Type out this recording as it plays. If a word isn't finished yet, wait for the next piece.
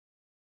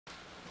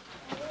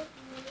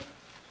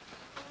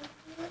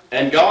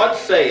And God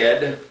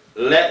said,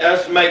 let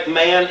us make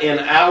man in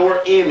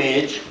our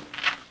image,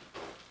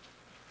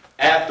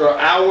 after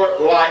our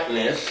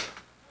likeness,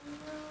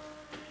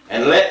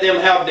 and let them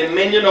have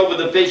dominion over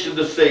the fish of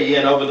the sea,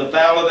 and over the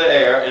fowl of the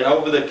air, and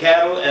over the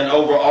cattle, and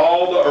over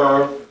all the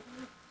earth,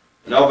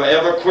 and over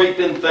every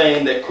creeping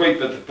thing that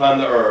creepeth upon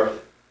the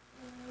earth.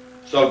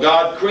 So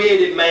God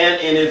created man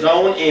in his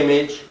own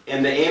image.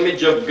 In the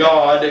image of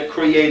God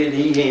created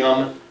he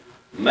him.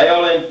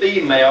 Male and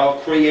female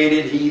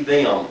created he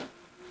them.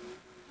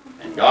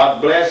 And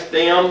God blessed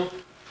them.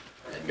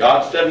 And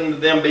God said unto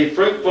them, be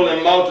fruitful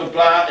and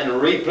multiply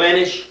and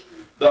replenish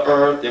the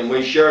earth. And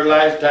we shared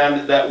last time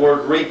that that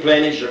word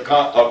replenish,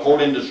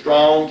 according to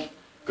Strong's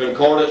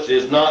Concordance,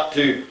 is not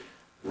to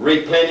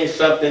replenish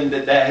something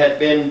that had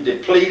been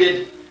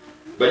depleted,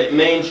 but it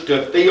means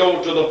to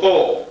fill to the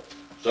full.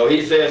 So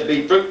he says,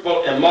 be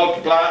fruitful and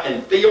multiply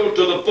and fill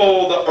to the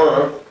full the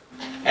earth,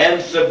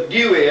 and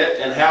subdue it,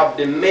 and have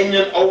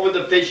dominion over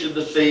the fish of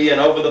the sea,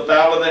 and over the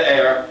fowl of the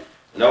air,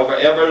 and over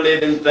every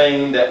living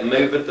thing that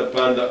moveth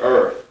upon the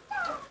earth.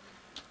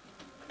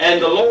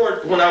 And the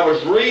Lord, when I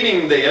was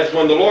reading this,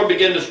 when the Lord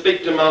began to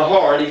speak to my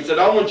heart, he said,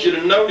 I want you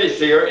to notice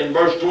here in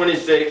verse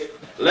 26,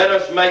 let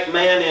us make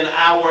man in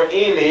our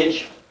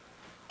image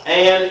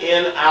and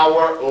in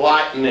our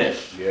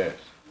likeness. Yes.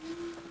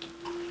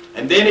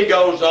 And then he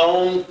goes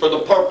on for the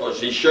purpose.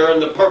 He's sharing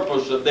the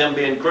purpose of them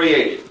being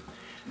created.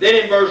 Then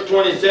in verse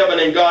 27,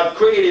 and God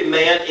created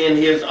man in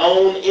his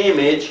own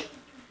image.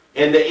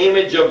 In the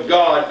image of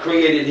God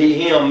created he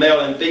him,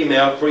 male and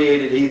female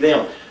created he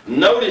them.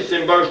 Notice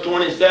in verse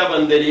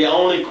 27 that he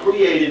only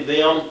created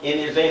them in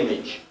his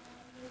image.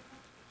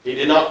 He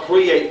did not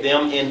create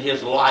them in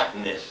his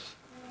likeness.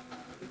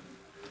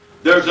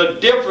 There's a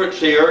difference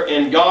here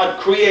in God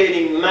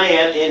creating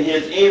man in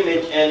his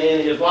image and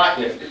in his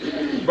likeness.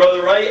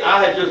 Brother Ray,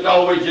 I had just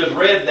always just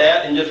read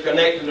that and just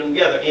connected them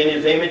together, in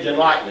his image and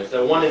likeness.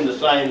 They're one and the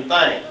same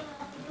thing.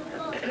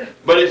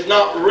 But it's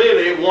not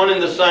really one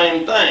and the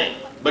same thing.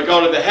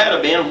 Because if it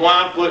had been,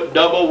 why put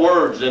double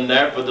words in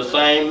there for the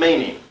same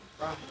meaning?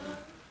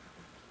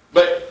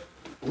 But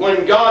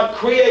when God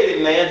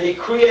created man, he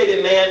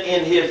created man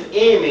in his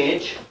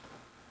image.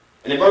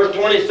 And in verse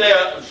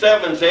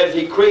 27 says,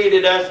 he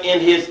created us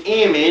in his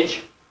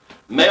image.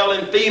 Male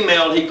and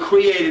female, he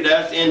created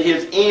us in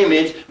his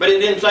image. But it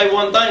didn't say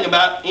one thing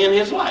about in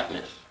his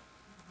likeness.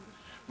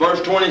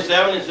 Verse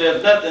 27, it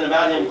says nothing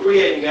about him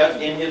creating us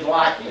in his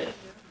likeness.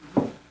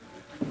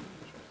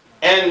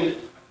 And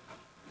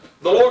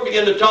the Lord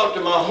began to talk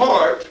to my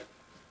heart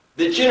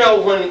that, you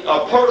know, when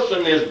a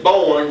person is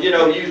born, you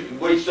know,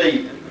 we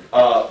see,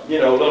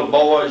 little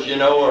boys,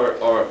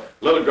 or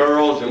little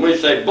girls, and we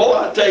say,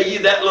 boy, I tell you,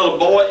 that little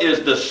boy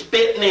is the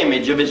spitting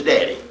image of his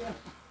daddy.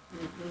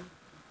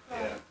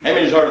 How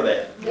many's heard of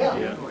that?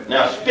 Yeah.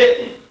 Now,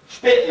 spitting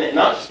it,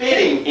 not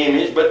spitting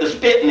image, but the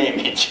spitting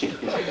image.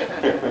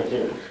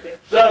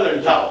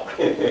 Southern talk.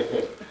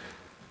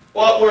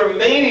 What we're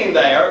meaning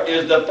there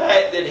is the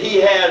fact that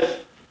he has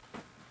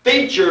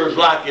features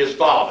like his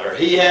father.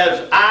 He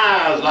has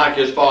eyes like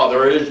his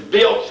father. He is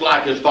built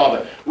like his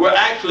father. We're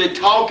actually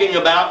talking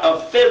about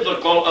a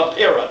physical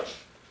appearance.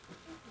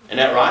 Isn't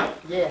that right?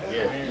 Yes.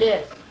 Yes.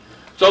 Yes.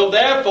 So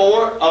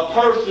therefore, a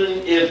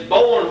person is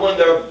born, when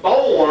they're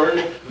born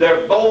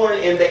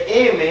in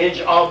the image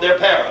of their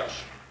parents.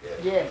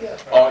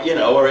 Yes.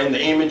 Or in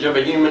the image of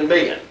a human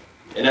being.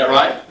 Isn't that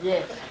right?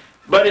 Yes.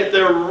 But if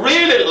they're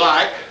really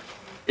like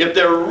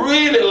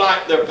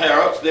their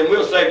parents, then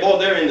we'll say, boy,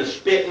 they're in the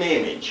spitting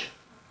image.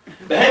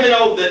 But how many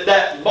know that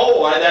that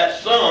boy,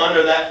 that son,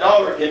 or that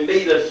daughter can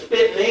be the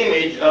spitting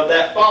image of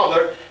that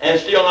father and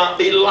still not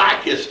be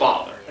like his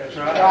father? That's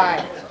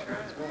Right.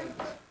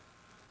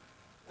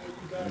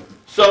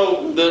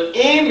 So the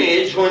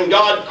image, when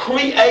God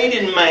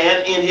created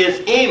man in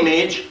his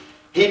image,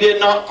 he did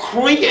not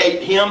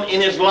create him in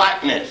his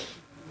likeness.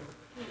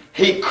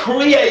 He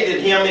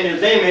created him in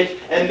his image,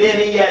 and then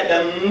he had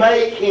to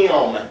make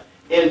him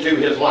into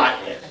his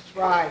likeness. That's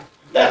right.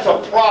 That's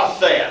a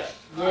process.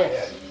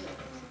 Yes.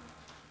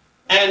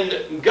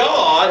 And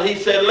God, he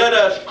said, let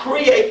us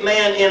create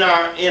man in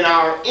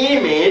our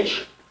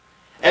image.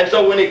 And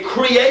so when he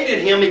created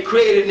him in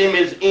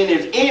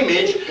his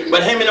image.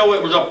 But how many know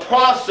it was a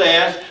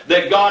process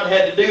that God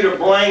had to do to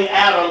bring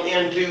Adam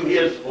into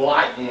his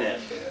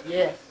likeness?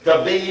 Yes.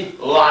 To be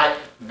like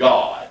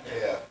God.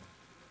 Yeah.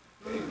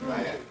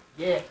 Amen.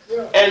 Yes.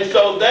 And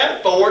so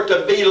therefore,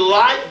 to be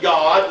like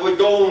God, we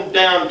go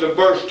down to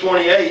verse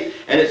 28,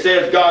 and it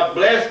says, God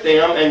blessed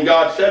them, and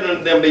God said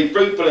unto them, be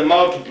fruitful and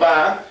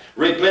multiply,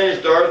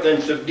 replenish the earth,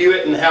 and subdue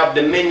it, and have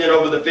dominion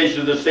over the fish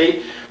of the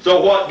sea. So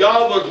what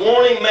God was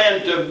wanting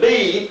man to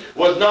be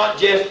was not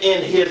just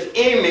in his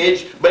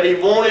image, but he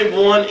wanted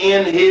one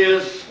in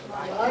his,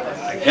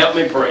 help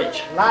me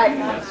preach,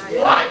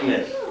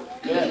 likeness.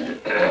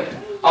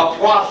 A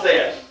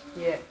process.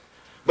 Yes.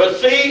 But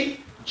see,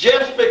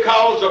 just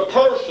because a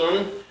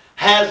person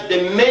has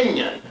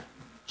dominion,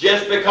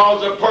 just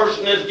because a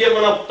person is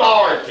given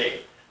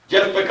authority,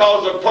 Just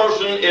because a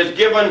person is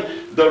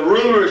given the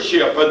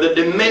rulership or the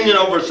dominion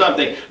over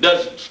something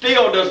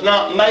still does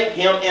not make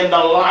him in the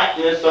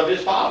likeness of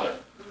his father.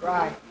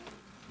 Right.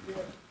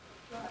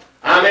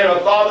 I mean, a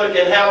father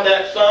can have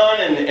that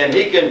son, and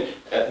he can,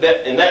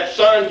 and that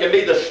son can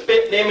be the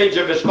spitting image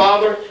of his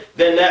father.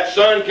 Then that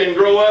son can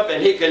grow up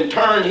and he can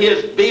turn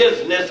his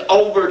business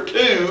over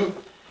to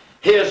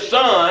his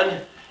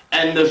son,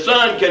 and the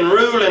son can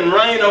rule and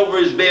reign over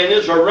his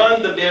business or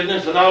run the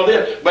business and all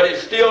this, but it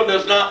still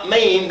does not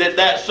mean that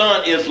that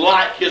son is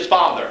like his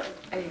father.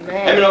 Amen.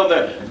 And you know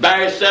that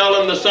very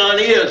seldom the son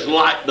is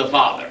like the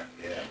father.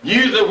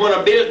 Usually when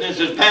a business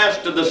is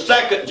passed to the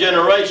second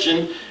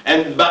generation,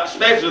 and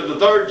especially the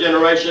third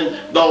generation,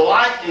 the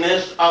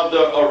likeness of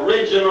the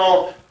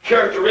original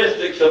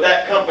characteristics of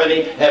that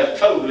company has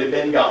totally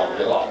been gone.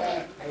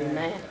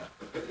 Amen.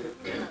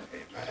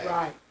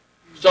 Right.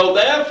 So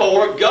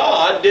therefore,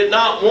 God did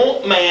not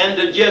want man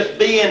to just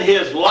be in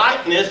his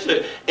likeness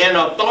and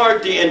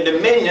authority and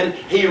dominion.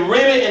 He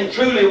really and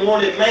truly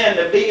wanted man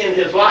to be in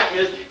his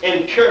likeness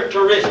in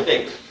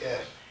characteristics,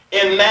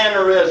 in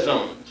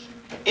mannerisms,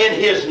 in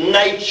his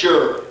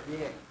nature.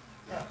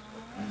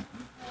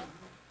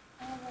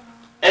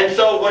 And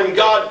so when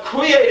God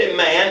created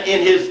man in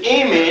his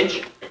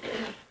image,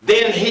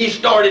 then he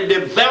started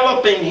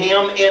developing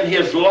him in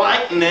his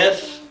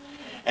likeness.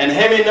 And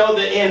how many know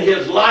that in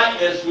his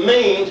likeness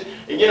means,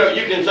 you know,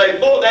 you can say,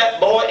 boy,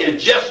 that boy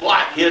is just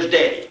like his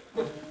daddy.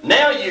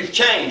 Now you've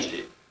changed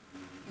it.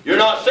 You're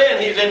not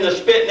saying he's in the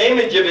spitting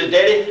image of his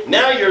daddy.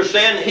 Now you're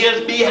saying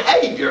his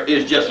behavior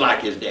is just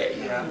like his daddy.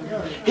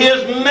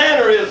 His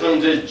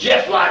mannerisms is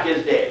just like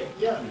his daddy.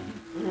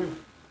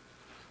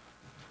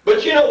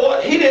 But you know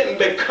what? He didn't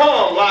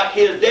become like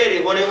his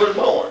daddy when he was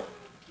born.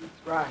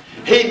 Right.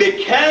 He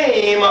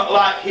became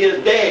like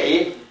his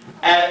daddy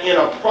in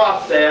a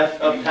process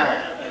of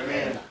time.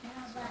 Amen.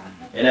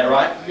 Isn't that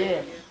right?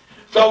 Yes.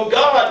 So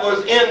God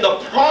was in the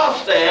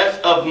process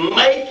of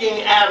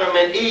making Adam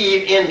and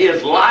Eve in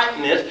his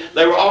likeness.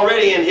 They were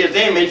already in his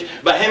image,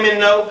 but how many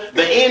know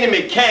the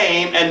enemy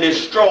came and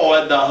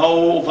destroyed the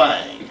whole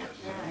thing?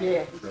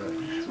 Yes.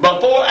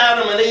 Before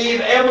Adam and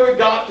Eve ever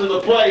got to the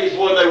place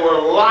where they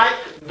were like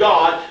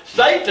God,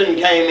 Satan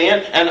came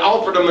in and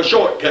offered them a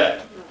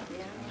shortcut.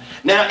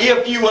 Now,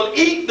 if you will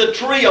eat the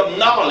tree of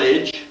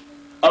knowledge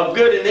of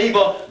good and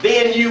evil,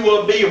 then you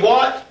will be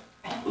what?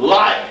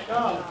 Like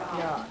God.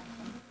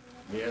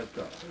 Yes,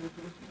 God.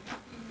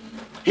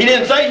 He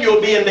didn't say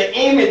you'll be in the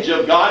image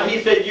of God.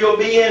 He said you'll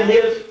be in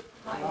his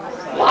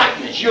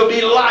likeness. You'll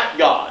be like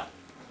God.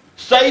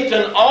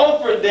 Satan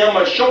offered them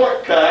a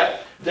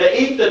shortcut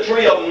to eat the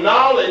tree of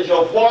knowledge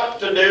of what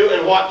to do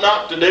and what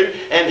not to do.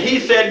 And he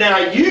said, now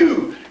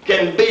you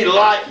can be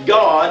like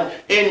God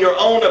in your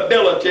own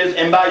abilities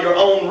and by your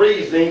own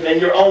reasonings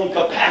and your own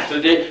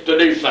capacity to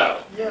do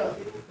so. Yeah.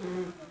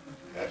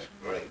 That's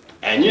great.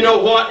 And you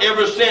know what?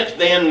 Ever since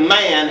then,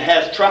 man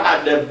has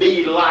tried to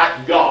be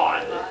like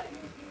God.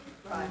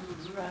 Right.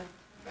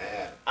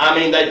 Man. I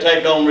mean, they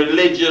take on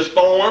religious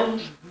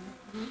forms.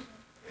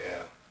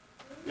 Yeah.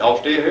 Y'all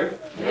still here?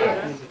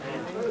 Yes.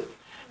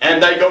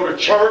 And they go to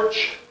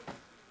church,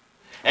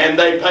 and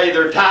they pay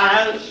their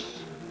tithes,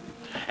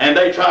 and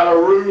they try to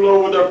rule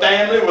over their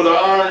family with their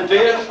iron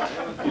fist,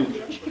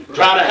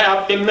 try to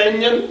have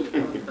dominion.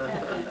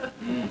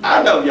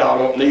 I know y'all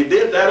don't need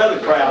this, that other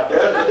crowd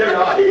does, but they're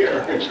not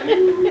here.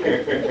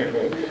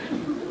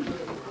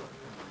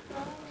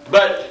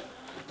 But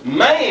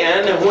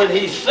man, when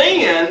he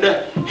sinned,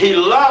 he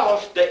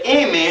lost the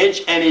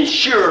image and he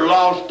sure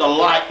lost the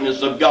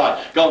likeness of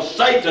God. Because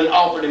Satan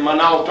offered him an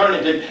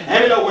alternative.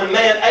 And you know, when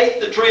man ate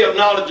the tree of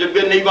knowledge of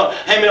good and evil,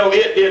 and you know,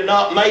 it did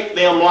not make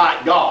them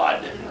like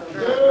God.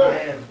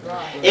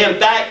 In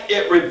fact,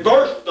 it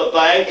reversed the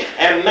thing,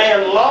 and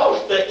man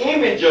lost the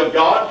image of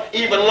God,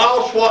 even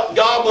lost what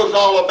God was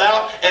all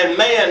about, and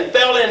man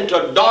fell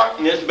into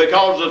darkness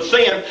because of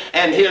sin,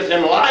 and his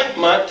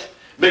enlightenment,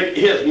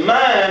 his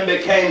mind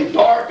became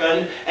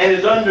darkened, and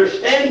his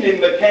understanding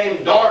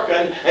became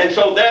darkened, and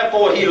so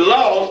therefore he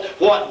lost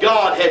what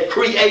God had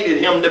created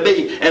him to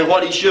be, and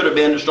what he should have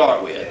been to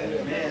start with.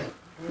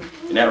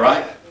 Isn't that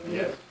right?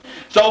 Yes.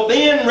 So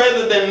then,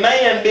 rather than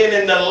man being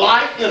in the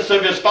likeness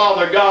of his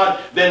Father God,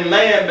 then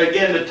man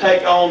began to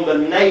take on the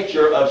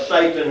nature of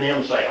Satan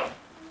himself.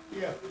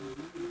 Yeah.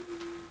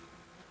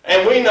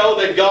 And we know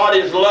that God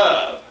is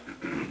love.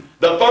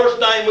 The first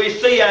thing we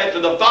see after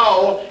the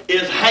fall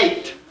is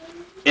hate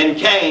in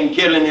Cain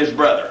killing his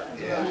brother.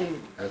 Yeah.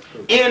 That's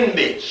true.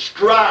 Envy,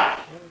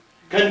 strife,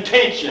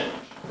 contention,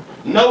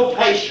 no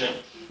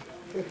patience,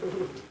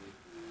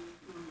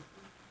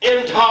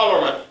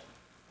 intolerant,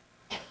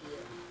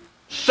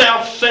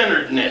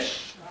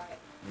 self-centeredness.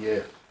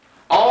 Yes.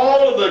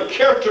 All of the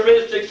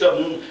characteristics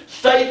of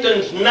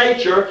Satan's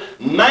nature,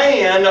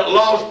 man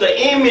lost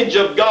the image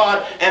of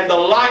God and the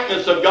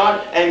likeness of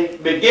God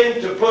and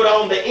began to put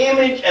on the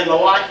image and the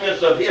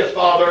likeness of his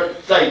father,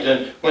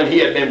 Satan, when he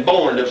had been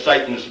born of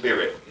Satan's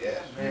spirit.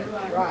 Yes.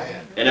 Right.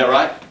 Isn't that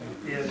right?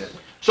 Yes.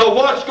 So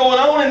what's going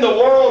on in the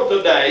world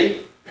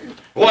today,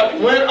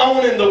 what went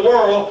on in the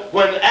world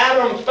when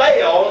Adam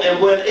fell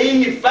and when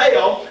Eve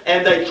fell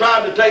and they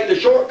tried to take the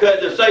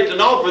shortcut that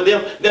Satan offered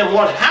them, then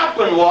what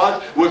happened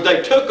was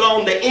they took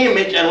on the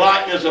image and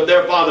likeness of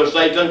their father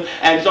Satan.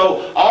 And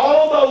so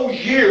all those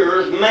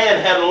years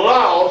man had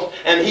lost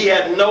and he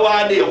had no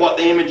idea what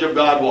the image of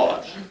God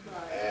was.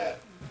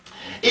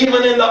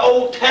 Even in the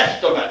Old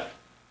Testament,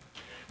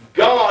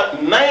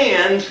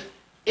 man's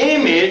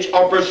image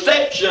or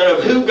perception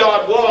of who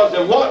God was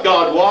and what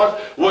God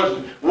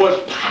was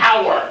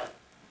power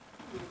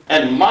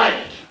and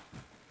might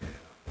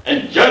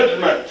and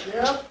judgment.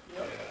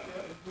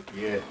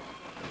 Yeah.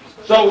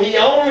 So he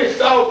only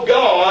saw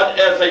God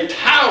as a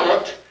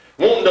tyrant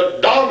wanting to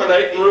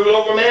dominate and rule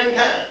over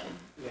mankind.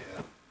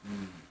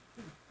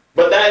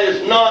 But that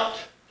is not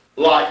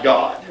like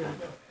God.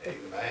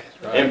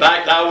 In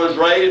fact, I was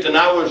raised and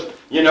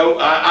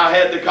I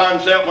had the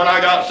concept when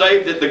I got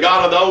saved that the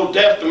God of the Old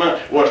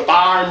Testament was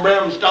fire and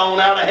brimstone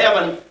out of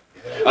heaven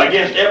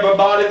against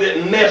everybody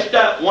that messed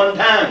up one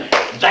time.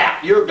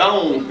 Zap, you're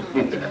gone.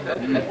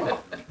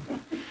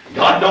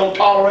 God don't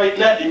tolerate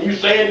nothing. You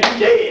saying you're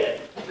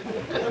dead.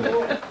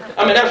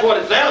 I mean, that's what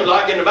it sounds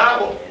like in the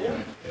Bible.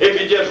 If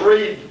you just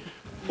read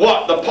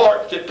what the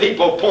parts that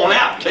people point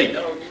out to you.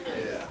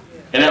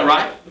 Isn't that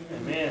right?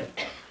 Amen.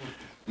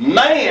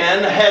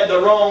 Man had the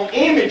wrong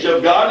image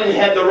of God and he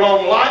had the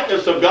wrong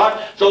likeness of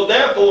God, so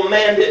therefore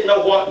man didn't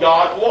know what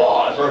God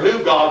was or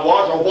who God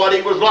was or what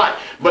he was like.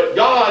 But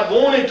God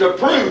wanted to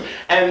prove,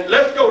 and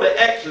let's go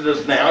to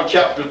Exodus now,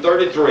 chapter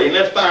 33, and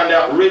let's find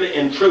out really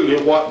and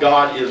truly what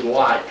God is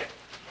like.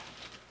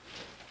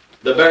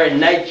 The very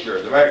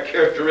nature, the very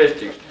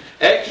characteristics.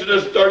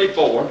 Exodus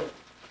 34.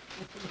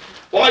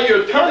 While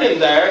you're turning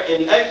there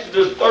in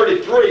Exodus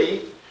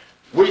 33,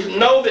 we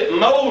know that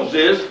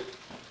Moses,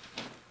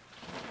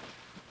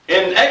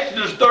 in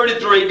Exodus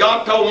 33,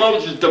 God told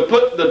Moses to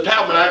put the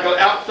tabernacle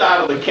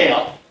outside of the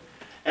camp.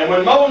 And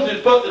when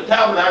Moses put the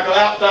tabernacle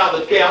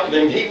outside the camp,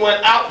 then he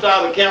went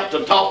outside the camp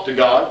to talk to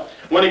God.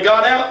 When he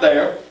got out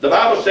there, the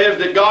Bible says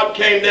that God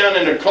came down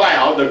in a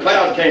cloud. The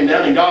cloud came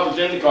down and God was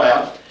in the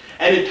clouds.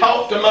 And he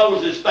talked to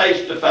Moses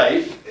face to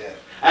face,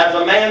 as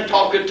a man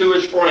talking to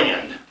his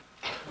friend.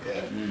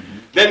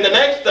 Then the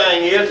next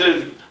thing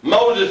is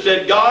Moses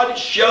said, God,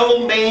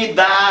 show me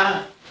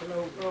thy...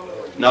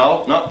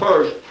 No, not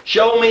first.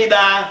 Show me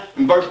thy,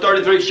 in verse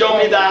 33, show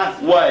me thy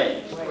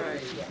ways.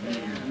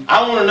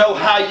 I want to know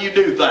how you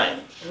do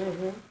things.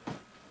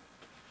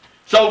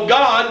 So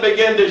God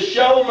began to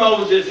show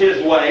Moses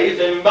his ways,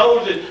 and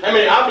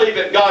I believe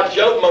that God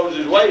showed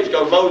Moses ways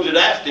because Moses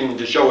asked him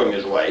to show him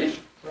his ways.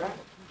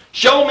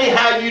 Show me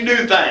how you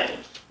do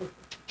things.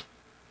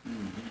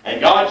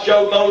 And God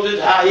showed Moses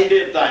how he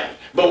did things.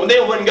 But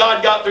then when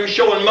God got through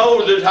showing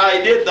Moses how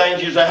he did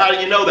things, you say, how do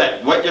you know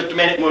that? Wait just a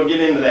minute and we'll get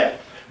into that.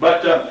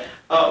 But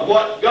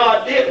what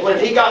God did, when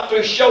he got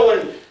through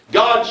showing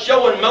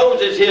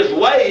Moses his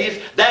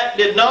ways, that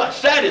did not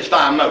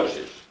satisfy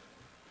Moses.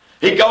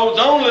 He goes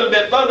on a little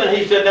bit further and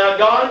he said, now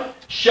God,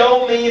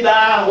 show me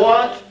thy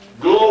what?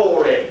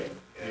 Glory.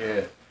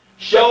 Yeah.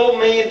 Show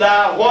me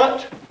thy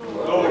what?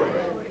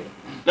 Glory.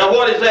 Now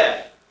what is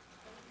that?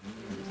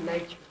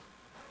 Nature.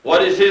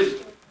 What is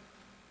his...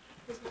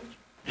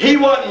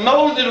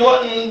 Moses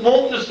wasn't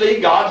wanting to see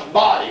God's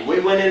body. We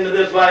went into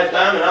this last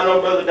time, and I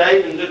know Brother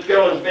Dave and this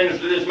girl has been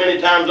to this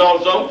many times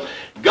also.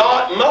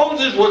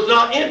 Moses was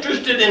not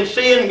interested in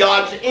seeing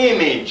God's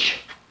image.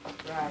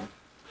 Right.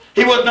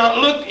 He was not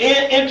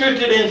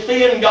interested in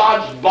seeing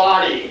God's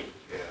body.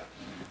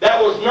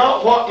 That was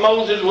not what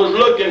Moses was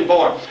looking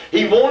for.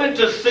 He wanted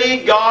to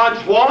see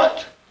God's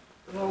what?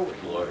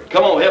 Glory.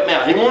 Come on, help me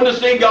out. He wanted to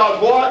see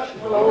God's what?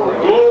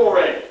 Glory.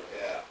 Glory.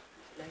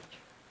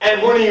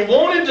 And when he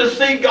wanted to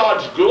see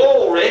God's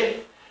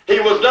glory, he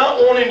was not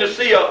wanting to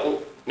see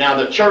Now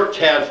the church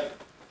has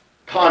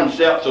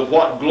concepts of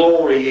what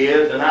glory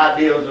is and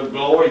ideas of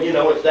glory. You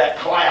know, it's that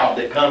cloud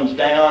that comes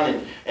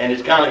down and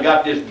it's kind of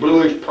got this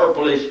bluish,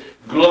 purplish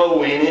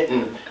glow in it.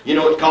 And, you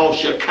know, it's called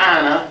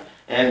Shekinah.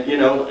 And, you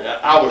know,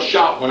 I was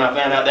shocked when I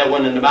found out that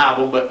wasn't in the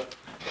Bible, but...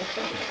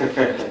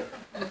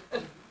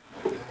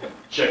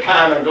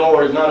 Shekinah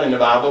glory is not in the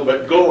Bible,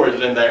 but glory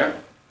is in there.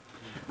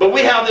 But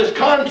we have this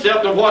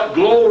concept of what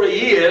glory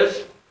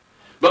is.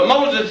 But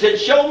Moses said,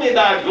 show me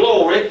thy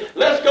glory.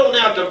 Let's go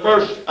now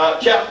to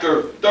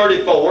chapter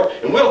 34,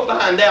 and we'll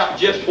find out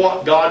just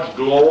what God's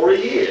glory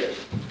is.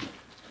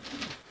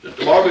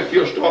 Sister Barbara, if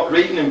you'll start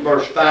reading in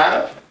verse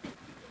 5.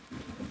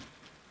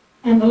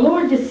 And the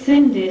Lord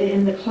descended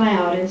in the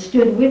cloud and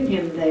stood with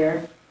him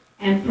there,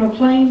 and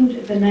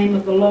proclaimed the name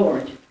of the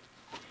Lord.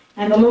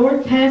 And the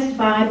Lord passed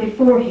by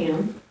before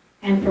him,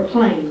 and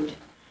proclaimed,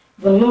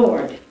 the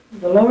Lord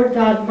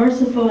God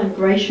merciful and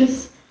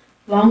gracious,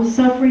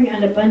 long-suffering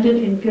and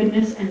abundant in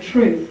goodness and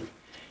truth,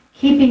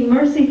 keeping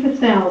mercy for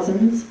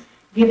thousands,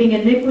 forgiving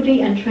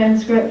iniquity and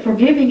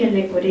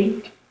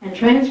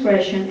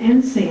transgression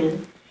and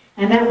sin,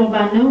 and that will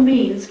by no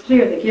means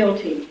clear the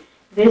guilty,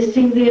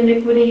 visiting the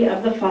iniquity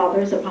of the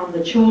fathers upon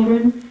the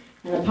children,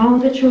 and upon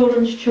the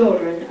children's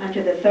children,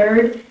 unto the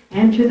third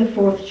and to the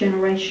fourth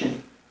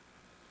generation.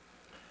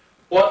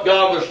 what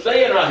God was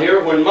saying right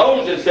here, when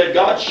Moses said,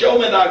 God, show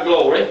me thy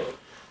glory,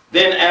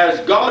 then as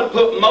God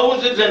put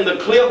Moses in the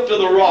cleft of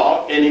the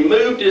rock, and he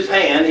moved his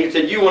hand, he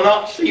said, you will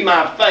not see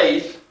my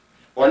face,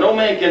 for no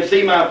man can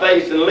see my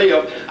face and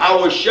live. I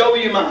will show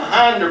you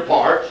my hinder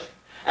parts.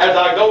 As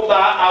I go by,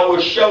 I will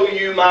show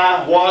you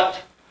my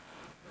what?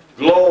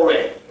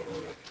 Glory.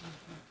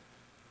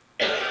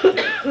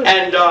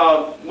 And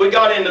we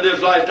got into this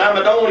last time.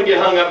 I don't want to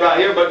get hung up right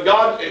here, but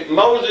God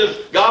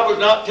was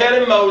not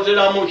telling Moses,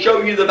 I'm going to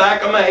show you the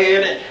back of my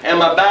head and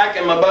my back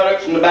and my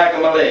buttocks and the back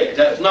of my legs.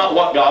 That's not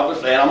what God was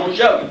saying. I'm going to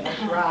show you.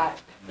 That's right.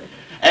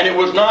 And it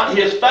was not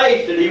his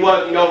face that he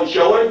wasn't going to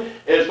show him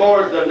as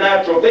far as the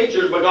natural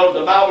features, because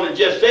the Bible had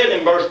just said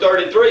in verse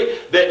 33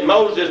 that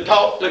Moses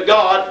talked to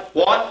God,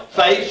 what?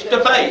 Face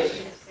to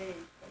face.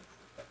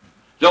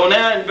 So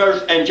now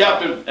in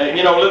chapter, a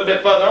little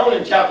bit further on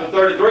in chapter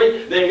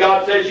 33, then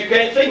God says, you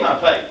can't see my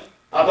face.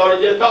 I thought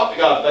he just talked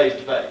to God face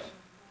to face.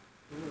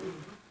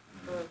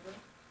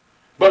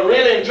 But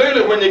really and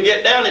truly, when they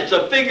get down, it's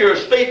a figure of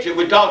speech that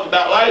we talked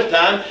about last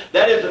time.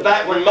 That is the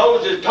fact when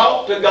Moses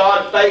talked to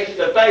God face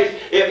to face,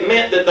 it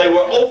meant that they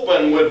were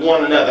open with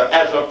one another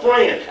as a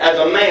friend, as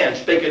a man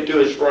speaking to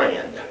his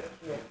friend.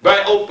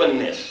 By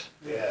openness.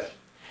 Yes.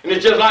 And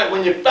it's just like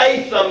when you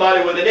face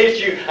somebody with an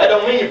issue, that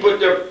don't mean you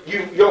put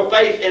your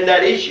faith in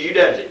that issue,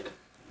 does it?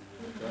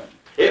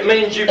 It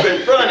means you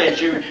confront it,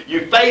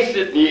 you face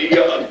it,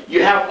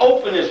 you have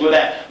openness with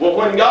that. Well,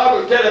 when God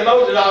was telling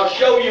Moses, I'll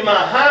show you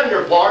my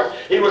hinder parts,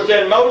 he was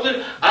saying,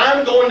 Moses,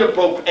 I'm going to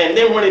and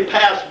then when he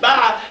passed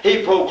by,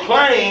 he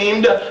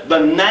proclaimed the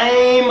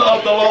name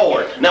of the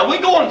Lord. Now,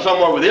 we're going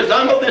somewhere with this.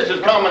 I know this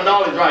is common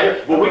knowledge right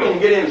here, but we're going to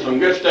get in some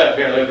good stuff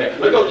here a little bit.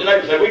 Look what your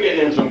neighbor said, we're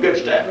getting in some good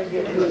stuff.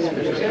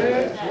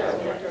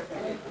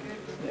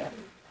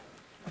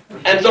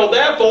 And so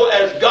therefore,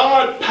 as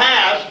God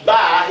passed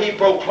by, he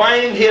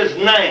proclaimed his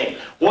name.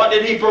 What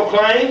did he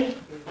proclaim?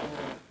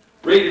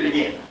 Read it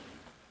again.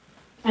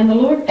 And the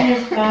Lord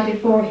passed by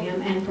before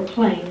him and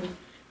proclaimed,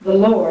 the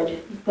Lord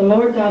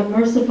God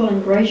merciful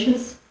and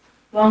gracious,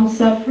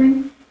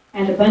 long-suffering,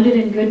 and abundant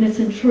in goodness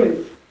and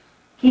truth,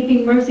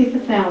 keeping mercy for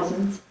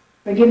thousands,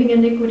 forgiving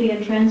iniquity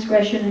and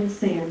transgression and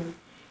sin,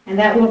 and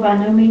that will by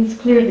no means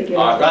clear the guilty.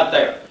 All right, right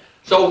there.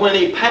 So when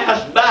he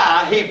passed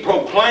by, he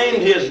proclaimed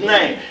his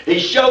name. He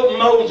showed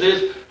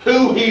Moses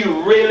who he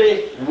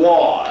really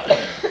was.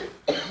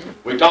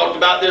 We talked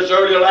about this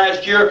earlier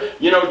last year.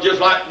 Just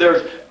like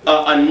there's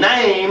a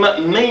name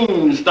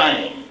means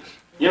things.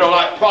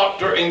 Like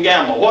Procter &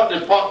 Gamble. What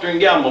does Procter &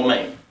 Gamble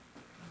mean?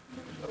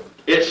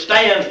 It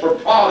stands for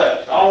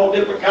products. All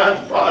different kinds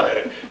of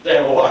products.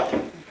 Then what?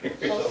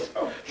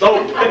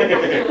 Soap.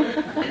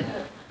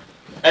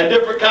 And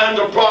different kinds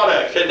of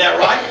products, isn't that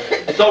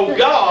right? So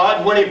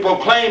God, when he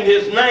proclaimed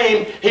his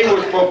name, he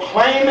was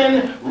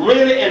proclaiming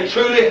really and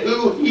truly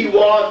who he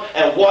was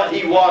and what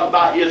he was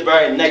by his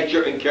very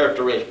nature and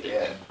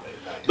characteristics.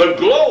 The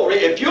glory,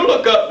 if you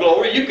look up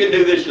glory, you can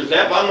do this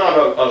yourself. I'm not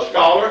a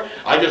scholar.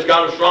 I just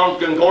got a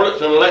Strong's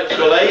Concordance and a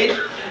lexical aid.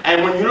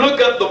 And when you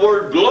look up the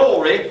word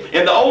glory,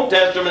 in the Old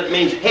Testament it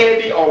means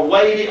heavy or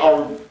weighty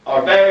or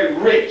very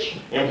rich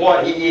in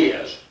what he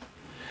is.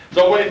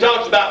 So when he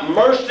talks about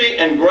mercy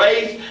and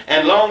grace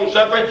and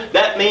long-suffering,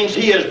 that means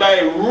he is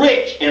very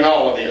rich in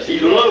all of this.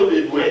 He's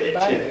loaded with it.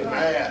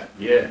 Amen.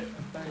 Yeah.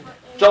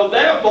 So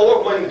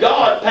therefore, when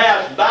God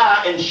passed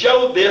by and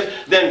showed this,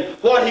 then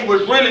what he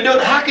was really doing,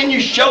 how can you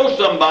show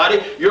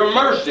somebody your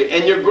mercy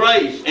and your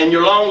grace and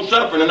your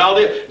long-suffering and all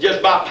this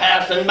just by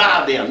passing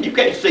by them? You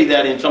can't see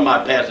that in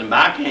somebody passing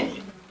by, can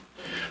you?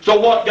 So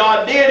what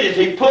God did is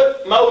he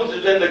put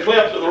Moses in the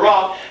cleft of the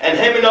rock, and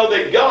let me know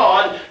that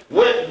God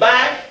went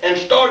back and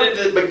started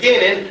at the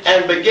beginning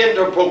and began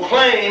to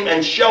proclaim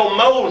and show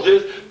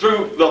Moses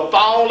through the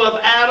fall of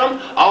Adam,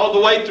 all the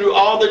way through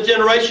all the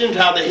generations,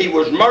 how that he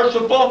was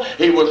merciful,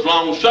 he was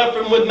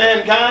long-suffering with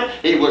mankind,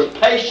 he was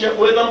patient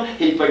with them,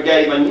 he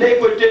forgave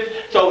iniquities.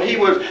 So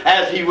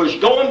as he was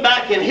going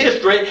back in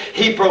history,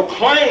 he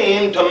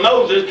proclaimed to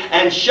Moses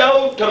and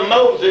showed to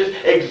Moses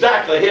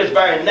exactly his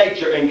very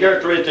nature and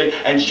characteristic,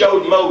 and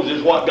showed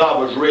Moses what God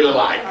was really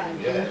like.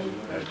 Yeah,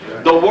 that's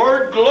right. The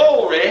word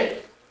glory,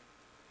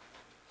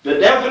 the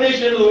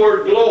definition of the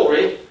word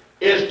glory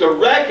is to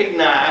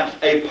recognize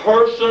a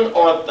person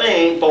or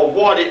thing for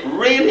what it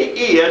really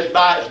is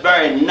by its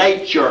very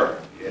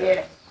nature.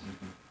 Yes.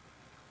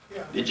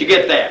 Did you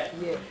get that?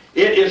 Yes.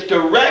 It is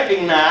to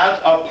recognize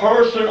a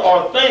person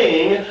or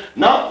thing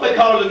not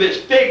because of its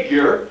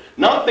figure,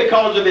 not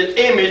because of its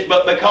image,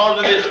 but because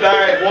of its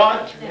very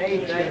what?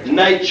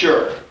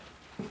 Nature.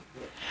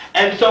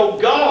 And so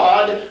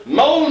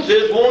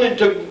Moses wanted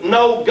to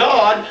know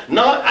God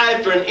not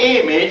after an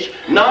image,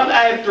 not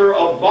after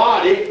a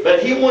body,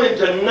 but he wanted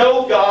to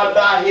know God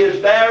by his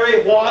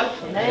very what?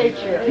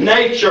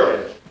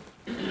 Nature.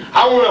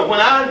 I want to,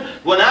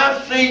 when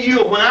I see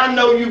you, when I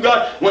know you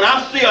God, when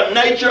I see a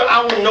nature, I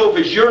want to know if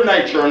it's your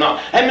nature or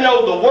not. Let me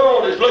know the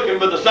world is looking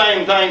for the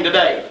same thing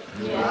today.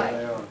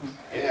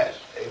 Yes.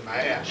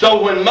 Amen.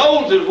 So when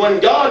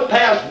God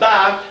passed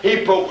by,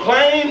 he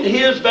proclaimed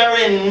his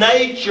very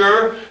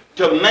nature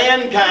to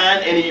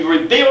mankind, and he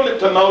revealed it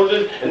to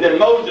Moses, and then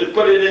Moses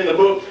put it in the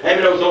book,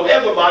 and so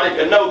everybody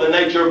could know the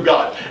nature of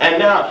God. And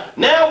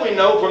now we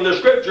know from the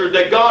scriptures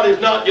that God is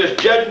not just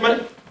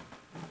judgment,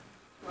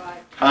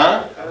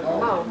 huh?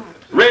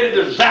 Ready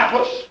to zap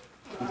us,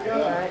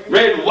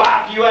 ready to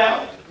wipe you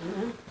out.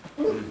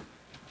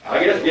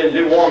 I guess it's getting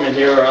too warm in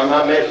here, or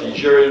my message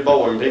sure is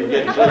boring. People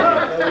getting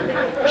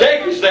sleepy.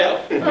 Shake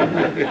yourself.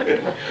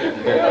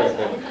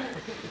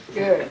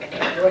 Good.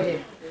 Go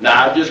ahead.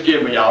 Nah, I'm just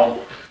kidding y'all.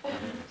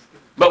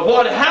 But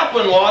what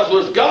happened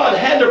was God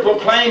had to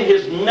proclaim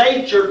his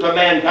nature to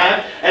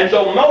mankind. And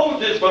so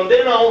Moses, from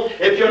then on,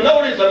 if you'll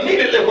notice,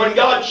 immediately when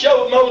God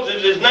showed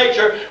Moses his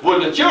nature,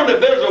 was the children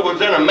of Israel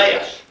was in a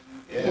mess.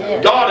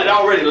 Yeah. God had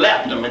already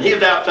left them, and he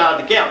was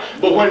outside the camp.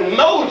 But when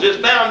Moses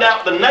found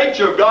out the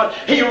nature of God,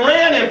 he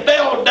ran and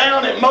fell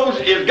down at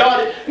Moses at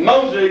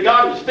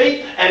God's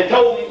feet and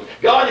told him,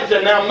 God, he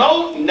said, now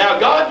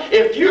God,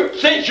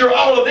 since you're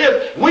all of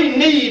this, we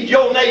need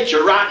your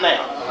nature right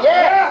now.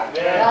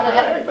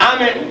 Yeah. I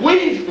mean,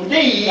 we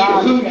need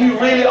who you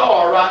really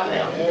are right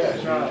now.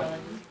 Yes.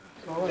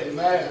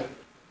 Amen.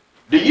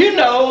 Do you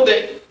know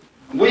that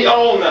we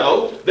all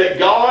know that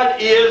God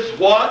is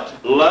what?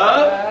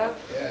 Love.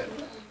 Yes.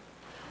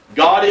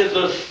 God is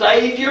a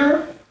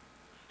Savior.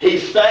 He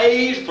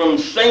saves from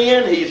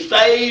sin. He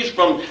saves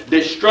from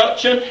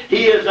destruction.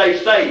 He is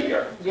a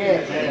Savior.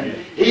 Yes.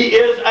 He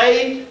is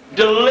a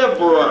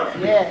deliverer.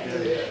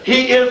 Yes.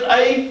 He is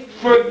a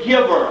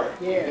forgiver.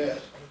 Yes.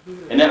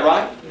 Isn't that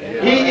right?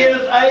 He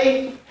is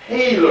a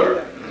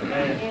healer.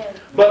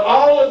 But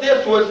all of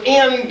this was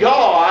in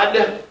God.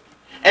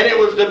 And it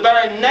was the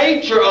very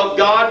nature of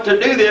God to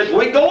do this.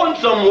 We're going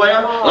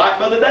somewhere, like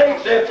Brother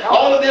Dave said.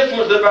 All of this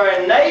was the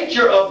very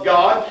nature of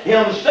God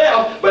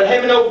himself. But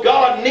heaven know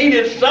God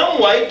needed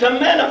some way to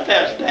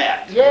manifest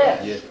that.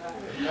 Yes.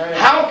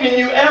 How can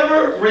you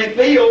ever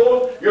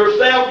reveal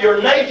yourself,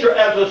 your nature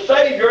as a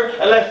Savior,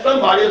 unless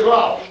somebody is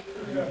lost?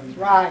 That's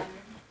right.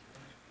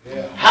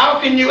 How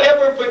can you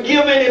ever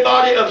forgive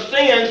anybody of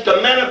sins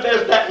to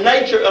manifest that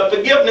nature of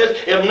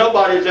forgiveness if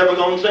nobody's ever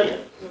going to sin?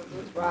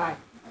 That's right.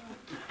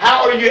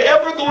 How are you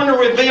ever going to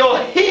reveal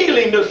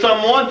healing to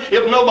someone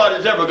if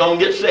nobody's ever going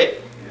to get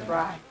sick?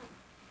 Right.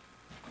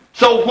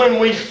 So when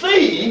we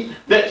see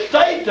that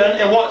Satan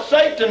and what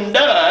Satan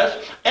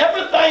does,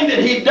 everything that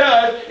he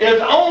does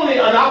is only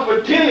an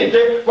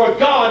opportunity for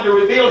God to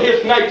reveal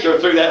his nature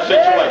through that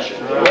situation.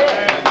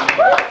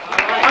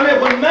 I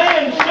mean, when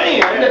man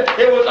sinned,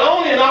 it was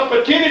only an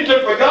opportunity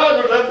for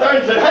God to look there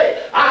and say,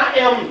 hey, I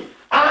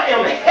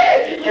am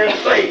heavy in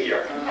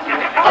Savior.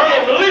 I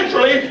am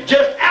literally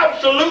just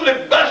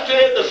absolutely busting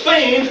at the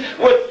seams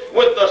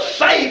with the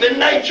saving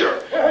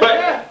nature.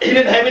 But he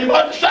didn't have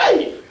anybody to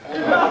save.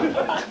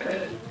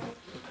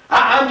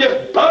 I'm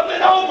just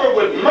bubbling over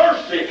with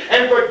mercy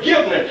and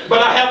forgiveness,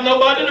 but I have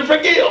nobody to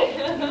forgive.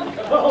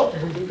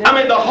 I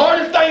mean, the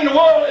hardest thing in the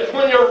world is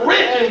when you're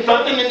rich in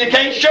something and you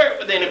can't share it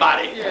with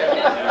anybody.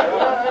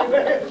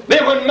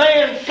 Then when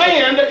man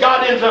sinned,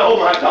 God didn't say, oh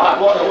my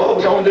God, what are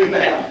we going to do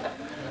now?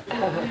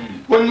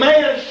 When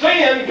man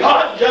sinned,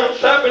 God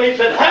jumps up and he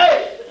said,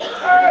 hey,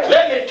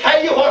 let me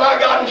tell you what I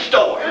got in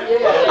store.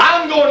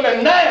 I'm going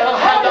to now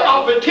have the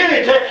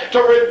opportunity to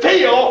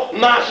reveal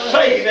my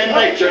saving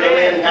nature to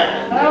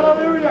mankind.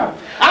 Hallelujah.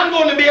 I'm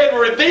going to be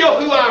able to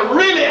reveal who I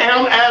really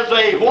am as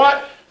a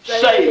what?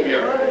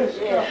 Savior.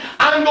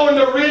 I'm going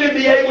to really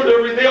be able to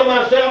reveal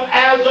myself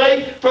as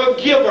a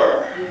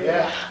forgiver.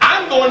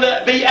 I'm going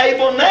to be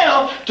able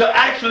now to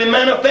actually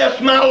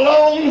manifest my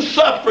long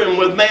suffering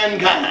with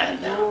mankind.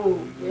 Oh,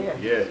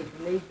 yes.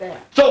 Need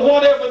that. So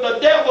whatever the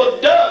devil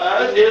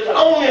does is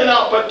only an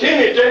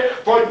opportunity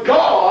for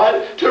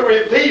God to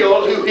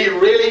reveal who he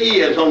really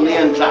is on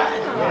the inside.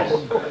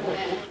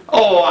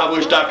 Oh, I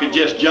wish I could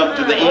just jump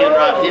to the end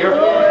right here.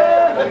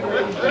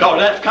 No,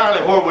 that's kind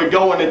of where we're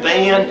going at the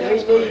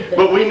end.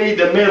 But we need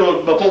the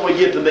middle before we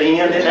get to the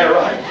end. Isn't that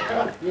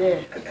right?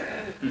 Yes.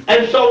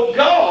 And so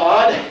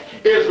God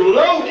is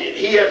loaded.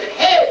 He is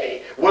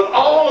heavy with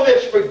all of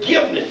this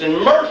forgiveness and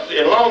mercy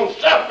and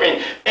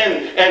long-suffering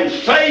and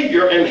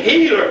Savior and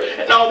healer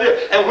and all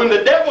this. And when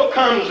the devil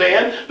comes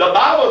in, the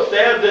Bible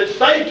says that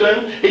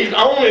Satan, he's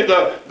only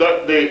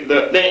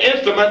the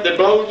instrument that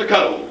blows the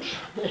coals.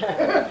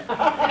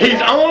 He's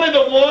only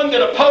the one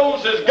that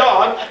opposes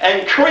God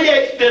and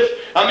creates this.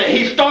 I mean,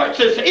 he starts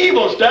this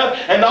evil stuff,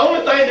 and the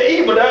only thing the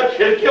evil does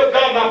is give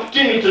God an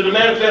opportunity to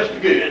manifest the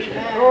good.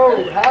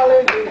 Oh,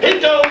 hallelujah. He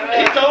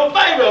told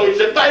Pharaoh, he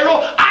said,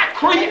 Pharaoh, I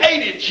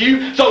created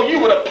you so you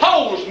would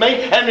oppose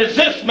me and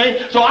resist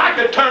me so I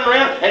could turn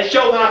around and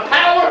show my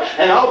power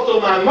and also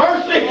my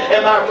mercy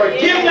and my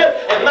forgiveness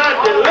and my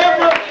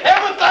deliverance.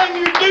 Everything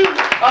you do,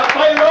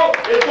 Pharaoh,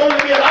 is going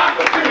to be an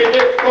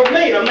opportunity for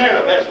me to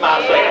manifest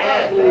myself.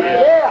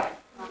 Yeah.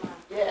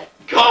 Yeah.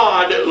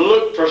 God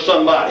looked for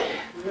somebody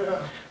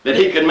that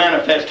he could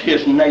manifest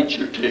his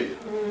nature to.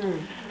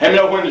 And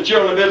you know, when the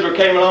children of Israel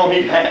came along,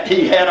 he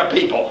had a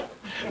people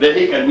that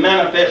he could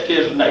manifest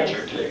his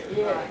nature to.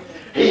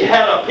 He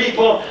had a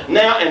people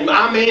now, and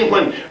I mean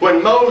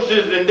when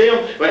Moses and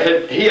them,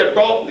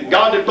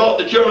 God had brought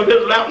the children of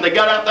Israel out, and they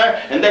got out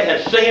there, and they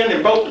had sinned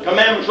and broke the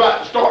commandments right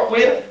to start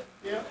with.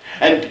 Yeah.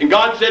 And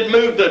God said,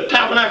 move the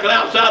tabernacle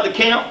outside the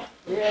camp.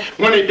 Yeah.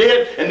 When he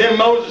did, and then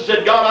Moses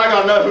said, God, I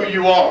got to know who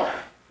you are.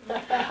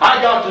 I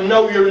got to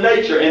know your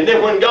nature. And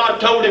then when God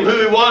told him who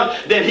he was,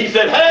 then he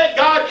said, hey,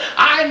 God,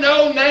 I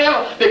know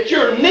now that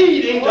you're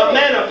needing to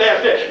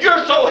manifest it.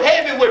 You're so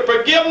heavy with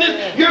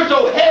forgiveness. You're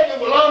so heavy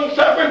with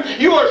long-suffering.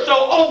 You are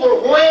so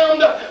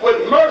overwhelmed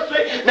with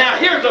mercy. Now,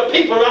 here's a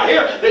people right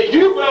here that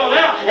you brought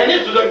out, and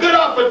this is a good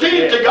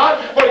opportunity,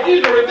 God, for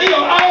you to reveal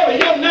all of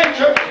your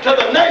nature to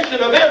the nation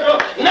of Israel.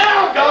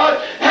 Now,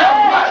 God, have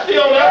mercy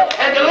on us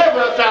and deliver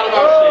us out of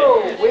our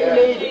sins. We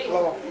need it,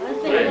 Lord.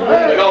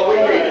 Because we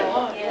need it.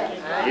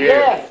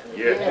 Yes.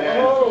 Yes.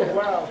 Oh,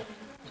 wow.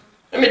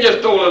 Let me just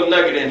throw a little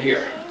nugget in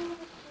here.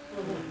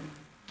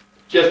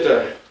 Just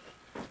a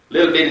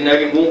little bitty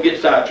nugget. Won't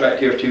get sidetracked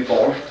here too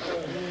far.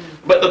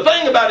 But the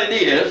thing about it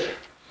is,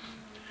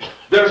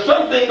 there's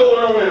something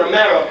going on in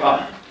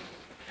America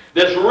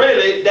that's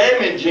really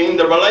damaging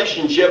the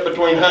relationship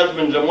between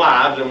husbands and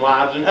wives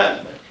and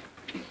husbands.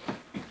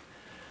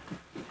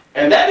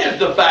 And that is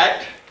the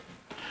fact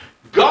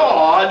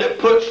God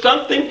put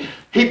something,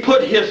 He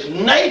put His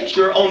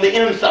nature on the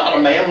inside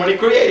of man when He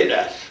created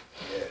us.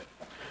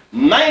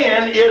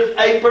 Man is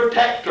a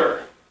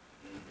protector.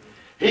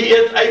 He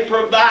is a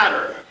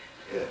provider.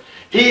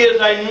 He is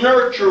a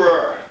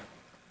nurturer.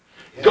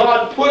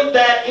 God put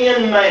that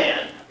in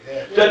man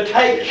to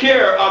take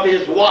care of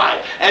his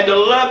wife and to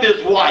love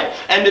his wife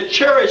and to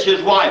cherish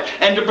his wife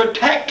and to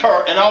protect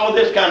her and all of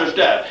this kind of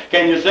stuff.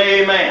 Can you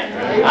say amen?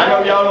 Amen. I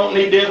know y'all don't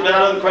need this, but I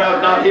know the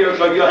crowd's not here,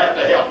 so you'll have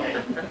to help me.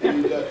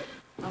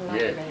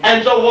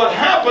 And so what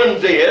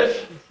happens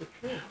is,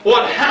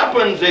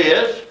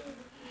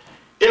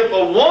 if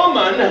a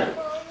woman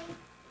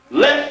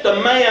lets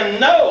the man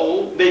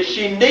know that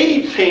she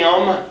needs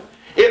him,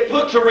 it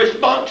puts a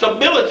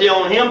responsibility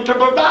on him to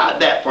provide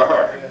that for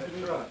her.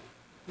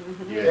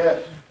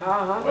 Yes.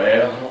 Uh-huh.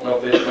 Well, I don't know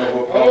if this is going to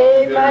work.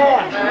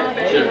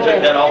 I should have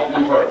taken that off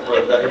from her for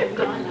a day.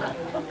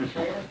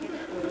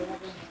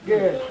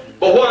 Good.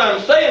 But what I'm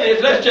saying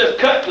is, let's just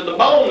cut to the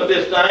bone of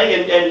this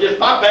thing and just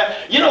pop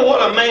out. You know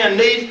what a man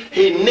needs?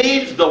 He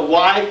needs the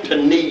wife to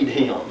need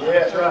him.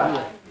 That's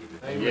right.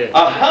 Yes.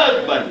 A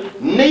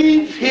husband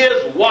needs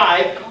his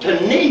wife to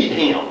need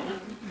him.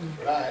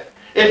 Right.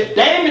 It's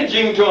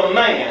damaging to a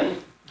man,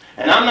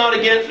 and I'm not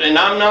against,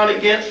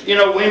 you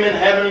know, women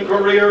having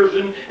careers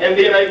and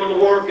being able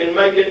to work and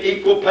making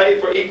equal pay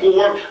for equal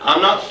work.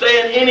 I'm not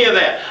saying any of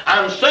that.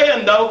 I'm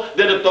saying, though,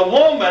 that if the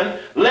woman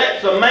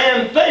lets a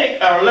man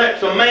think or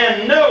lets a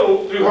man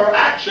know through her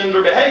actions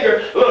or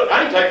behavior, look,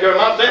 I can take care of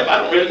myself. I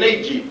don't really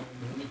need you.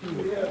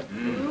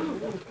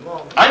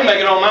 I can make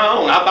it on my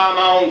own. I buy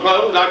my own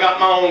clothes. I got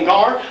my own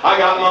car. I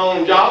got my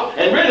own job.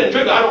 And really and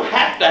truly, I don't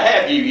have to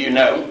have you, you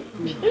know.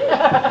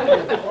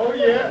 Oh,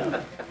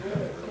 yeah.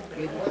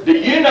 Do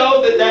you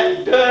know that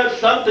that does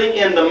something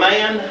in the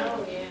man?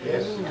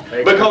 Yes.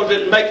 Because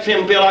it makes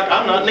him feel like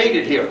I'm not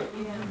needed here.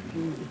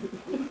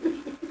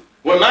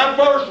 When my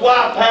first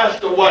wife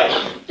passed away,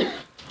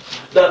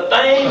 the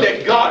thing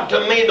that got to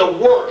me the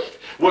worst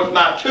was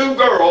my two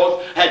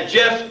girls had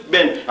just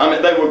been,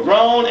 they were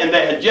grown and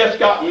they had just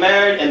gotten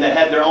married and they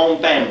had their own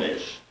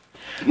families.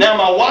 Now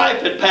my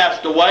wife had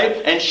passed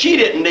away and she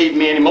didn't need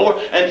me anymore,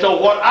 and so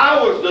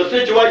the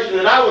situation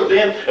that I was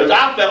in is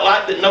I felt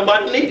like that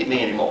nobody needed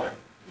me anymore.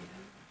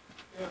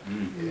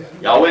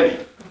 Y'all with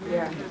me?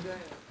 Yeah.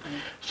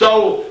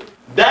 So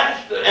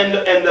that's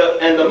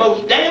the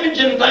most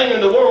damaging thing in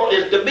the world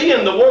is to be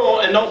in the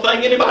world and don't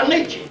think anybody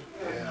needs you.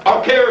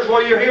 Or cares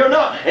whether you're here or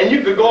not. And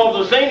you could go off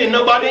the scene and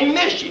nobody even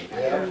miss you.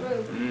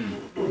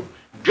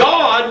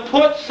 God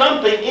put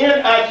something in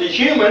us as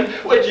human,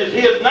 which is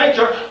His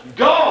nature.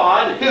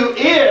 God, who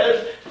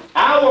is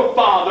our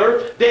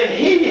Father, then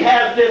He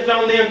has this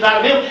on the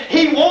inside of Him.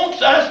 He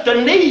wants us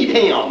to need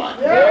Him.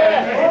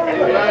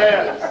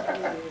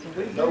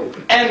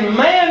 And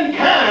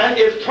mankind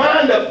is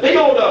trying to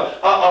build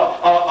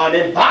an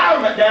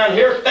environment down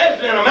here,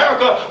 especially in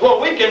America, where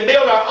we can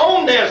build our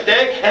own nest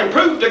egg and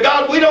prove to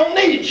God we don't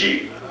need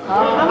you.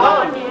 Come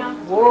on now.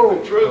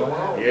 Whoa. True.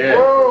 Yeah.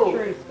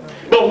 Whoa.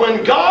 But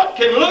when God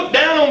can look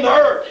down on the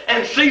earth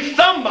and see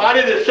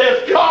somebody that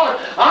says, God,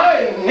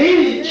 I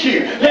need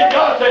you, then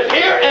God says,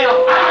 here am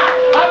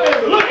I. I've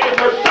been looking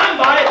for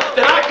somebody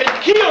that I can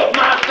give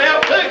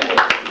myself to.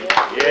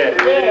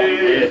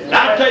 Yes.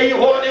 I tell you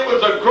what, it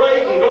was a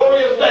great and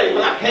glorious day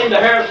when I came to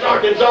Harris,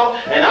 Arkansas,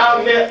 and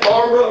I met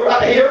Barbara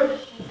right here.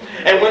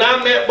 And when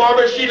I met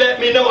Barbara, she let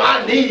me know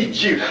I need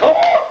you.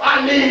 Oh,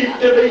 I need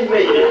to be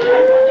needed.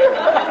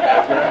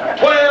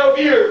 12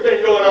 years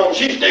been going on.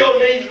 She still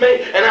needs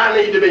me, and I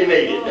need to be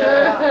needed.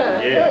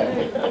 Yeah.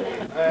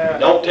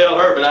 Don't tell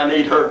her, but I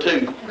need her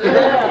too.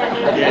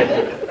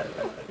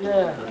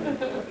 Yeah.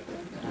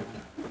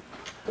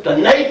 The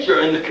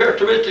nature and the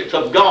characteristics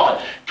of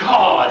God.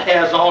 God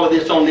has all of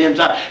this on the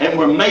inside. And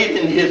we're made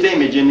in His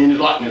image and in His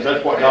likeness.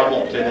 That's what God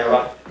wants, isn't that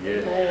right?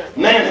 Yes.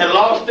 Man had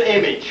lost the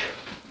image.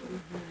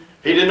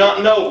 He did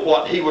not know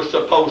what he was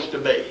supposed to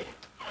be.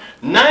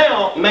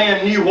 Now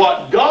man knew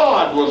what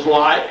God was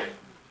like,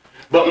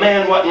 but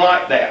man wasn't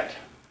like that.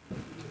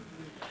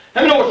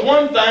 I mean, it's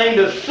one thing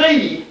to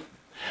see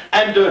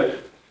and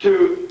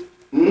to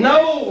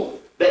know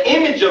the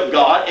image of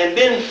God and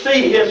then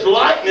see His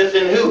likeness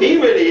and who He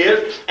really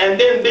is and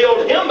then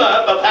build Him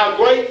up of how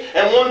great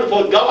and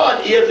wonderful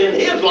God is in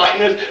His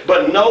likeness,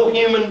 but no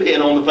human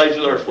being on the face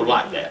of the earth was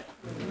like that.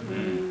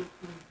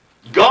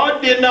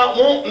 God did not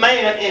want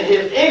man in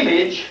His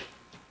image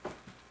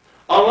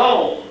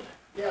alone.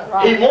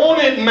 Yeah. He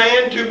wanted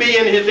man to be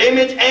in His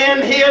image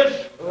and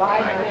His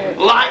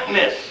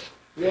likeness.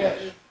 Yes.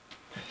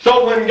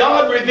 So when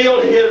God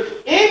revealed His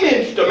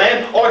image to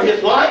man, or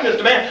His likeness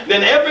to man,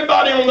 then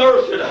everybody on the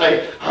earth said,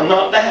 hey, I'm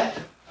not that.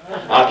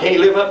 I can't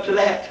live up to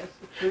that.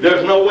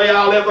 There's no way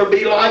I'll ever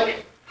be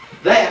like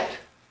that.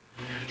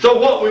 So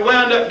what we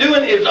wound up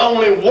doing is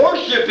only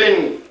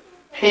worshiping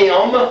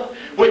Him,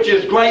 which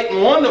is great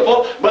and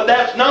wonderful, but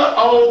that's not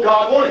all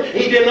God wanted.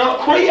 He did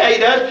not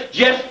create us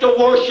just to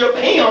worship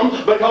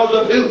Him because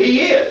of who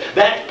He is.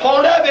 That's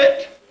part of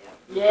it.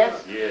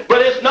 Yes. Yes.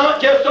 But it's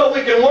not just so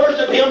we can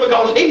worship Him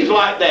because He's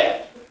like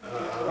that.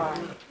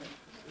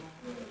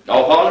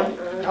 Y'all follow?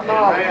 Come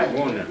on.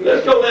 Amen.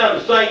 Let's go down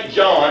to St.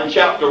 John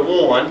chapter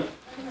 1.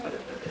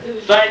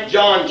 St.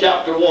 John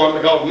chapter 1,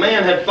 because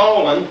man had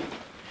fallen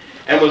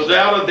and was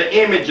out of the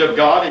image of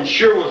God and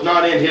sure was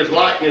not in His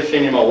likeness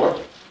anymore.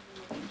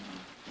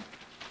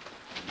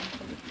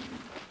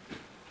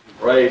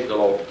 Praise the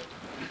Lord.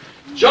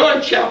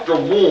 John chapter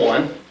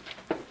 1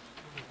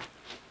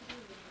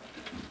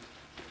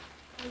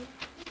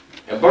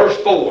 and verse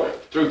 4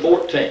 through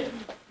 14.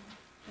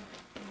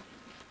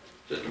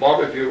 Sister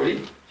Barbara, if you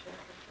read.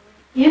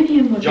 In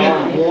Him was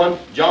John life. 1,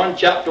 John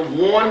chapter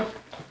 1,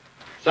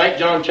 St.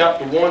 John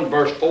chapter 1,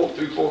 verse 4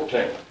 through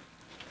 14.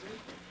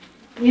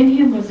 In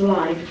Him was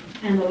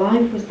life, and the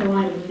life was the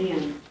light of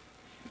men.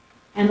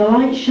 And the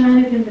light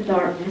shineth in the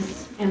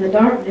darkness, and the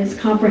darkness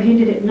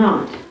comprehended it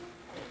not.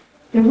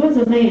 There was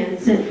a man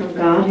sent from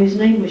God, whose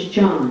name was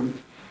John.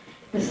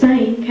 The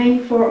same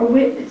came for a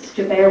witness,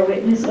 to bear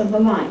witness of the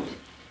light,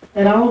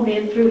 that all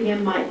men through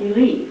him might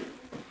believe.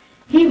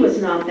 He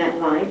was not that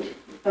light,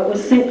 but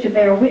was sent to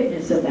bear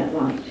witness of that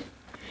light.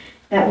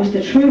 That was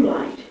the true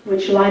light,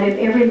 which lighteth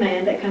every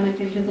man that cometh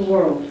into the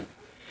world.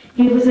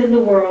 He was in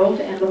the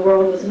world, and the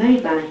world was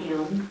made by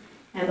Him,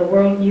 and the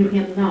world knew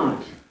Him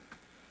not.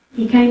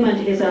 He came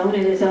unto His own,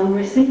 and His own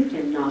received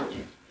Him not.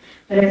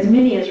 But as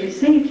many as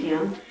received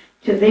Him,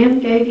 to them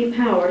gave He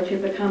power to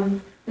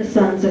become the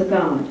sons of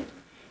God,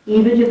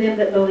 even to them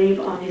that believe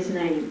on His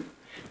name,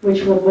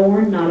 which were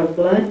born not of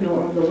blood,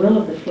 nor of the will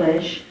of the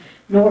flesh,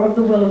 nor of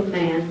the will of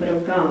man, but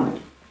of God.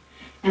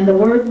 And the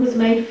Word was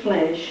made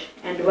flesh,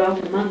 and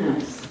dwelt among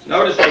us.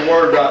 Notice the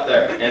word right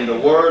there. And the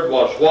Word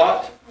was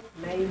what?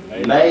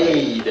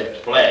 Made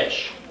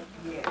flesh.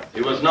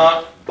 It was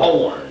not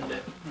born.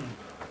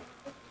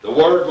 The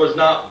Word was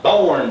not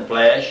born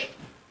flesh.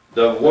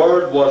 The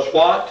Word was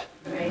what?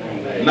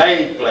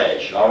 Made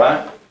flesh. All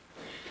right?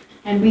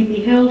 And we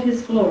beheld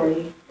His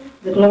glory,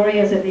 the glory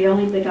as of the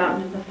only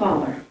begotten of the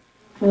Father,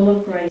 full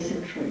of grace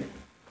and truth.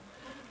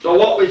 So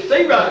what we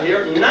see right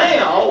here,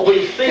 now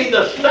we see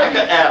the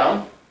second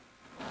Adam.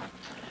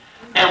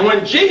 And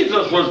when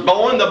Jesus was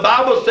born, the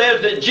Bible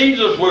says that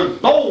Jesus was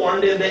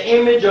born in the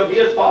image of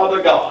His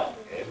Father God.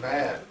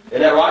 Amen.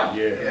 Isn't that right?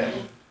 Yes.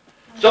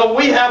 So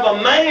we have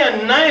a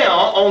man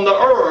now on the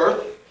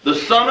earth, the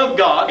Son of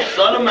God,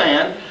 Son of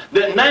Man,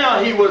 that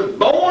now He was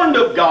born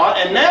of God,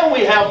 and now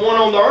we have one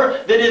on the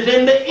earth that is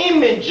in the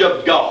image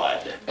of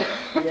God.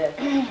 Yes.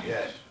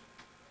 Yes.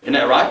 Isn't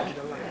that right?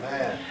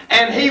 Amen.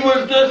 And He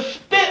was the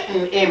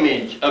spitting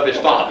image of His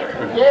Father.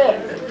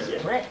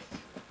 Yes.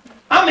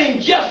 I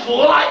mean, just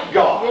like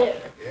God.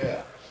 Yes.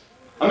 Yeah.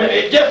 I mean,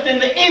 it's just in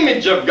the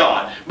image of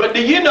God. But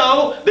do you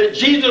know that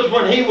Jesus,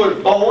 when He was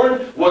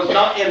born, was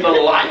not in the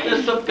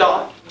likeness of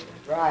God?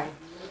 Right.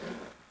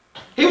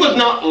 He was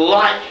not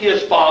like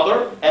His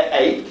Father at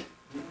 8.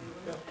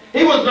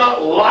 He was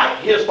not like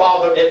His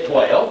Father at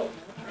 12.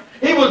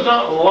 He was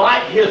not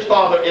like His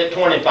Father at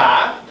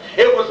 25.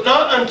 It was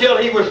not until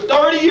He was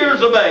 30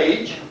 years of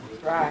age.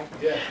 Right.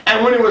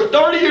 And when He was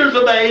 30 years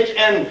of age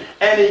and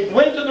He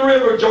went to the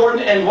river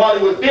Jordan, and while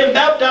He was being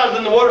baptized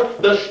in the water,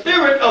 the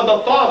Spirit of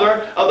the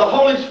Father, of the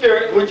Holy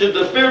Spirit, which is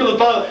the Spirit of the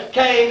Father,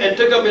 came and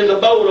took up His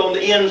abode on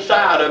the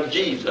inside of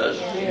Jesus.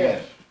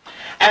 Yes.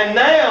 And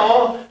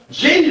now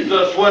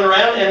Jesus went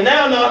around, and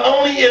now not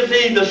only is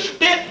He the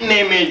spitting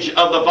image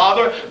of the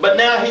Father, but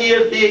now He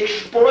is the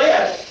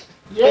express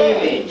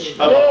image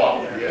of the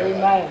Father.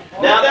 Amen.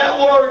 Now that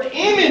word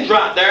image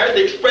right there,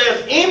 the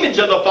express image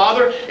of the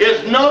Father,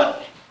 is not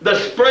the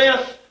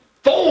express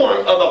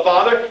form of the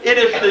Father. It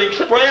is the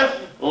express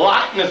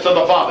likeness of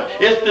the Father.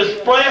 It's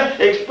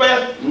the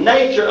express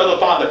nature of the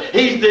Father.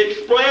 He's the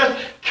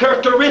express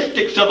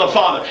characteristics of the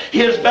Father.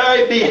 His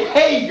very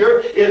behavior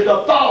is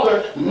the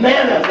Father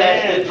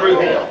manifested through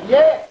him.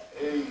 Yes.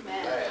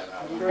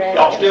 Amen.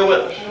 Y'all still with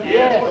us?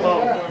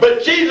 Yes.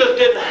 But Jesus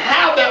didn't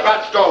have that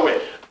right to start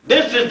with.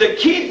 This is the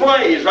key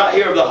phrase right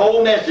here of the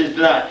whole message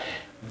tonight.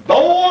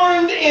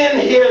 Born in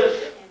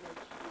his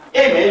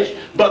image,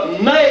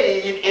 but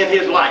made in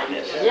his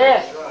likeness.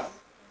 Yes.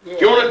 If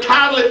you want to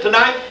title it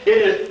tonight, it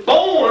is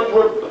born,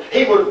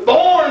 he was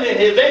born in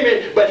his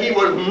image, but he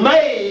was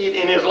made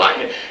in his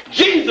likeness.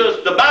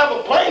 Jesus, the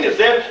Bible plainly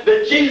says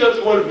that Jesus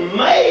was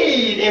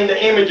made in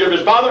the image of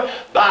his Father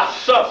by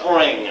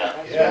suffering.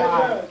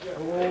 Yeah.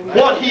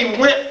 What he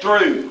went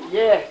through.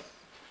 Yes.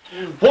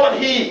 What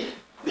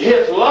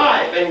his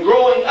life and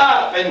growing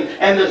up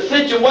and the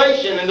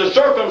situation and the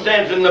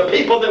circumstance and the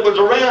people that was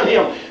around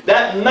him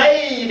that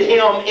made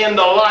him in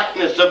the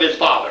likeness of his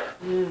Father.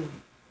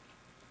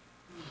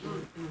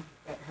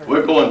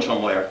 We're going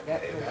somewhere.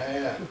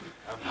 Amen.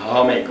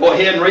 Oh man, go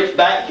ahead and reach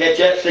back, catch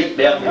that seat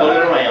belt and pull it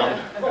around.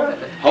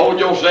 Hold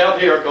yourself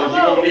here because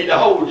you're going to need to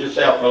hold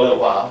yourself for a little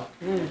while.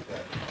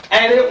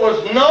 And it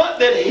was not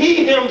that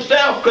he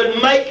himself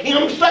could make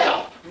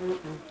himself.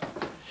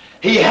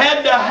 He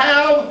had to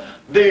have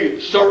the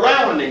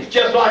surroundings,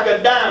 just like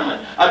a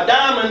diamond. A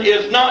diamond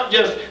is not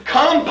just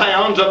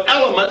compounds of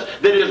elements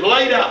that is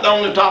laid out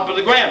on the top of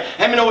the ground.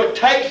 How many know it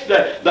takes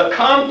the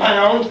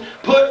compounds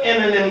put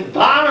in an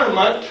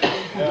environment?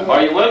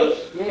 Are you with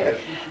us? Yes.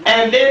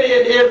 And then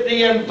it is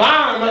the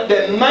environment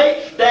that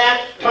makes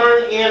that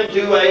turn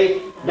into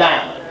a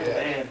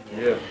diamond.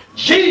 Yeah.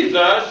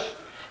 Jesus,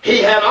 he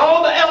had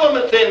all the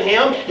elements in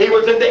him. He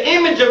was in the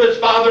image of his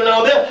Father and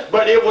all that.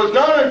 But it was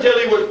not until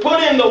he was put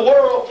in the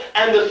world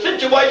and the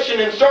situation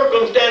and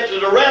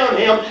circumstances around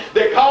him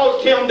that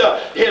caused him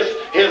to,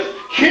 his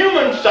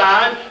human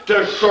side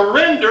to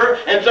surrender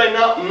and say,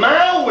 not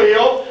my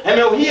will. And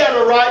no, he had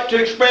a right to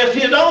express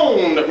his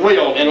own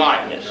will and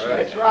likeness.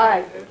 That's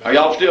right. Are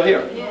y'all still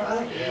here?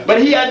 Yes.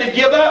 But he had to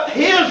give up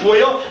his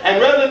will,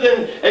 and rather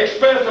than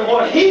expressing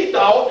what he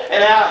thought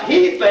and how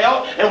he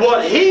felt and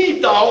what he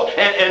thought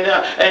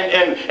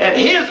and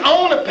his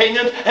own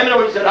opinions, and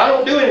he said, I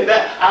don't do any of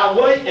that. I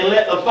wait and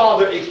let the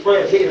Father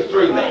express his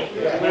through me.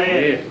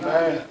 Amen.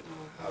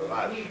 I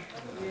like it.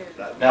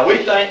 Now we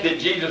think that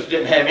Jesus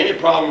didn't have any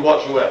problem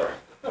whatsoever.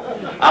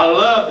 I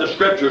love the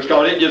scriptures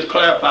because it just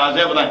clarifies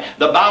everything.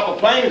 The Bible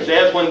plainly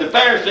says when the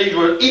Pharisees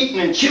were eating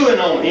and chewing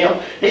on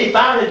him, he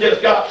finally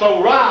just got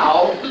so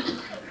riled.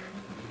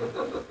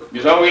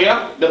 You say, oh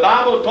yeah? The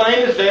Bible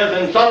plainly says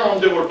in Psalms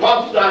that were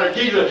prophesied of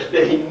Jesus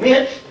that he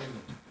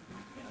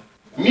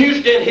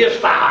mused in his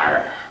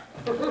fire.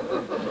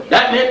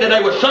 That meant that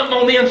there was something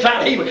on the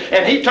inside. He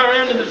turned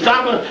around to the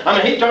disciples,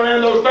 he turned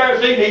around to those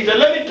Pharisees and he said,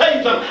 let me tell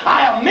you something.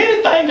 I have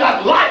many things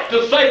I'd like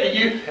to say to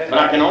you, but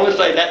I can only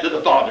say that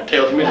the Father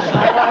tells me to say.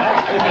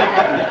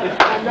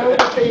 I know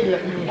the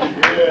feeling.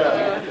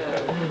 Yeah.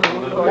 I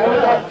know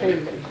that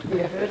feeling.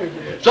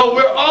 Yeah. So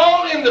we're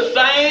all in the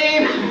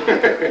same.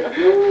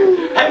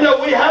 And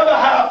no, we have a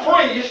high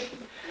priest.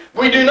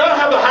 We do not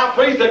have a high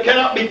priest that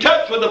cannot be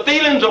touched with the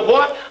feelings of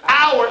what?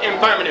 Our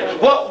infirmity.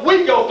 What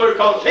we go through,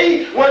 because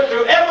he went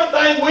through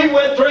everything we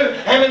went through,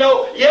 and we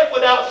know, yet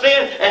without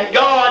sin, and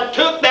God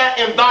took that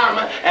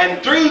environment,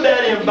 and through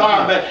that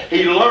environment,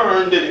 he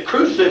learned that he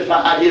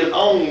crucified his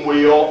own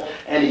will,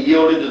 and he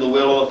yielded to the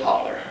will of the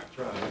Father.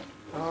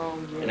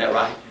 Isn't that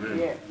right?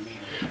 Yes.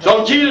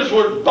 So Jesus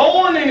was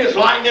born in his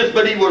likeness,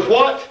 but he was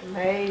what?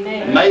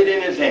 Amen. Made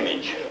in his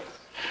image.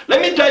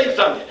 Let me tell you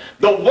something.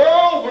 The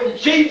world, when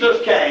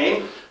Jesus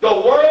came, the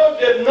world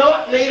did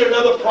not need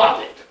another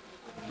prophet.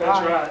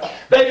 That's right.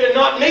 They did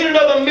not need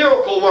another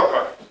miracle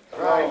worker.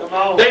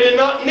 Right. They did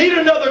not need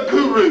another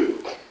guru.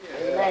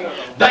 Amen.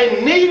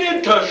 They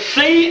needed to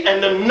see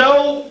and to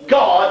know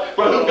God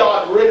for who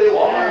God really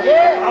was.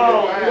 Yes.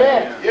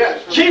 Yes.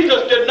 Yes.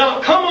 Jesus did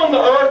not come on the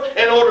earth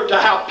in order to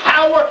have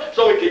power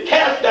so he could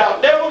cast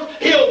out devils,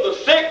 heal the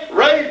sick,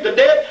 raise the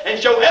dead, and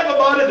show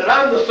everybody that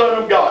I'm the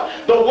Son of God.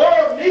 The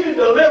world needed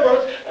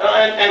deliverance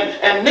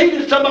and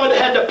needed somebody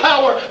that had the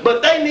power,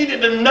 but they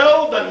needed to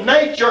know the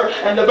nature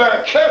and the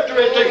very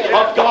characteristics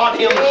of God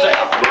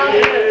himself.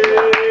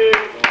 Amen.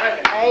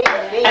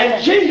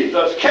 And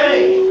Jesus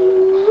came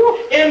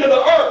into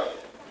the earth.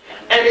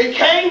 And he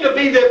came to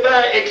be the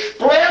very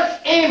express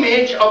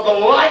image of the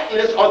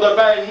likeness or the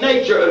very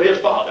nature of his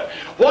Father.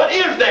 What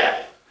is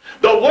that?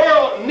 The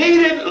world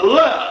needed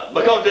love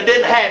because it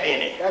didn't have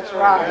any. That's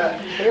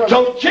right.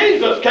 So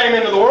Jesus came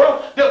into the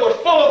world that was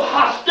full of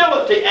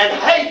hostility and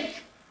hate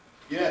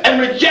Yes.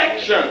 and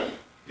rejection.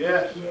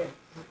 Yes.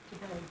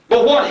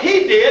 But what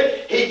he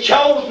did, he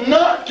chose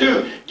not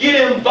to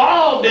get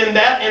involved in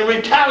that in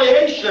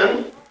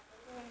retaliation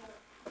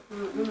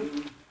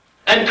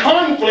and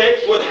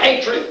conflicts with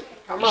hatred,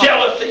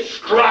 jealousy,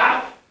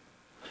 strife.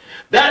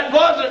 That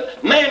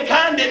wasn't,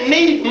 mankind didn't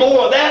need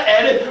more of that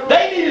added.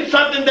 They needed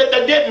something that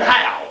they didn't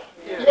have.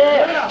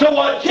 Yes. So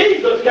what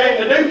Jesus came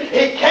to do,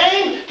 he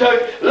came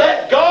to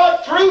let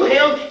God through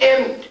him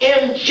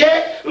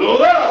inject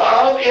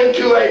love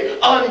into a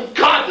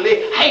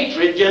ungodly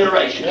hatred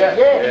generation.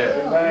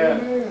 Yes.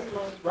 Amen.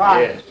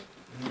 Right. Yes.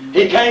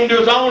 He came to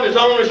his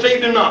own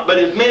received him not. But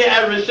as many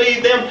as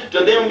received them,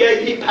 to them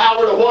gave he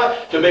power to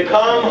what? To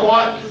become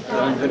what?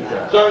 Sons of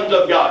God. Sons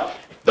of God.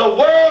 The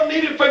world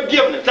needed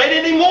forgiveness. They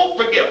didn't even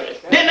want forgiveness.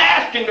 Didn't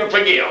ask him to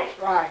forgive.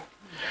 Right.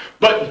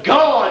 But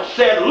God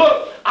said,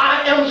 look,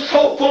 I am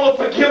so full of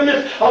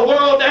forgiveness, a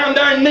world down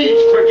there needs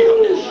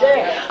forgiveness.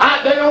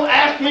 Yeah. They don't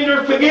ask me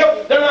to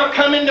forgive. They're not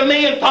coming to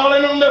me and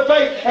falling on their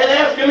face and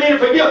asking me to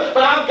forgive.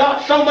 But I've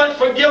got so much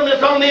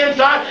forgiveness on the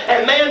inside,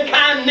 and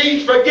mankind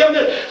needs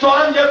forgiveness. So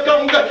I'm just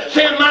going to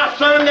send my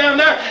son down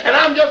there, and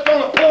I'm just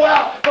going to pour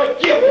out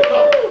forgiveness.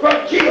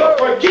 Forgive,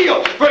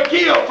 forgive,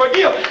 forgive,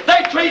 forgive.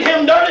 They treat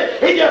him dirty,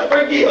 he just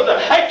forgives them.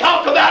 They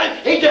talk about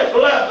him, he just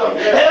loves them.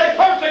 And they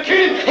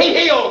persecute him,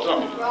 he heals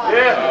them.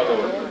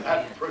 Yeah.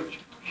 That's preaching.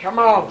 Come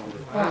on.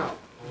 Wow.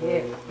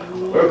 Yeah.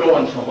 We're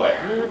going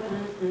somewhere.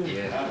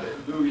 Yeah.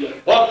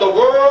 What the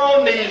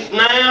world needs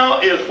now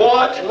is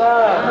what?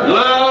 Love.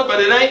 Love, but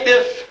it ain't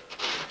this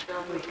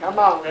Come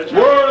on.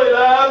 worldly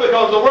love,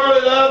 because the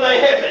worldly love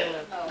ain't heaven.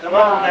 Come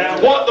on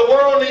now. What the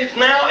world needs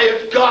now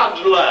is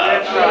God's love.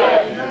 That's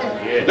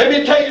right. Let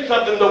me tell you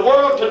something. The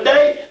world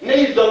today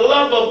needs the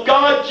love of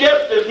God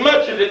just as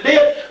much as it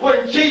did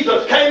when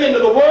Jesus came into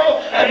the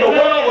world, and the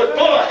world was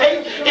full of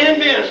hate,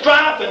 envy, and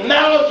strife, and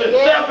malice, and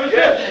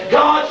selfishness.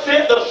 God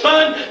sent the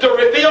Son to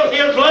reveal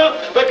his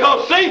love,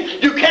 because, see,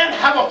 you can't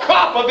have a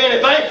crop of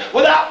anything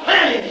without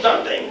planting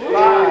something.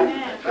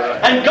 Right.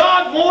 And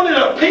God wanted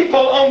a people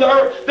on the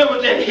earth that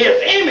was in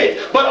his image,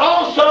 but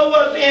also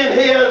was in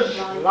his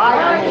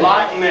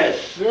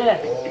likeness.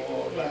 Yes.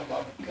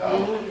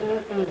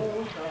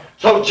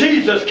 So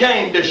Jesus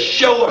came to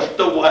show us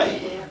the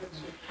way.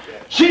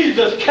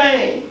 Jesus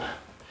came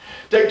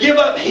to give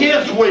up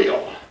his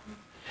will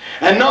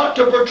and not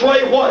to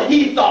portray what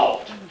he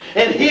thought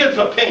and his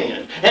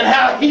opinion and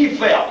how he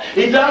felt.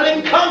 He said, I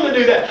didn't come to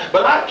do that,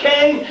 but I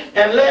came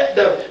and let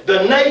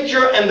the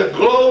nature and the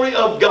glory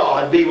of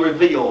God be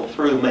revealed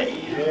through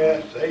me.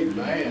 Yes,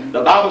 amen.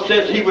 The Bible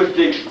says he was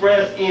the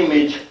express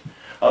image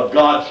of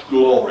God's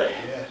glory.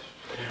 Yes.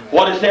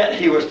 What is that?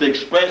 He was the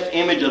express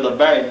image of the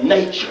very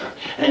nature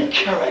and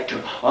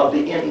character of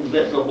the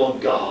invisible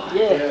God.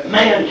 Yes.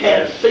 Man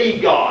can't see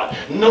God.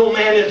 No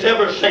man has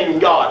ever seen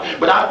God.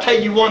 But I'll tell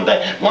you one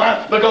thing.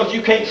 Why? Because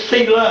you can't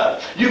see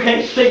love. You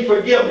can't see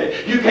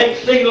forgiveness. You can't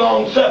see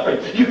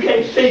long-suffering. You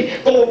can't see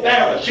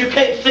forbearance. You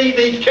can't see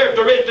these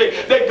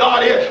characteristics that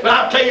God is. But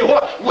I'll tell you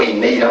what, we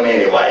need them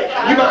anyway.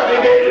 You might be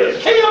able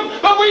to see them,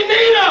 but we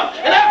need them.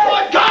 And that's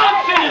what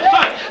God sent his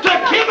Son,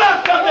 to give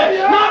us something.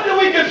 Not that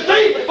we can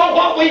see, but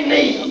what we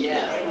need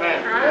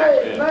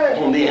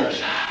on the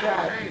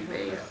inside.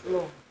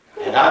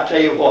 And I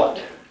tell you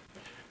what,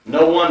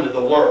 no wonder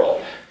the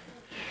world,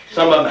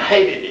 some of them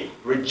hated him,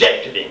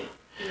 rejected him.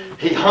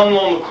 He hung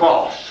on the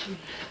cross.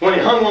 When he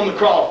hung on the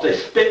cross, they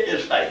spit in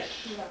his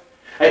face.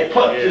 They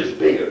plucked his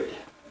beard.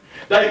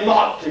 They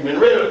mocked him and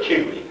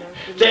ridiculed him.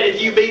 Said,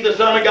 if you be the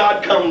Son of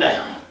God, come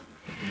down.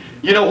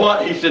 You know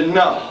what? He said,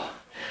 no.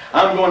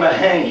 I'm going to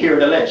hang here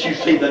to let you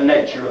see the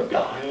nature of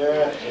God.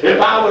 Yes.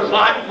 If I was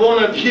like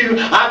one of you,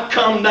 I'd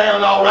come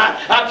down all right.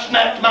 I'd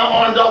snatch my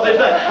arms off this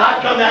thing.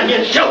 I'd come down here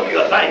and show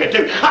you a thing or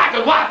two. I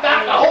could wipe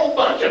out a whole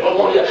bunch of them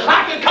on you.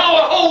 I could call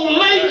a whole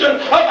legion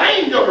of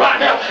angels right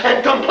now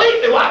and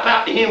completely wipe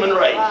out the human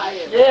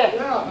race.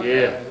 Yeah.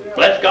 Yeah.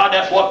 Bless God,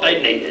 that's what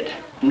they needed.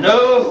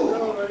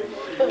 No.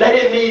 They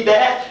didn't need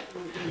that.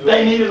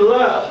 They needed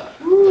love.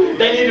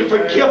 They needed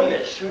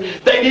forgiveness.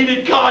 They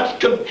needed God's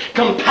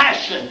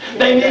compassion.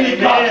 They needed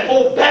God's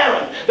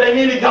forbearance. They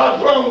needed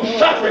God's long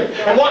suffering.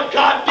 And what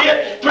God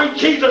did through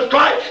Jesus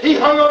Christ, he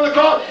hung on the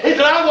cross. He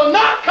said, I will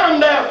not come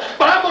down,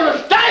 but I'm going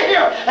to stay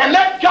here and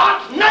let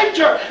God's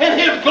nature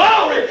and his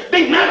glory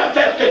be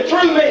manifested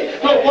through me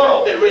to a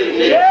world that really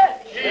needs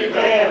it.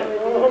 Amen.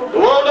 The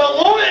world don't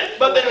want it,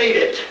 but they need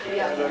it.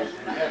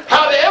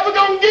 How they ever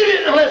going to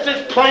get it unless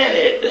it's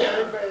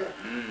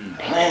planted?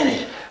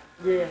 Planted.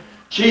 Yeah.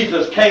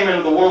 Jesus came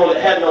into the world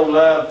that had no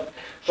love,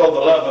 so the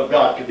love of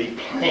God could be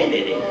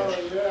planted in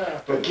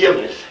it.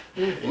 Forgiveness.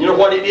 And you know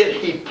what he did?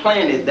 He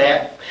planted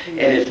that, and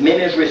as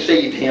many as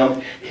received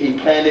him, he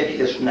planted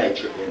his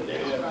nature in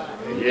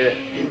them. Yeah.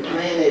 He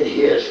planted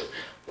his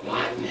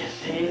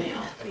likeness in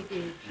them.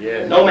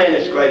 Yeah. No man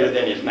is greater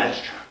than his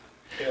master,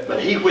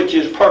 but he which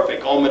is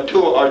perfect or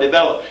mature or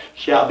developed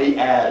shall be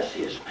as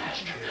his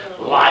master,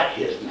 like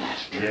his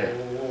master.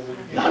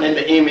 Yeah. Not in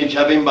the image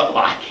of him, but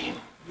like him.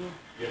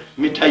 Let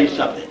me tell you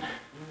something.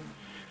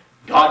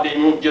 God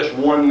didn't want just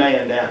one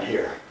man down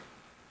here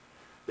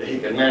that he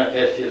could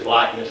manifest his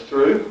likeness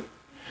through,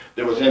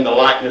 that was in the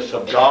likeness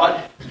of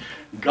God.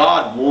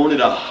 God wanted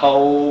a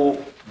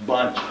whole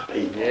bunch of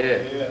people.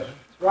 Yeah.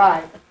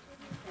 Right.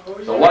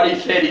 So what he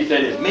said,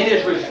 as many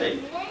as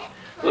received.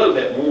 A little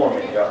bit warm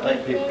in here. I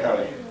think people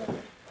kind of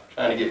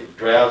trying to get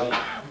drowsy.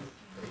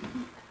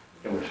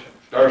 Can we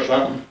stir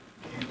something?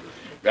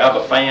 Grab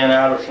a fan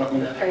out or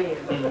something?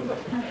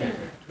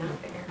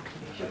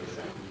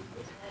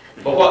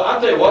 But what, I'll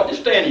tell you what,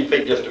 just stand on your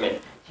feet just a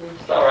minute.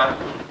 It's all right.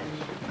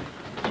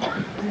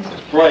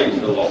 Praise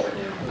the Lord.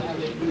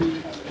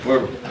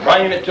 We're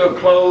bringing it to a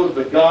close,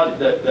 but God,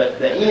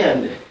 the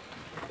end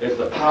is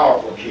the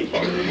powerful key.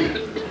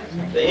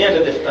 The end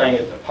of this thing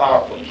is the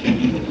powerful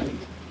key.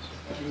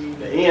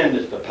 The end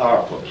is the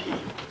powerful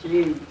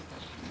key.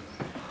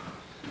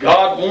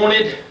 God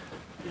wanted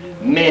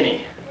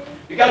many.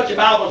 You got your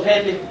Bibles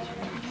handy?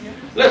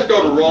 Let's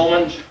go to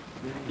Romans.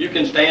 You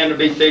can stand or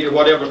be seated,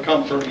 whatever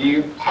comes from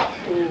you.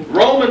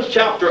 Romans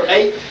chapter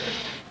 8.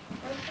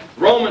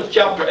 Romans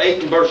chapter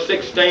 8 and verse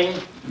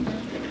 16.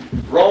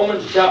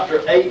 Romans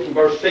chapter 8 and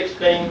verse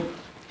 16.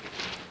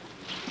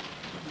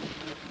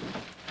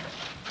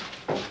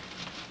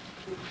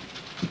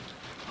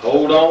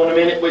 Hold on a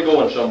minute, we're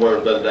going somewhere,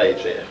 as Brother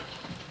Dave said.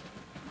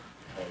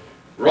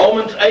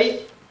 Romans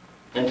 8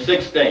 and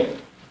 16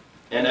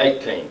 and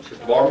 18.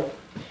 Sister Barbara?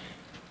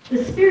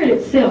 The Spirit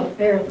itself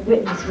beareth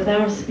witness with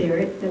our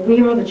spirit that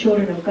we are the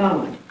children of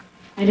God.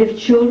 And if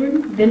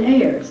children, then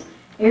heirs,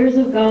 heirs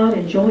of God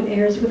and joint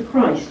heirs with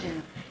Christ.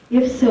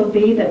 If so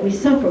be that we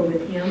suffer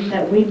with him,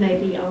 that we may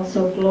be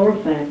also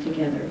glorified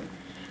together.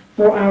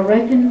 For I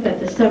reckon that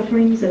the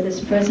sufferings of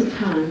this present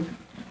time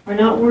are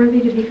not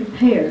worthy to be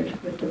compared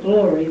with the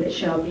glory that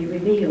shall be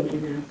revealed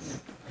in us.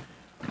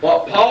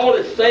 What Paul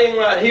is saying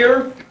right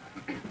here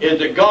is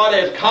that God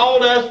has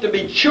called us to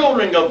be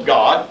children of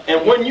God,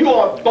 and when you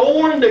are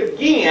born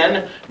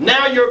again,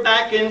 now you're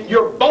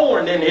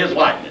born in his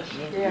likeness.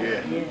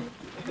 Yeah.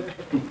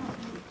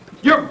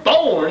 You're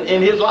born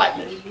in his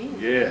likeness.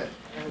 Yeah.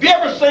 Have you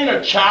ever seen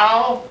a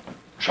child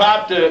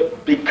try to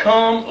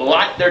become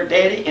like their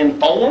daddy in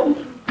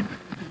form?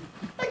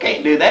 They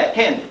can't do that,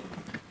 can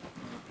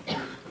they?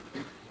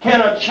 Can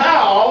a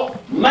child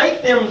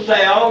make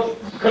themselves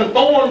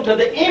conform to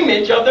the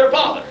image of their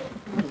father?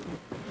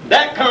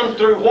 That comes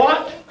through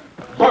what?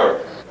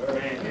 Birth.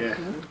 Yeah.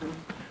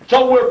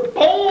 So we're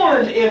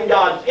born in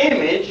God's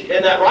image,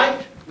 isn't that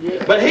right?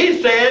 Yeah. But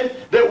he said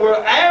that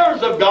we're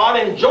heirs of God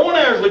and joint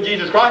heirs with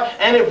Jesus Christ,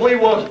 and if we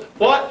will,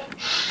 what?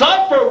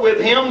 Suffer with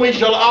him, we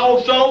shall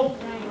also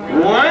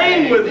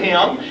reign with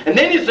him. And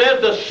then he says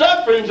the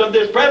sufferings of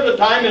this present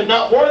time is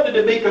not worthy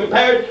to be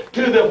compared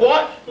to the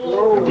what?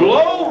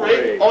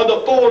 Glory or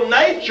the full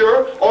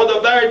nature or the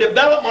very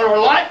development or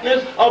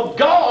likeness of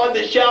God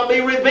that shall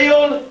be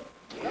revealed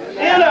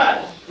in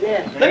us.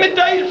 Yeah. Let me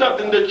tell you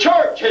something. The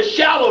church has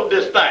shallowed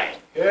this thing.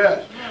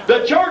 Yes.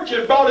 The church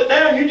has brought it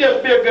down. You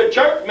just be a good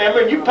church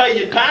member and you pay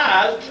your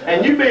tithes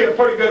and you be a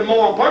pretty good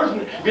moral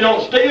person. You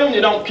don't steal and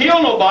you don't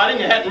kill nobody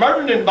and you haven't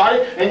murdered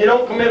anybody and you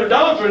don't commit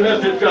adultery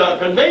unless it's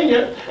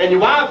convenient, and your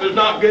wife is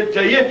not good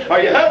to you or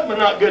your husband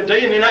not good to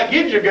you, and then that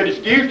gives you a good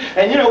excuse,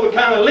 and we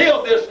kind of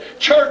live this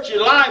churchy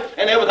life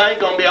and everything's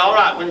going to be all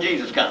right when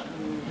Jesus comes.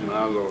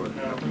 My Lord.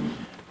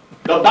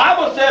 The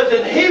Bible says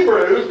in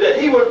Hebrews that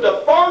he was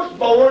the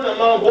firstborn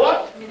among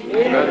what?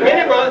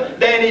 Many brothers.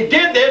 Then he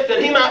did this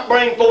that he might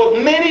bring forth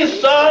many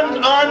sons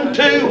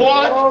unto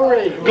what?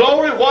 Glory.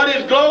 Glory. What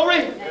is glory?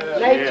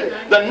 Nature.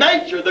 The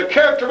nature, the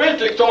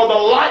characteristics, or the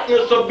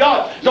likeness of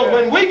God. So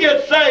when we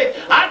get saved,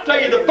 I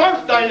tell you the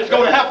first thing that's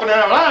going to happen in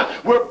our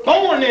life, we're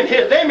born in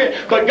his image,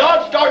 but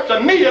God starts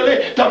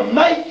immediately to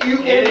make you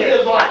in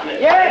his likeness.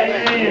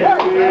 Yeah.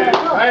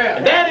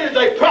 And that is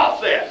a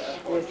process.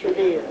 Yes, it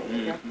is.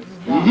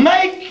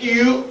 Make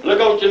you, look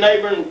at your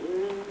neighbor and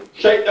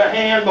shake their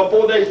hand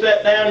before they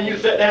sit down, and you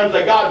sit down and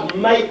say, God's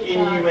making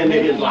you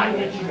into his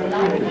likeness.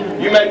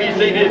 You may be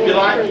seated if you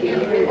like.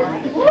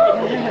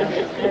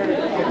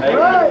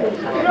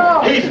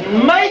 He's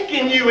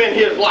making you in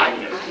his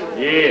likeness.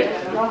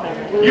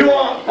 Yeah. You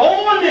are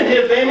born in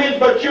his image,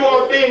 but you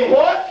are being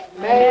what?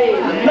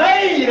 Made.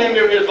 Made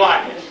into his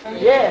likeness.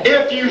 Yes.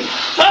 If you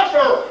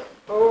suffer,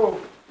 Oh.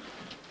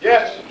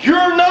 Yes.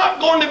 you're not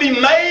going to be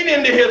made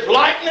into his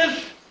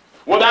likeness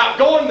without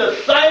going the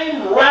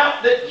same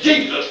route that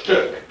Jesus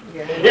took.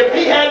 If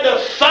he had to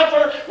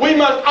suffer, we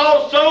must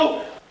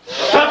also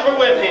suffer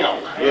with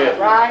him. Yeah.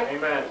 Right.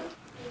 Amen.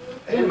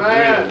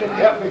 Amen.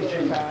 Help me,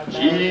 Jesus.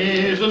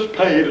 Jesus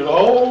paid it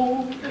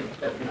all.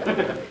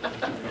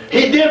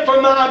 He did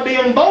for my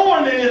being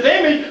born in his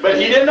image, but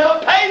he did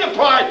not pay the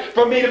price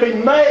for me to be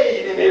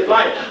made in his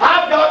life.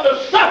 I've got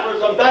to suffer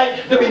some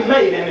things to be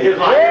made in his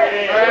life.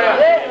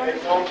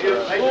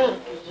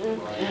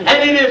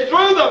 And it is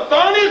through the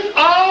furnace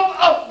of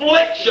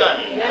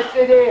affliction. Yes,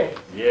 it is.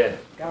 Yeah.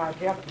 God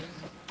help us.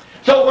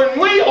 So when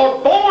we are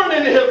born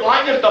into his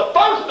likeness, the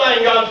first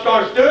thing God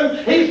starts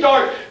doing, he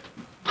starts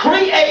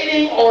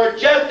creating or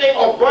adjusting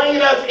or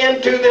bringing us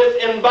into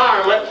this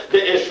environment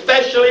that is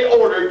specially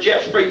ordered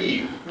just for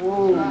you.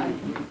 Ooh.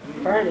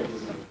 Furnace.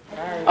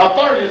 A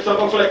furnace of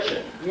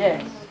affliction.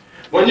 Yes.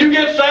 When you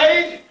get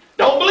saved,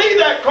 don't believe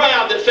that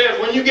crowd that says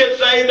when you get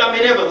saved, I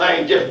mean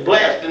everything's just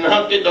blessed and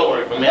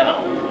hunky-dory from then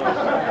on.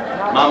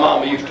 My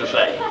mama used to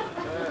say.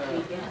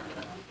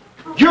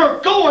 You're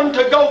going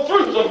to go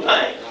through some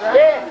things.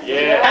 Yes.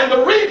 Yeah. And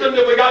the reason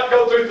that we got to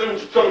go through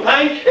some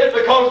things is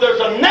because there's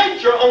a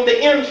nature on the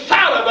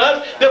inside of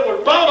us that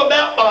was brought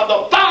about by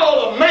the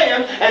fall of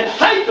man, and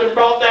Satan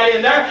brought that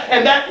in there,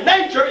 and that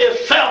nature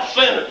is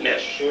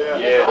self-centeredness. Yeah.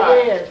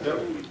 It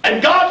is.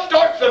 And God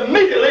starts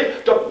immediately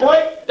to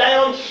break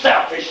down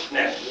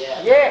selfishness.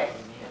 Yes.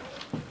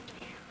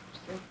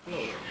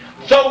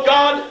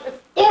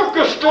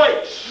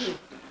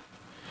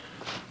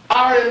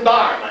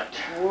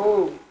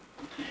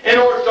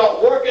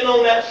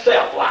 that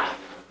self-life.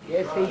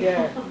 Yes, he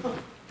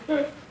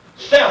does.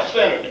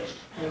 Self-centeredness.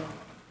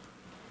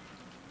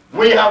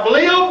 We have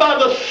lived by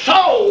the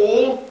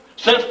soul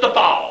since the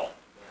fall.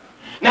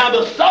 Now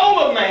the soul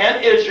of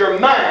man is your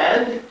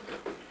mind,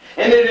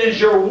 and it is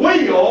your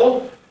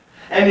will,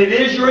 and it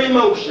is your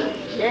emotions.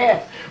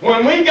 Yes.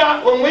 When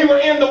we were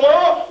in the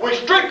world, we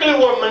strictly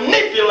were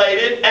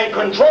manipulated and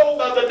controlled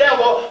by the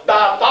devil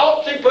by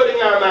thoughts he put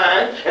in our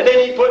mind, and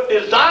then he put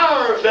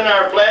desires in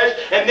our flesh,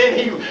 and then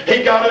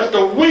he got us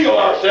to will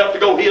ourselves to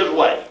go his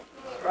way.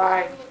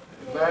 Right.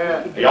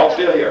 Amen. Y'all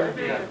still here?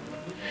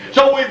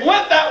 So we've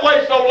went that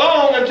way so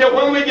long until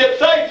when we get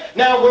saved.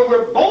 Now when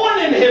we're born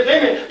in his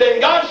image,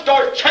 then God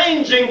starts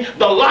changing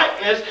the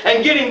likeness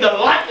and getting the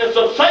likeness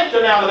of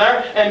Satan out of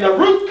there. And the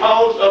root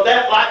cause of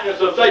that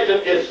likeness of Satan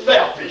is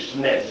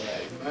selfishness.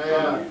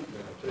 Amen.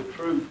 That's the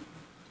truth.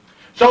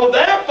 So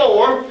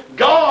therefore,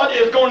 God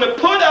is going to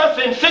put us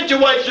in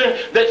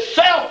situations that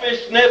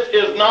selfishness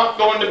is not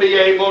going to be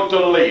able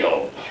to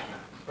live.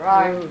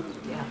 Right.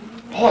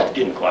 Boy, it's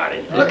getting quiet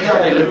in here. Look how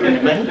they look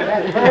at me.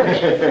 That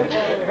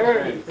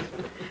hurts.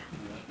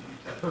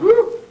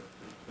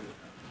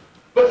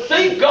 But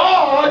see,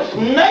 God's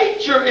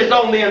nature is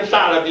on the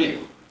inside of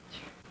you.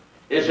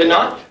 Is it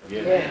not?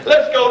 Yes.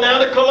 Let's go now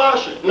to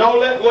Colossians. No,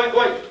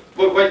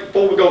 wait,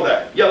 before we go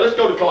there. Yeah, let's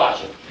go to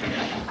Colossians.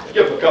 Let's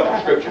give a couple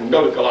of scriptures and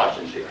go to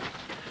Colossians here.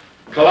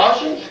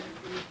 Colossians.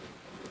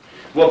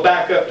 We'll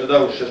back up to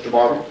those, Sister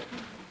Barbara.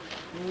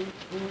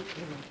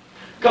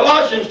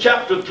 Colossians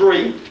chapter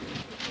 3,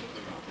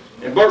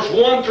 in verse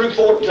 1 through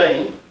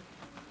 14.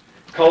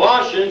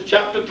 Colossians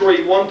chapter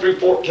 3, 1 through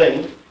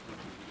 14.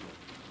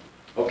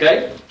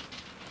 Okay?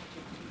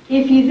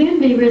 If you then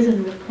be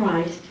risen with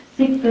Christ,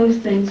 seek those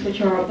things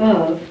which are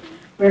above,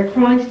 where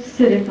Christ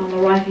sitteth on the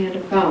right hand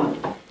of God.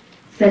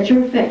 Set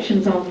your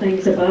affections on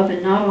things above,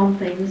 and not on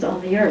things on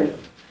the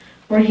earth.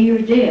 For ye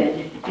are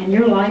dead, and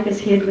your life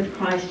is hid with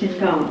Christ in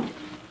God.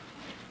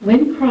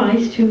 When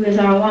Christ, who is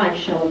our life,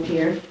 shall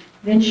appear,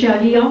 then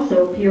shall ye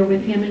also appear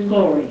with him in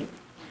glory.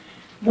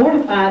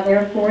 Mortify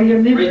therefore your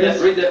members.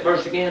 Read that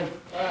verse again.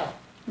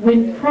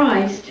 When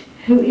Christ,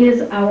 who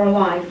is our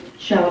life,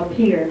 shall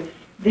appear,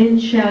 then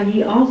shall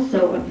ye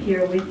also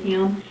appear with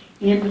him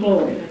in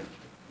glory.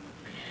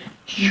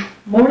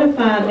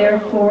 Mortify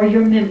therefore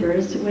your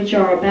members which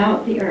are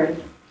about the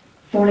earth,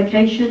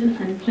 fornication,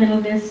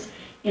 uncleanness,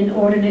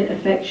 inordinate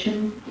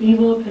affection,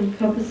 evil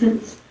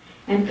concupiscence,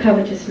 and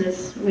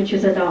covetousness, which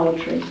is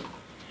idolatry.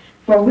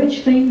 For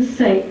which things'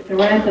 sake the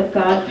wrath of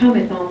God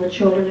cometh on the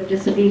children of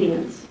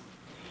disobedience,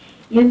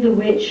 in the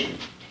which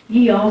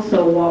ye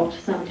also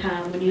walked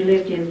sometime when you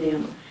lived in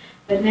them.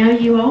 But now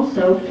you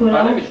also put All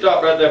right, let on... me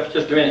stop right there for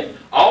just a minute.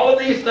 All of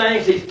these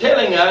things he's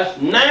telling us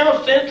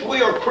now, since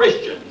we are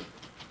Christians,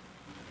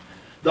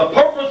 the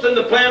purpose and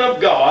the plan of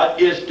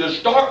God is to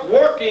start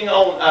working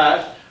on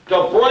us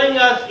to bring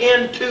us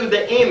into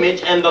the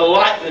image and the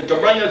likeness, to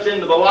bring us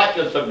into the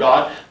likeness of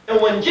God.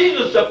 And when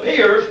Jesus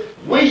appears,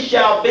 we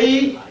shall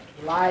be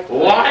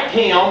like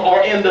him,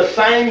 or in the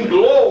same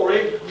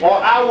glory, or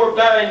our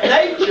very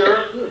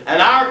nature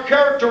and our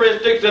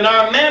characteristics and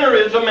our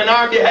mannerism and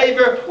our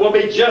behavior will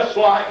be just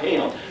like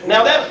him.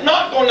 Now that's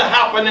not going to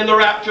happen in the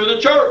rapture of the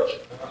church.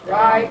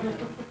 Right.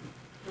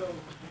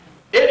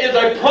 It is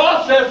a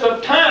process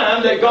of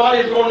time that God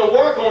is going to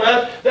work on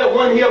us, that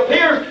when he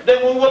appears,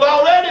 that we will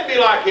already be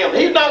like him.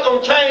 He's not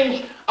going to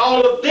change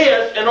all of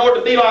this in order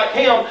to be like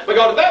him,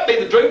 because if that be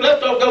the truth, let's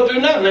don't go through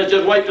nothing. Let's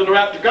just wait till the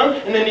rapture comes,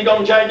 and then he's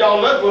going to change all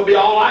of us. We'll be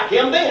all like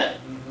him then.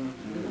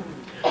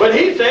 But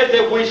he says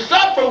if we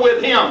suffer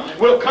with him,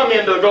 we'll come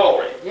into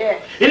glory.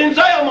 Yes. He didn't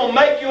say I'm going to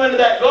make you into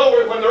that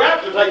glory when the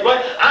rapture takes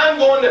place. I'm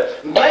going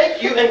to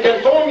make you and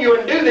conform you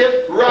and do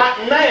this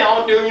right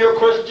now during your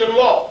Christian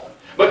walk.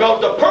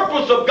 Because the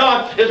purpose of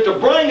God is to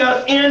bring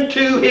us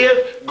into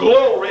his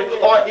glory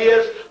or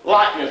his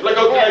likeness. Let's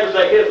go to the neighbor and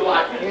say his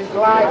likeness. His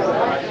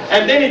likeness.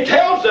 And then he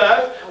tells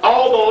us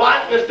all the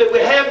likeness that we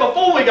had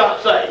before we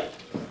got saved.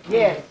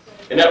 Yes.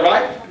 Isn't that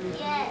right?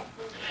 Yes.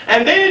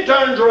 And then he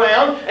turns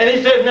around and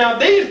he says, now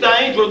these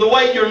things were the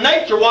way your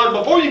nature was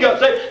before you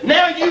got saved.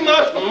 Now you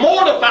must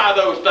mortify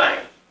those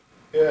things.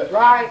 Yes.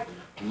 Right.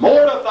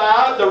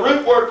 Mortify, the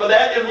root word for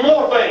that is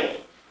morphine.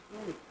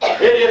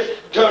 It is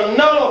to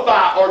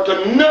nullify or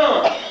to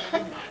numb.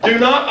 Do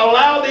not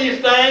allow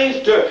these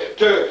things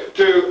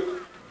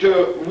to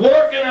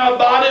work in our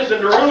bodies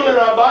and to rule in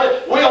our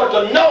bodies. We are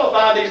to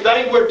nullify these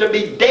things. We're to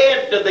be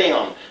dead to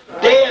them.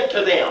 Dead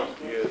to them.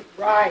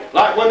 Right.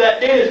 Like when that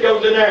dentist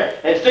goes in there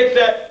and sticks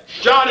that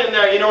shot in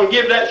there, you know, and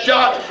gives that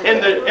shot in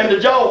the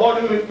jaw,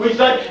 what do we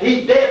say?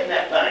 He's dead in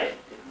that thing.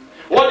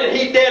 What did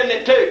he deaden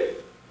it to?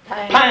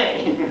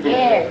 Pain.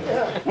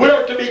 Yes.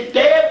 We're to be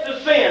dead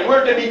to sin.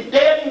 We're to be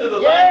dead to the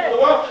things of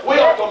the world. We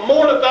are to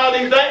mortify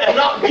these things and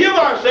not give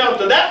ourselves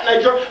to that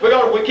nature,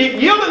 because if we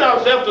keep yielding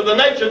ourselves to the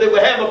nature that we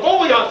had before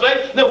we got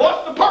saved, then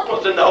what's the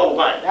purpose in the whole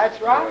thing? That's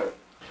right.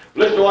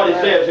 Listen to what he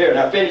says here.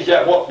 Now finish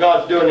that, what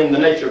God's doing in the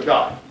nature of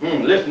God.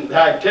 Listen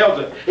how he tells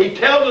us. He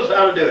tells us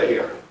how to do it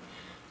here.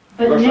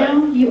 But Verse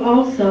now you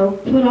also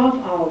put off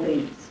all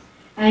these: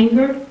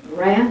 anger,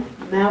 wrath,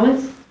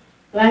 malice,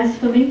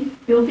 blasphemy,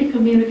 filthy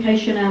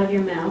communication out of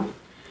your mouth.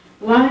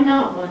 Lie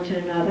not one to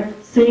another,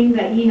 seeing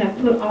that ye have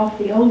put off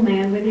the old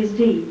man with his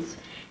deeds,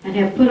 and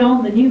have put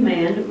on the new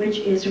man, which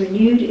is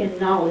renewed in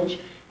knowledge,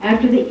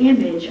 after the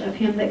image of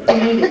him that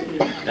created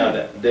him. Now,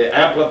 the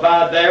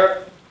Amplified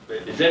there,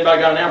 has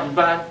anybody got an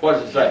Amplified? What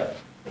does it say?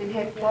 And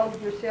have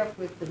clothed yourself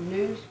with the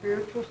new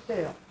spiritual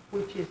self,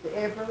 which is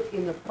ever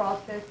in the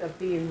process of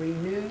being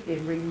renewed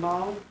and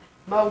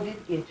molded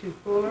into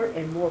fuller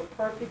and more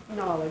perfect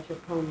knowledge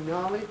upon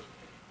knowledge,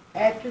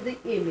 after the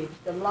image,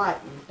 the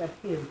likeness of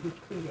him who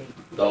created.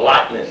 The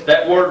likeness.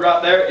 That word right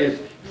there is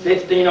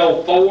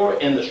 1604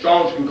 in the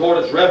Strong's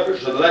Concordance reference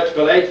to the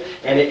lexical age,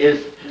 and it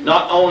is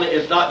not only,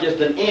 it's not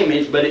just an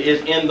image, but it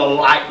is in the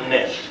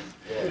likeness.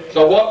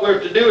 So what we're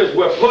to do is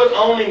we're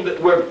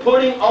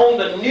putting on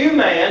the new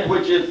man,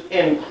 which is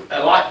in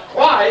like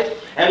Christ,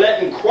 and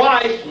letting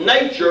Christ's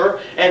nature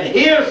and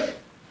his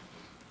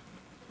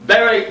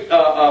very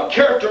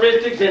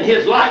characteristics and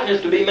his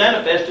likeness to be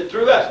manifested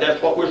through us. That's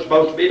what we're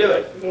supposed to be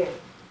doing. Yes.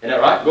 Isn't that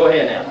right? Go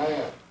ahead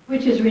now.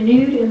 Which is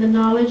renewed in the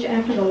knowledge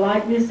after the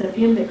likeness of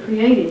him that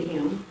created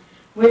him,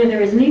 where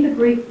there is neither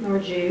Greek nor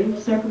Jew,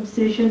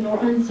 circumcision nor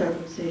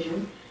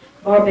uncircumcision,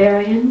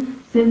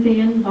 barbarian,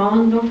 Scythian,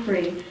 bond nor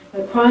free,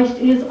 but Christ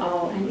is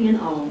all and in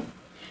all.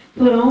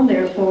 Put on,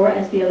 therefore,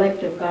 as the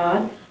elect of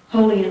God,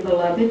 holy and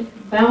beloved,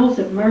 bowels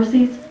of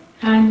mercies,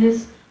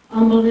 kindness,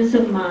 humbleness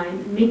of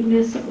mind,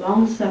 meekness,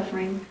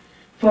 long-suffering,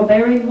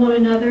 forbearing one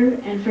another,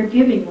 and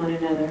forgiving one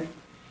another.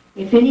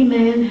 If any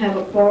man have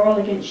a quarrel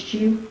against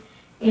you,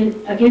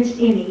 against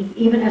any,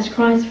 even as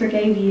Christ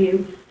forgave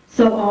you,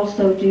 so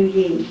also do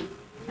ye.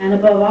 And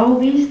above all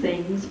these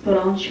things, put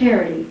on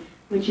charity,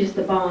 which is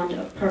the bond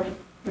of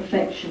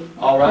perfection.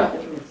 All right.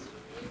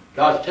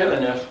 God's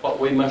telling us what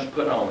we must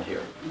put on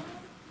here.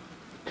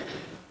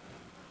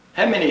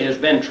 How many has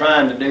been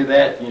trying to do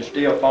that and you're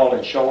still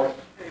falling short?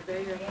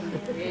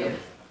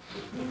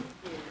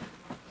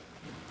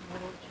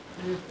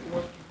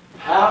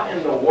 How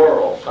in the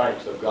world,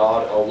 saints of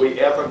God, are we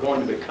ever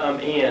going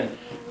to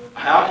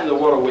how in the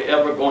world are we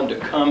ever going to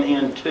come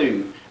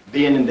into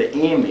being in the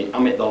image,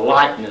 the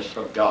likeness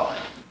of God?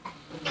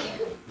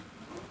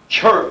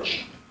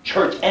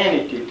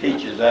 Churchianity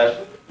teaches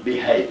us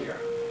behavior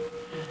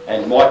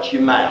and watch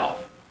your mouth.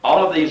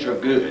 All of these are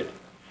good,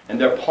 and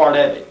they're part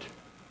of it.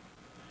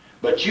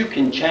 But you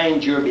can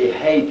change your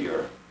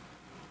behavior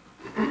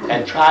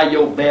and try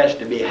your best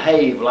to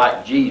behave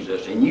like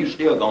Jesus, and you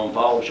still gonna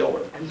fall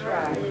short. That's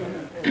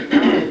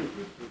right.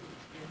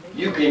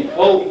 You can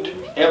quote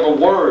every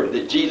word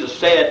that Jesus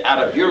said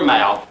out of your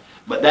mouth,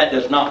 but that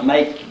does not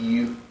make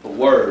you the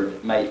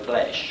Word made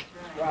flesh.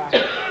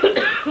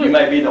 You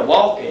may be a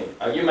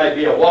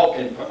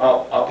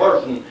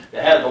person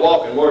that has the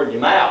walking word in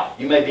your mouth.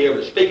 You may be able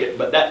to speak it,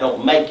 but that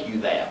don't make you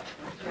that.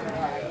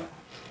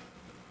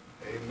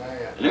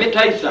 Amen. Let me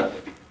tell you something.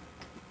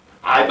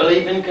 I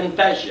believe in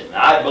confession.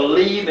 I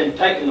believe in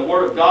taking the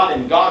Word of God,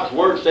 and God's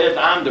Word says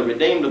I'm the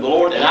redeemed of the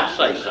Lord, and I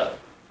say so.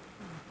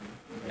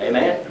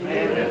 Amen?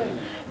 Amen.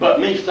 But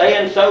me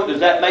saying so, does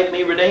that make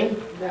me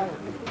redeemed? No.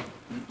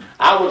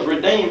 I was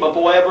redeemed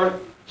before I ever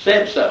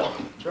said so.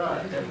 That's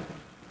right.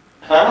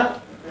 Huh?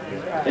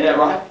 Isn't that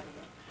right?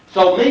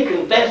 So me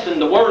confessing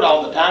the Word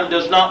all the time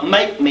does not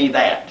make me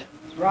that.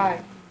 That's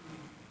right.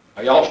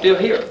 Are y'all still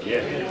here?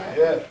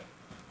 Yes.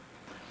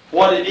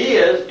 What it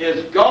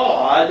is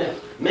God,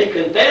 me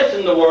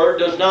confessing the Word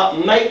does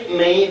not make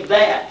me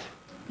that.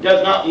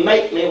 Does not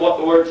make me what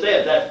the Word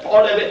says. That's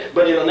part of it,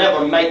 but it'll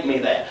never make me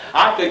that.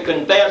 I could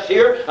confess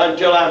here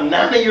until I'm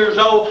 90 years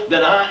old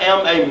that I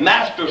am a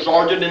master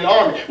sergeant in the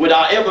Army. Would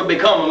I ever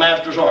become a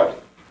master sergeant?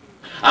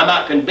 I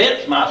might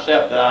convince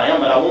myself that I am,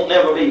 but I won't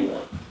never be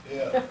one.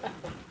 Yeah.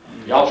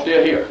 Y'all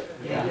still here?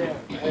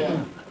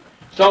 Yeah.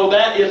 So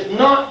that is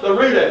not the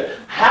root of it.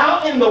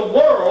 How in the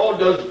world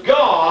does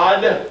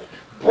God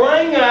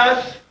bring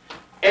us,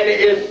 and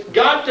it's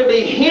got to be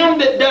Him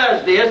that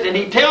does this, and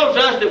He tells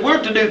us that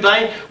we're to do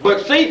things,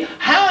 but see,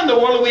 how in the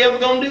world are we ever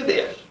going to do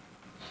this?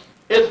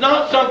 It's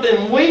not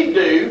something we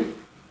do,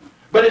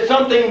 but it's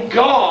something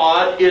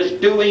God is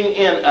doing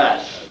in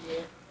us.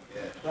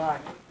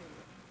 Right.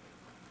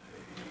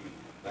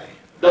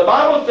 The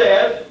Bible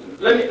says,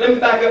 let me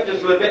back up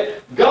just a little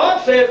bit.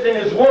 God says in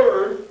His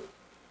Word,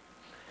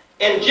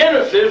 in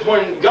Genesis,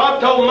 when God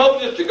told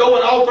Moses to go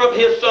and offer up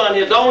his son,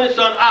 his only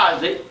son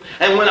Isaac,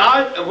 and when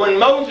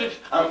Abraham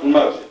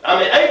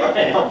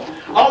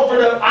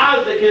offered up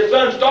Isaac, his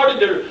son, started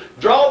to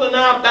draw the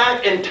knife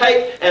back and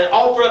take and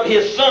offer up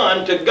his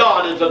son to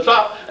God as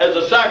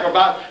a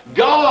sacrifice,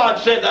 God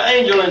sent the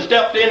angel and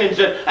stepped in and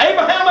said,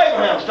 Abraham,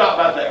 Abraham, stop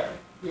right there.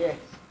 Yes.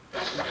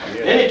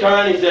 Then he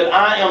turned and he said,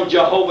 I am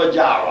Jehovah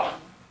Jireh.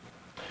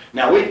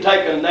 Now we've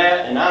taken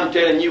that, and I'm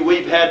telling you,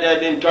 we've had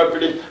that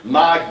interpreted.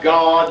 My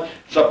God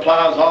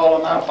supplies all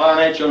of my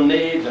financial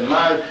needs, and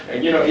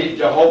He's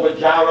Jehovah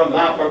Jireh,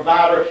 my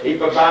provider. He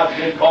provides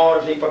me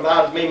cars, He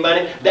provides me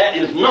money. That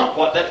is not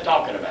what that's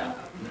talking about.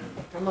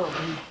 Come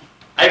on.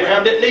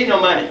 Abraham didn't need no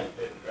money.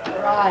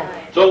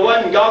 Right. So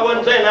God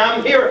wasn't saying,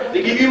 I'm here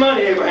to give you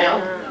money,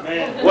 Abraham.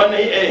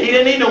 He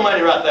didn't need no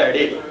money right there,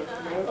 did he?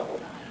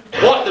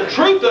 What the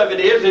truth of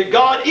it is that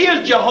God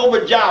is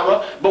Jehovah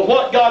Jireh, but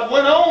what God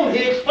went on,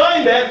 he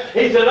explained that.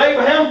 He said,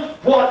 Abraham,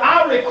 what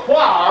I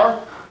require,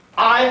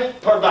 I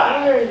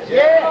provide.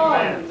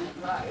 Yeah.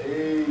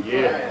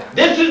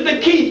 This is the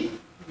key.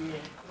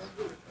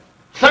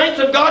 Saints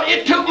of God,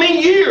 it took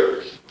me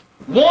years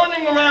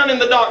wandering around in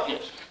the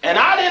darkness. And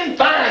I didn't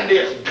find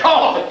this.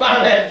 God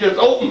finally had just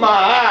opened my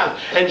eyes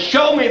and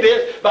showed me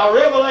this by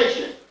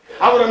revelation.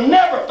 I would have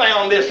never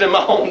found this in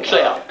my own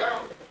self.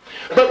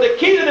 But the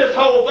key to this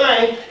whole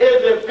thing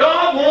is if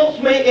God wants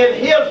me in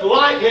His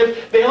likeness,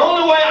 the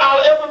only way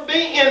I'll ever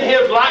be in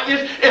His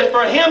likeness is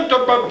for Him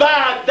to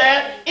provide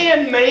that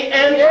in me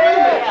and through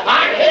me.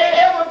 I can't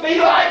ever be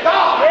like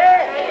God.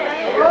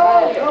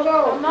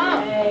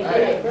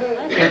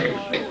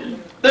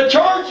 The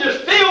church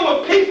is filled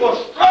with people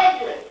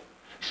struggling,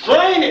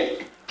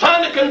 straining,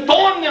 trying to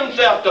conform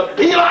themselves to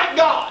be like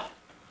God.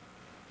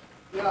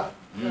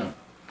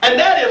 And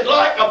that is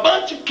like a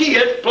bunch of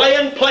kids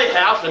playing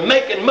playhouse and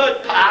making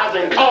mud pies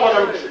and calling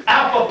them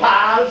apple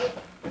pies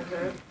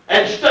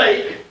and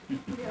steak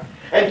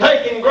and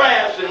taking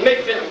grass and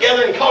mixing it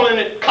together and calling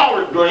it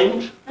collard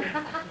greens.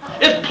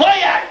 It's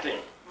play acting.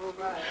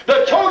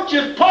 The church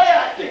is play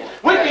acting.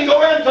 We can go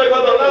around and say,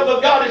 well, the love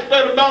of God is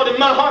spread abroad in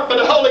my heart by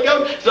the Holy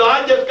Ghost, so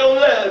I'm just going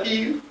to love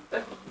you.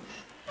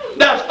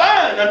 That's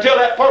fine until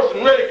that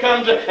person really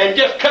comes and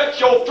just cuts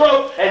your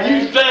throat and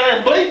you stand there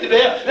and bleed to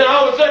death. Then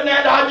all of a sudden,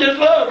 that I just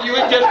love you,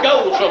 it just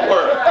goes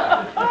somewhere.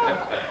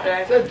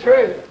 That's the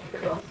truth.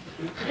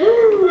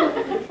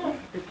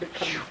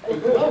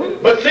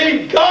 But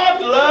see,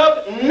 God's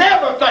love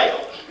never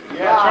fails.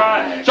 That's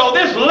right. So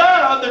this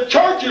love the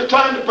church is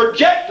trying to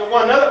project to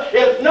one another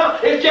is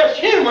not, it's just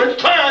humans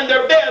trying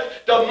their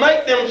best to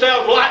make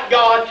themselves like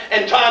God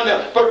and trying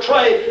to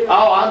portray,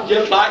 oh, I'm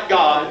just like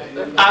God.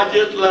 I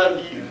just love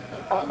you.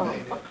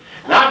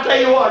 And I tell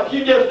you what,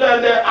 you just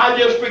done that, I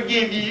just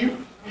forgive you.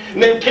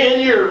 And then 10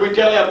 years we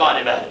tell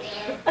everybody about it.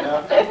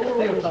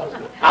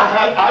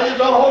 I just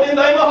don't hold anything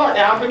in my heart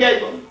now, I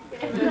forgave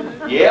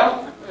them.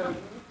 Yeah?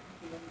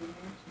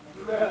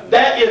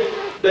 That is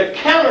the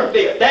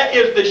counterfeit. That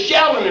is the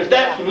shallowness.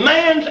 That's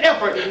man's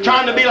effort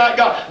trying to be like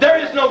God. There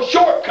is no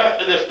shortcut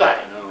to this thing.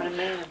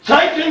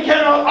 Satan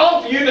cannot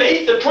offer you to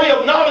eat the tree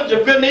of knowledge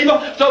of good and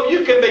evil so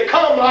you can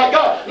become like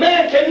God.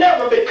 Man can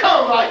never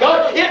become like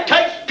God. It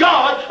takes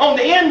God on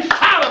the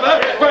inside of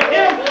us for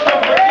Him to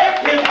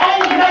protect His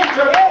own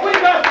nature. We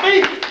must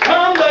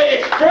become the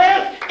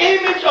express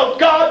image of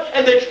God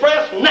and the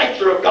express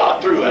nature of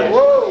God through us.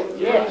 Whoa,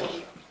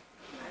 yes.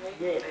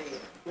 Yes.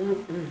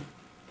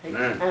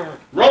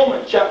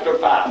 Romans chapter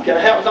 5. Can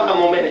I have some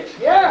more minutes?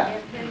 Yeah.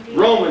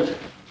 Romans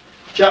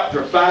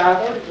chapter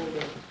 5.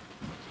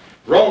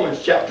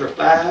 Romans chapter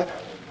 5.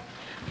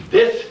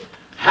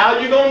 How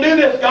you going to do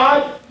this,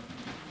 God?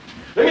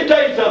 Let me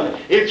tell you something.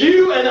 If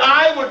you and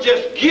I would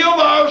just give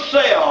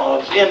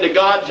ourselves into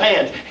God's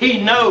hands,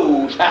 He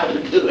knows how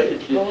to do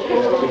it.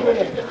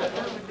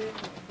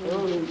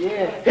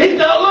 He's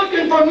not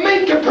looking for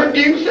me to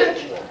produce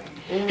it.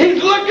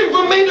 He's looking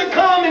for me to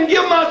come and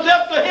give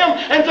myself to Him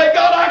and say,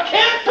 God, I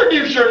can't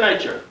produce your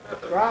nature.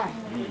 Right.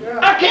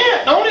 I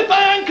can't. The only thing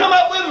I can come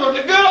up with was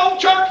a good old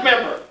church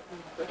member.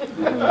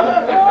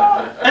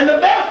 And the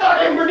best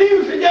I can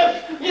produce is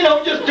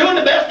just doing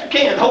the best I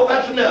can. Hope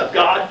that's enough,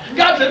 God.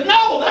 God says,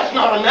 no, that's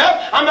not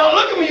enough. I'm not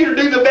looking for you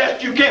to do the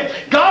best you can.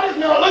 God is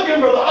not looking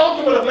for the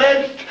ultimate of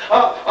man's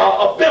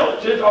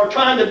abilities or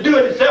trying to do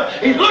it himself.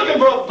 He's looking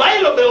for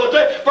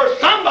availability for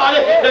somebody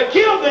to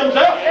give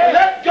themselves and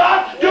let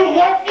God do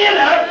work in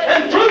us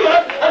and through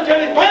us until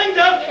He brings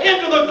us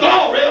into the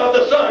glory of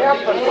the Son.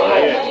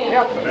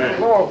 Help us,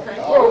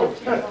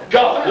 Lord.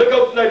 God, look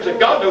over there and say,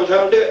 God knows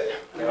how to do it.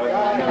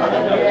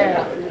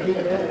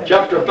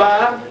 Chapter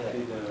 5.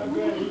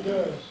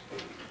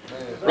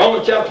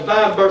 Romans chapter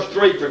 5, verse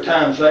 3 for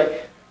time's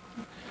sake.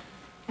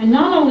 And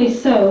not only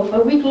so,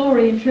 but we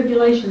glory in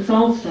tribulations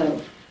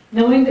also,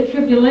 knowing that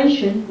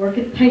tribulation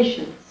worketh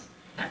patience,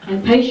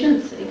 and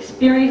patience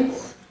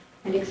experience,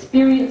 and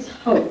experience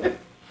hope.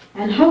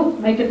 And hope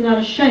maketh not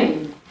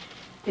ashamed,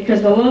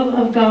 because the love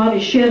of God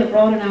is shed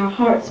abroad in our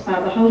hearts by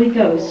the Holy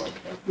Ghost,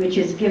 which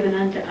is given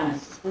unto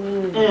us.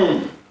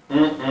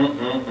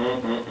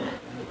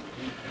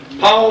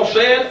 Paul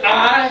said,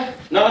 I,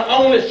 not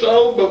only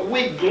so, but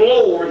we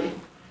glory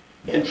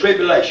in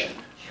tribulation.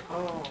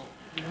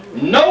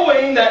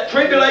 Knowing that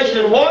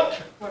tribulation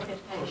what?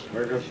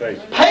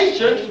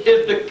 Patience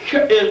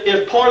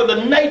is part of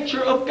the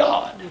nature of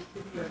God.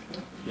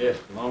 Yes,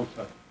 long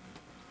suffering.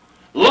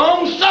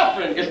 Long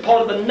suffering is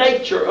part of the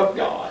nature of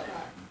God.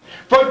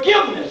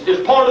 Forgiveness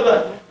is part of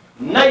the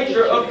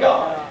nature of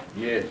God.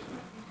 Yes.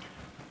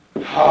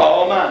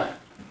 Oh my.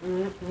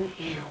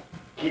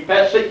 Keep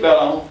that seatbelt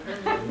on.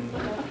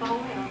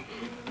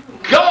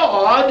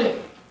 God,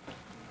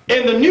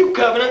 in the new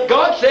covenant,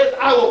 God says,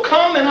 I will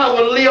come and I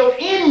will live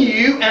in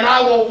you and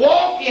I will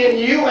walk in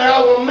you and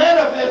I will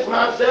manifest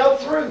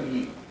myself through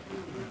you.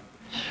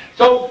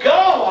 So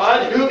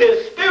God, who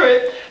is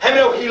spirit,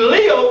 He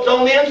lives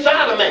on the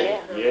inside of me.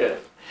 Yes.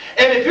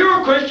 And if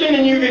you're a Christian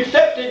and you've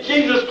accepted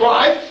Jesus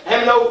Christ,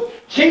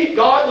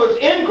 God was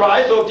in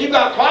Christ, so if you've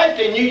got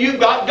Christ in you, you've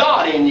got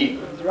God in you.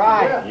 That's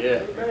right.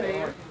 Yes.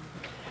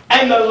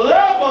 And the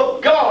love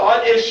of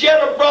God is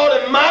shed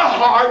abroad in my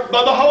heart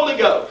by the Holy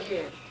Ghost.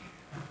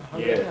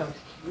 Yes.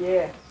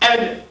 Yes.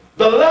 And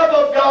the love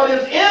of God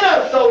is in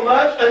us so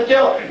much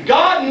until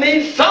God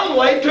needs some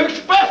way to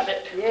express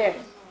it. Yes.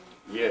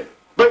 Yes.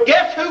 But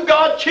guess who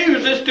God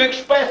chooses to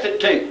express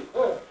it to?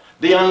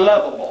 The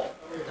unlovable.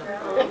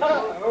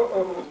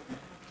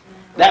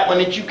 That one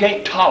that you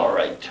can't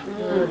tolerate.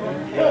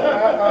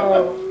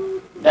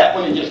 That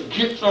one that just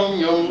gets on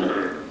your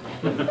nerve.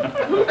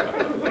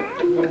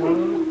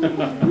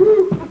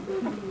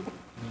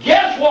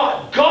 Guess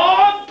what?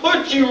 God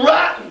put you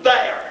right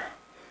there.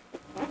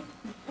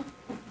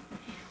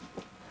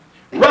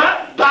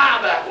 Right by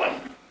that one.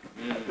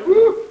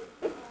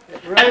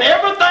 And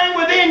everything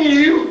within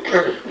you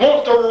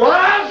wants to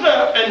rise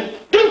up and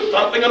do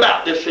something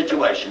about this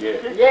situation.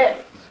 Yes.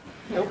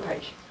 No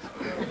patience.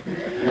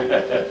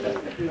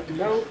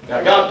 No.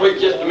 Now, God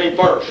preached this to me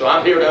first, so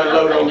I'm here to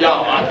unload on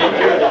y'all. I can't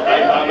hear this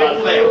thing by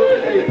myself.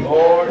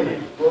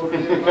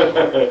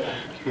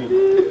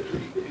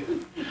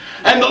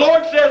 And the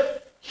Lord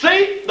says,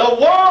 see, the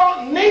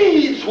world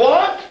needs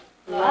what?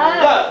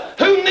 Love.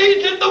 Who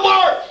needs it the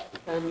worst?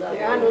 The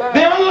unlovable.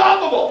 The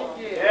unlovable.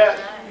 Yes.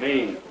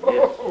 Me.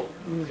 Yes.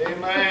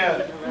 Amen.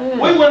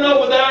 We went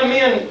over there, me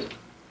and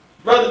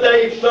Brother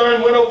Dave's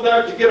son went over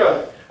there to get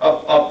a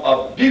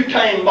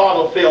butane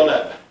bottle filled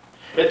up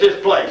at this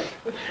place.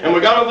 And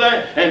we got over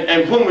there,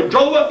 and when we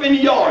drove up in the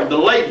yard, the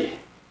lady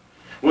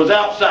was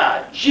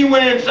outside. She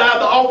went inside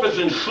the office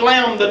and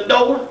slammed the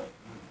door.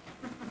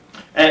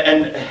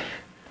 And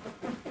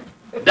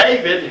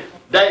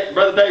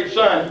Brother Dave's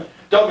son,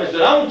 told me, he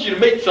said, I want you to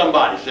meet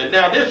somebody. He said,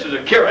 now this is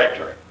a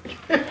character.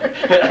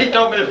 He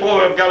told me this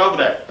before we got over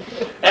there.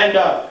 And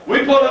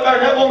we pulled up there,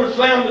 and that woman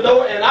slammed the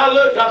door, and I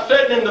looked, I was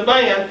sitting in the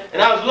van,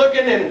 and I was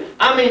looking, and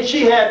I mean,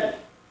 she had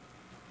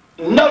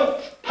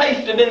notes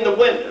pasted in the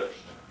windows.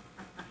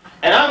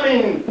 And I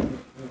mean,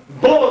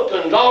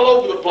 bulletins all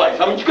over the place.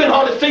 I mean, you couldn't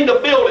hardly see the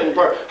building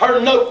for her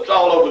notes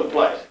all over the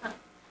place.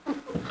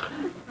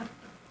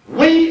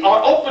 We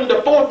are open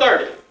to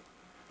 4:30,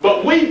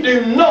 but we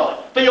do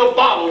not fill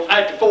bottles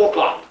after 4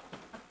 o'clock.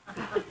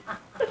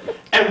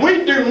 And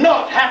we do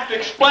not have to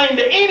explain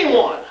to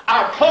anyone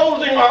our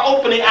closing or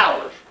opening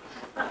hours.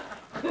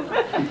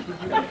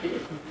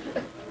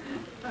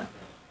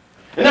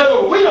 In other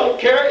words, we don't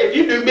care if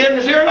you do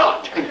business here or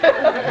not.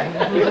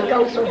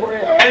 Go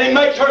somewhere else. And it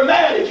makes her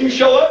mad if you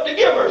show up to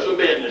give her some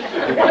business.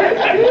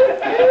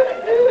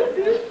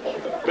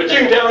 But you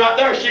can tell right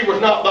there she was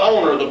not the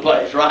owner of the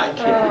place, right?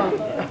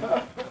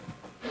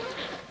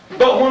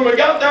 But when we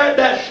got there,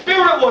 that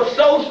spirit was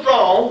so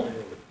strong,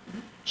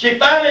 she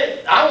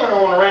finally, I went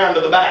on around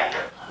to the back.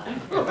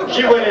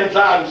 She went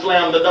inside and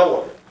slammed the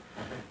door.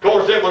 Of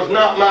course, it was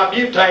not my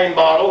butane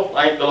bottle,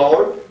 thank the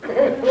Lord.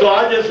 So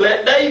I just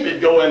let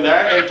David go in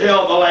there and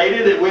tell the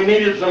lady that we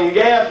needed some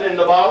gas in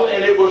the bottle,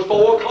 and it was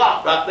 4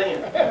 o'clock right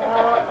then.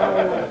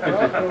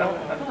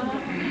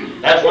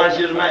 That's why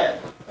she was mad.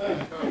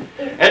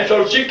 And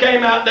so she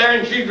came out there,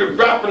 and she was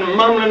dropping and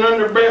mumbling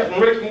under her breath,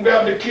 and Rickson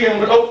grabbed the key and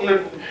would open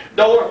the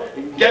door,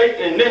 gate,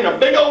 and then a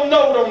big old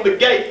note on the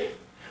gate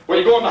where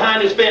you're going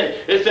behind this fence.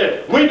 It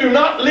said, we do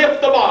not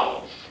lift the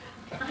bottles.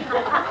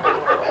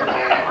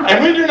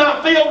 And we do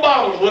not fill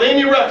bottles with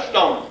any rust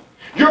on them.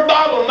 Your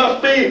bottle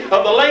must be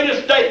of the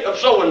latest date of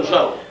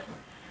so-and-so.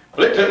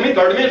 Well, it took me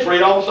 30 minutes to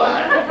read all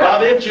sides. By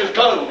then she was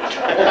closed.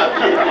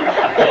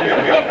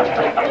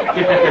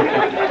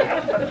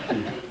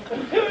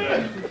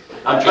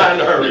 I'm trying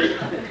to hurry.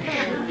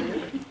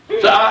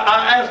 So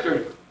I asked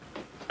her,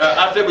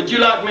 I said, would you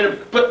like me to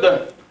put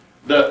the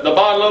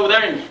bottle over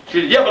there? And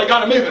she said, yeah, but I got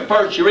to move it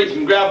first. She reached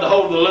and grabbed the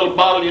hold of the little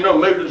bottle,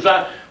 moved it to the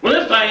side. Well,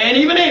 this thing ain't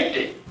even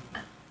empty.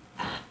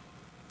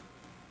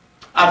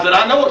 I said,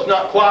 I know it's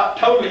not quite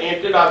totally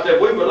empty. I said,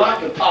 we would like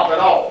to top it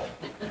off.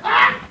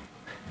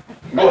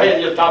 Go ahead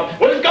and just top it.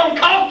 Well, it's going to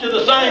cost you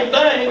the same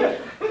thing.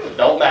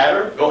 Don't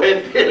matter. Go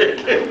ahead and fill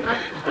it.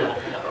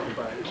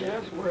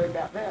 Just worry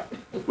about that.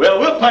 Well,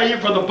 we'll pay you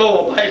for the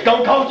full thing. It's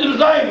going to cost you the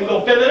same. We're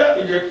going to fill it up.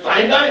 It's the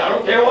same thing. I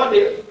don't care what it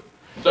is.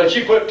 So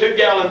she put 2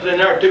 gallons in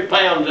there, 2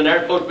 pounds in there.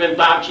 It's supposed to be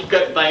 5. She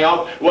cut the thing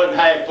off. It wasn't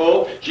half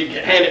full. She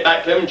handed it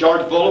back to him and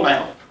charged the full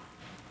amount.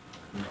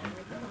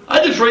 I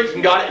just reached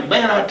and got it, and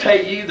man, I tell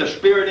you, the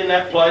spirit in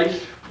that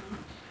place,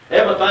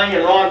 everything,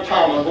 and Ron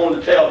Thomas wanted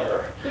to tell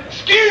her,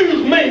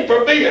 excuse me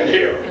for being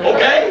here,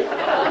 okay?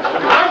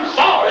 I'm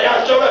sorry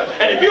I showed up,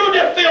 and if you'll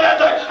just feel that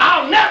thing,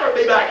 I'll never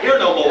be back here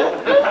no more.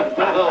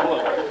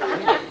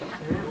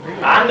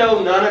 I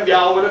know none of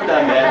y'all would have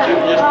done that.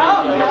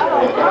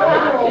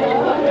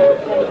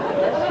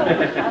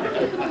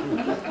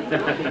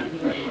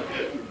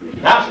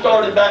 I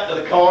started back to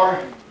the car,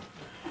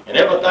 and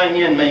everything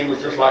in me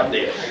was just like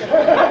this.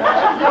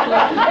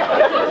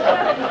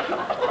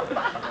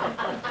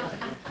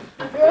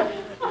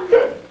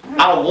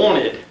 I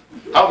wanted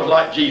I was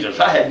like Jesus.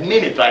 I had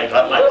many things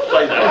I'd like to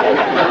say that.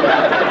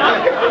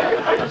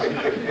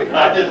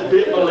 I just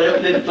bit my lip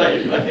and didn't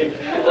say anything.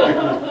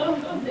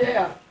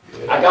 Yeah.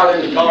 I got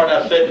in the car and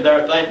I sat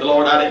there, thank the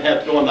Lord I didn't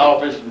have to go in the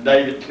office, and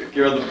David took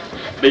care of the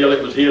bill.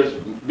 It was his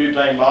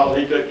butane bottle.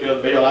 He took care of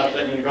the bill. I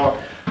sat in the car.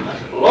 I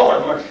said,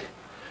 Lord mercy,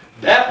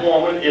 that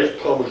woman is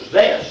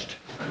possessed.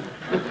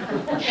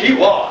 She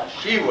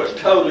was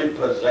totally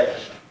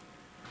possessed.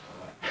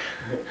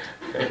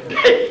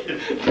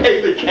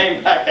 David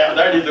came back out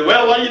there and he said,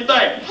 well, what do you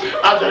think?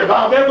 I said, if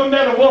I've ever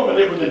met a woman,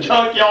 it was a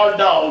junkyard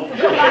dog.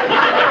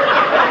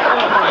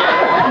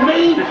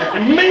 mean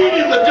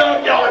as a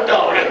junkyard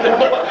dog. I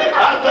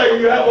tell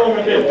you, that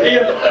woman been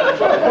pissed.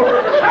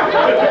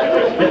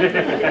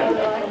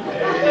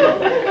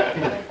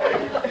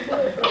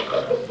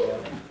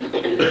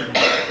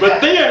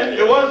 But then,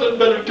 it wasn't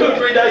but 2 or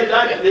 3 days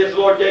after this, the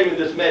Lord gave me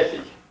this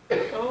message.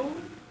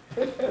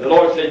 The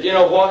Lord said, you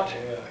know what?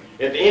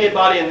 If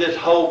anybody in this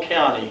whole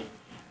county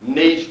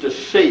needs to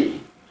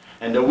see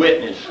and to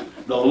witness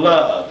the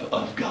love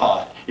of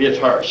God, it's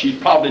her. She's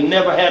probably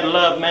never had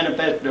love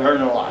manifested to her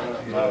in her life.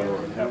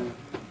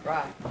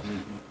 Right.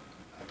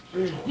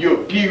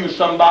 You abuse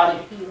somebody,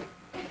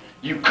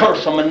 you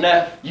curse them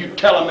enough, you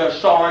tell them they're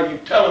sorry, you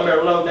tell them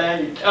they're low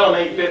down, you tell them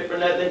they ain't fit for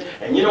nothing,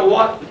 and you know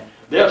what?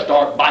 They'll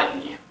start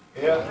biting you.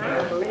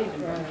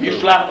 You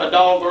slap a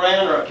dog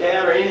around or a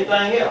cat or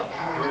anything else.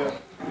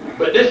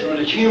 But this was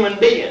a human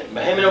being.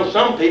 But you know,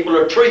 some people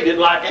are treated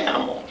like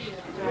animals.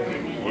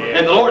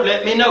 And the Lord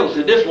let me know,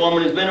 said this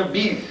woman has been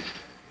abused.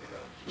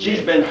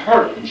 She's been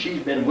hurt and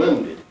she's been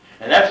wounded.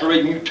 And that's the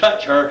reason you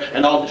touch her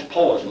and all this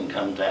poison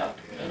comes out.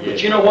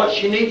 But you know what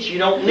she needs? She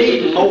don't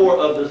need more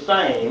of the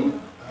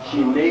same.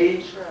 She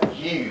needs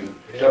you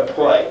to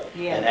pray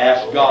and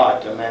ask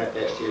God to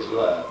manifest His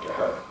love to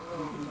her.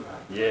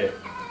 Yeah.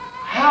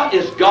 How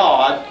is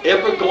God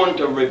ever going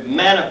to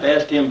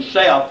manifest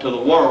Himself to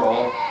the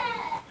world?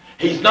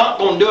 He's not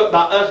going to do it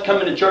by us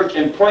coming to church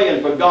and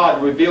praying for God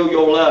to reveal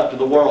your love to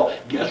the world.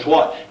 Guess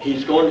what?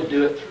 He's going to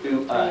do it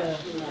through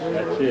us.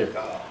 That's it.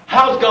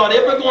 How's God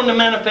ever going to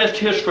manifest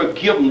His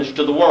forgiveness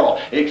to the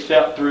world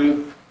except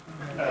through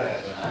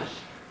us?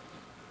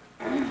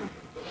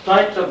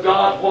 Saints of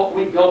God, what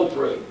we go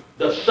through,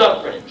 the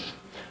sufferings,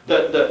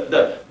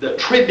 the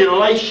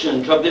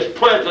tribulations of this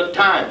present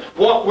time,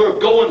 what we're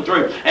going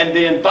through, and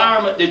the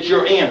environment that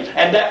you're in,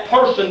 and that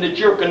person that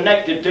you're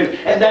connected to,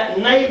 and that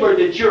neighbor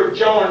that you're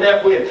joining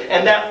up with,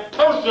 and that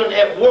person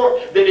at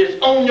work that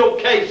is on your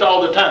case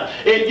all the time.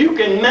 If you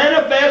can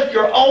manifest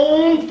your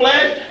own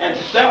flesh and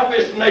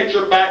selfish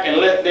nature back and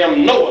let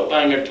them know a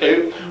thing or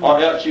two, or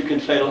else you can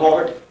say,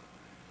 Lord,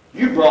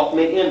 you brought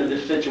me into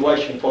this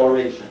situation for a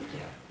reason.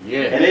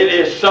 Yeah. And it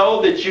is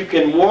so that you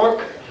can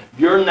work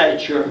your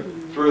nature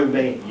through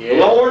me. Yeah.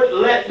 Lord,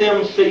 let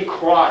them see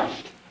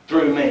Christ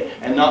through me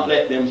and not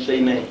let them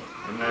see me.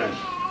 Amen.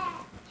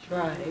 That's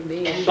right.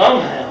 Amen.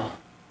 Somehow,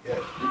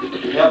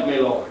 help me,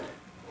 Lord,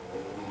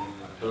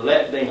 to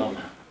let them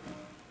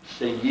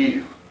see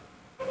you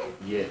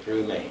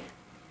through me.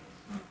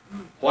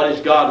 What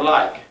is God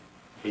like?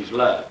 He's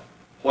love.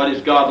 What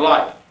is God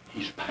like?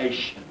 He's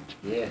patient.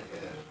 Yeah.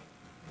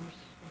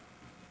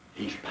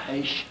 He's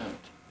patient.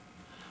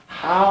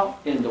 How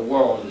in the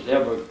world is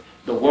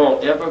the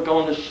world ever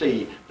going to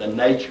see the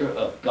nature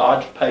of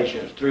God's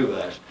patience through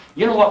us?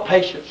 You know what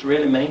patience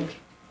really means?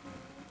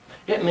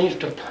 It means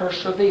to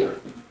persevere.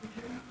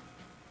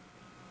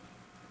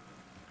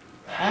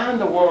 How in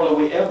the world are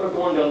we ever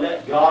going to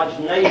let God's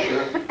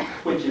nature,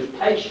 which is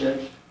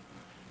patience,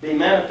 be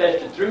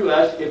manifested through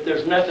us if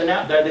there's nothing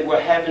out there that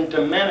we're having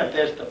to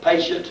manifest the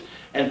patience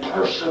and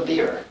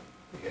persevere?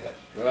 Yes.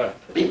 Right.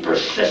 Be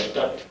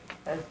persistent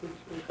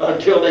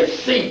until they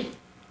see.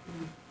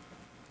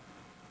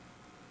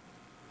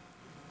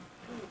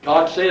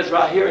 God says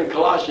right here in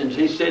Colossians,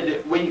 He said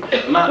that we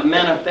might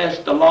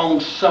manifest the long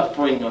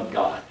suffering of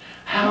God.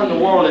 How in the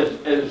world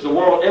is the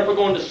world ever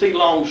going to see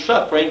long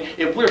suffering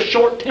if we're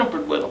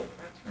short-tempered with them?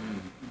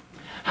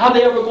 How are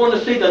they ever going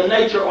to see the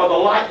nature or the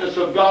likeness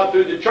of God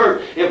through the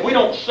church if we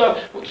don't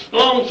suffer?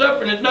 Long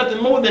suffering is nothing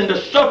more than to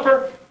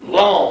suffer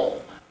long.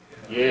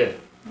 Yeah.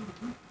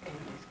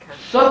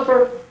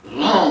 Suffer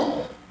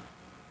long.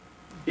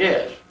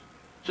 Yes.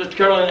 Sister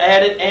Carolyn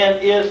added,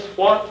 and is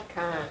what?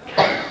 Kind.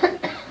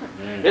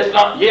 It's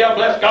not, yeah,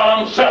 bless God,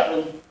 I'm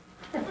suffering.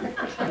 I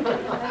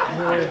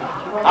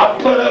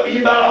put up with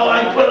you about all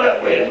I can put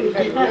up with.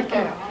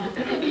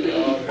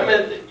 I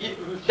mean,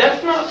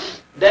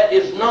 that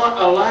is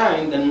not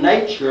allowing the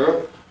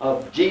nature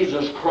of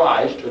Jesus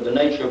Christ or the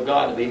nature of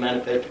God to be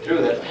manifested through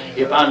us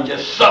if I'm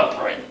just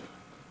suffering.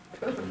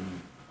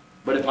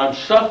 But if I'm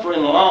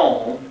suffering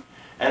long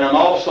and I'm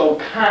also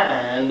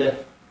kind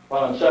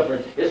while I'm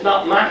suffering, it's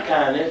not my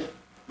kindness,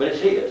 but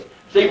it's His.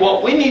 See,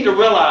 what we need to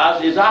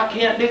realize is I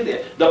can't do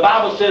this. The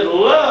Bible says,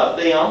 love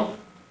them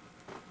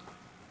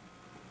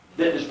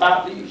that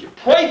despitefully use you.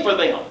 Pray for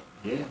them.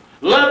 Yeah.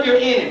 Love your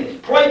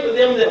enemies. Pray for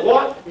them that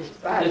what?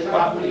 Despitefully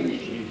Despitefully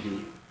use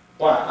you.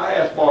 Why? I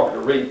asked Barbara to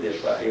read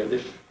this right here,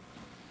 this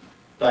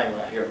thing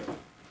right here.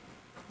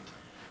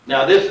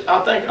 Now this,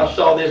 I think I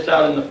saw this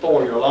out in the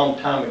foyer a long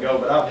time ago,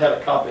 but I've had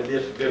a copy of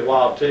this a good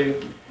while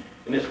too.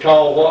 And it's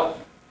called what?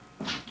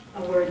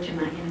 A word to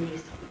my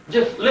enemies.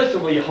 Just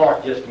listen with your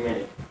heart just a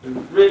minute.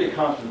 Really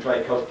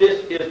concentrate, because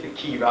this is the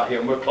key right here,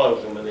 and we're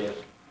closing with this.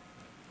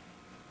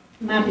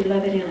 My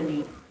beloved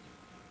enemy,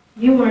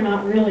 you are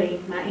not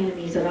really my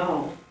enemies at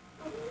all.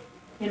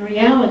 In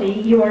reality,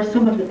 you are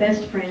some of the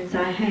best friends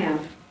I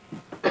have.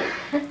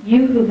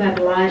 You who have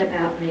lied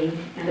about me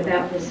and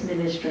about this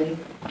ministry,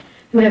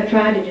 who have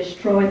tried to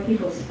destroy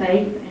people's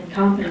faith and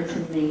confidence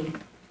in me,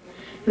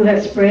 who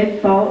have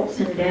spread false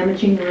and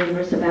damaging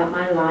rumors about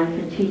my life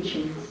and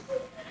teachings.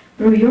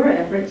 Through your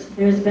efforts,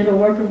 there has been a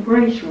work of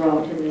grace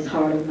wrought in this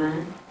heart of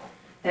mine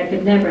that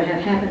could never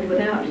have happened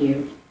without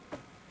you.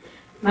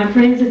 My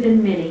friends have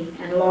been many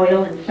and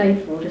loyal and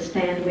faithful to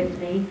stand with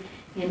me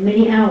in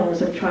many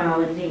hours of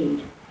trial and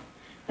need.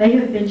 They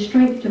have been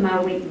strength to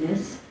my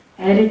weakness,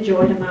 added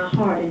joy to my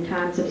heart in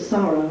times of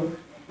sorrow,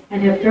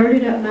 and have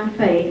girded up my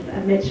faith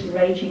amidst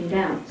raging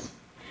doubts.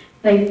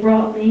 They've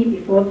brought me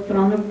before the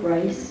throne of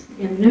grace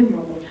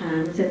innumerable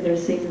times in their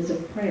seasons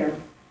of prayer.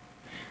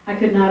 I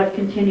could not have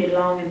continued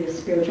long in this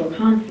spiritual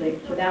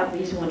conflict without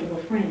these wonderful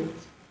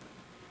friends.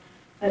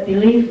 But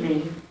believe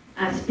me,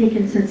 I speak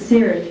in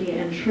sincerity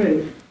and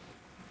truth.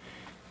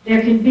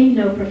 There can be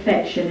no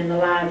perfection in the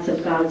lives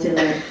of God's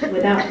elect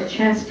without the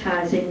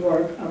chastising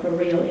work of a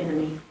real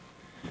enemy.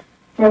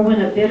 For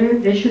when a bitter,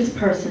 vicious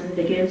person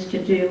begins to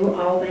do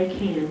all they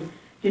can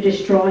to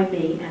destroy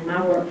me and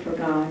my work for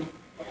God,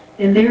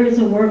 then there is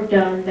a work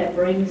done that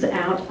brings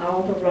out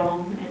all the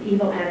wrong and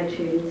evil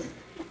attitudes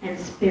and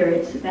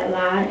spirits that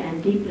lie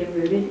and deeply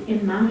rooted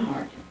in my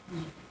heart.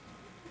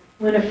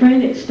 When a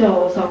friend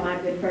extols all my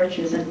good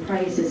virtues and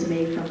praises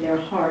me from their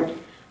heart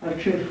of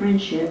true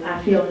friendship,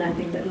 I feel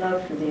nothing but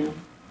love for them.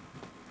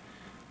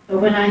 But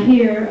when I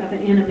hear of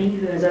an enemy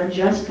who has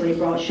unjustly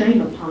brought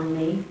shame upon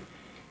me,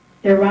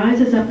 there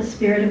rises up a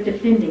spirit of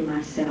defending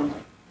myself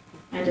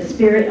and a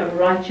spirit of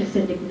righteous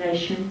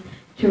indignation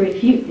to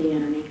refute the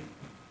enemy.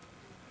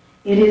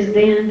 It is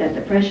then that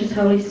the precious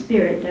Holy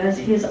Spirit does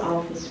his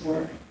office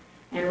work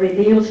and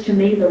reveals to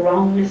me the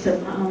wrongness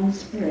of my own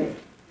spirit.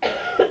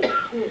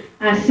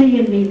 I see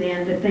in me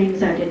then the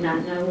things I did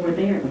not know were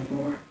there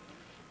before.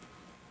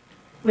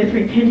 With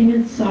repenting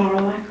and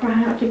sorrow, I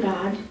cry out to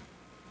God,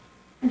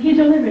 and he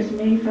delivers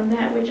me from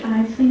that which I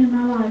have seen in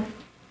my life.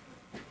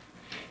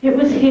 It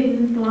was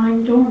hidden,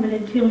 lying dormant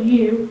until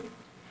you,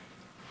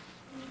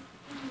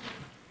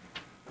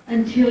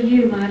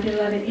 my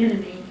beloved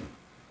enemy,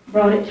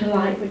 brought it to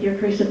light with your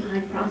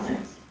crucifying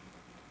process.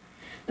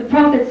 The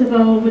prophets of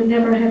old would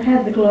never have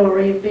had the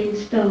glory of being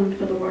stoned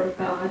for the word of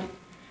God,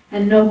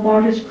 and no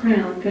martyr's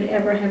crown could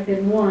ever have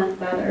been won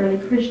by the early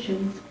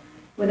Christians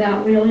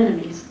without real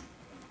enemies.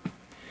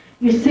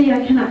 You see,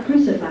 I cannot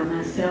crucify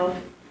myself,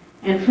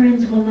 and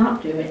friends will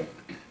not do it.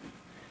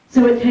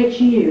 So it takes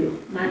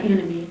you, my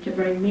enemy, to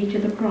bring me to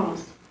the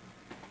cross.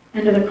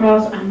 And to the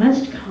cross I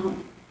must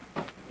come,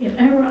 if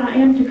ever I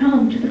am to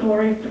come to the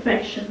glory of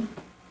perfection.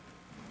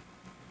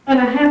 But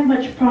I have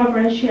much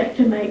progress yet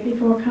to make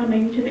before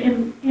coming to the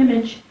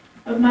image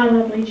of my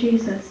lovely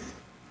Jesus.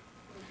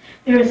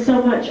 There is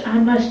so much I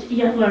must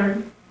yet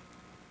learn.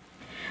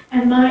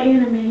 And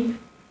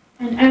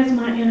as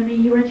my enemy,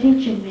 you are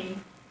teaching me.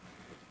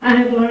 I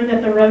have learned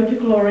that the road to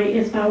glory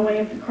is by way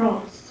of the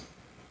cross.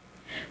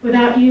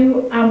 Without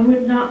you, I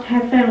would not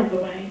have found the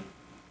way.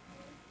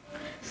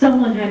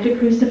 Someone had to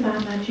crucify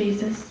my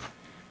Jesus,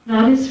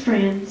 not his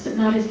friends,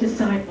 not his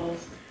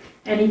disciples,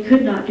 and he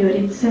could not do it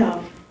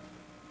himself.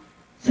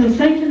 So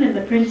Satan and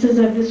the princes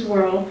of this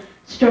world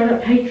stirred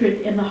up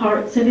hatred in the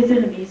hearts of his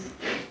enemies,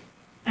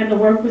 and the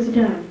work was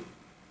done.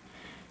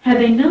 Had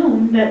they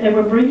known that they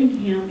were bringing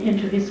him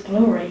into his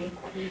glory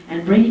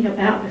and bringing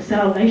about the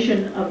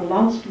salvation of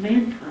lost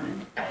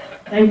mankind,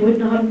 they would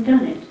not have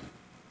done it.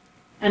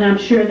 And I'm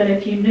sure that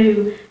if you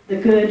knew the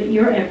good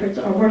your efforts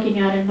are working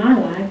out in my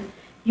life,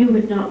 you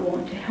would not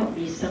want to help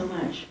me so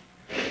much.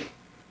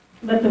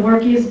 But the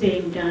work is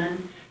being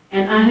done,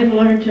 and I have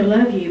learned to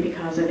love you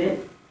because of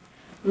it.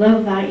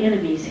 Love thy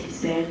enemies, he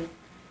said,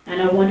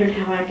 and I wondered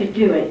how I could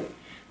do it.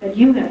 But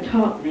you have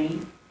taught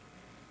me.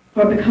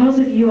 For because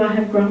of you I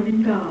have grown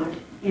in God,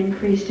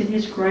 increased in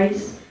his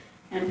grace,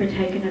 and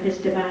partaken of his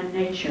divine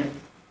nature.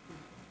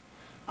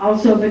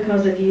 Also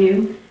because of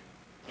you,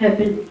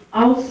 many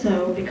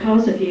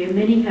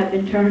have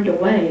been turned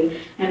away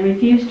and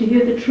refused to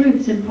hear the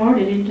truths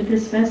imparted into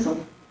this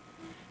vessel.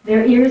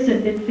 Their ears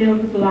have been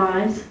filled with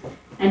lies,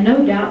 and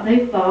no doubt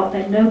they thought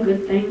that no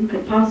good thing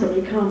could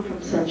possibly come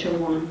from such a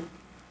one.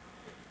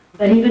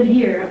 But even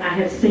here I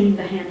have seen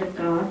the hand of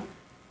God.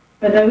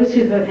 For those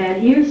who have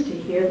had ears to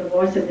hear the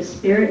voice of the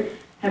Spirit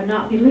have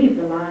not believed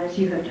the lies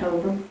you have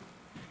told them,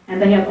 and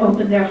they have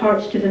opened their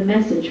hearts to the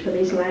message for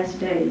these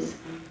last days.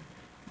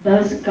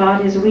 Thus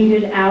God has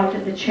weeded out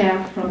the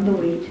chaff from the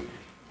wheat,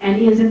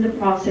 and is in the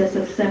process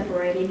of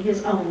separating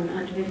his own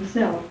unto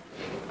himself.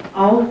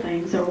 All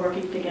things are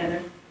working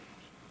together.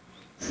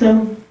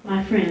 So,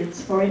 my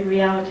friends, for in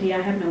reality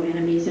I have no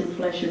enemies in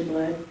flesh and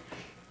blood,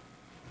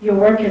 Your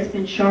work has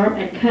been sharp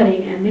and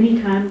cutting, and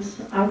many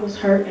times I was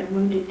hurt and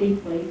wounded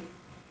deeply.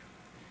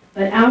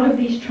 But out of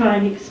these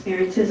trying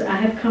experiences, I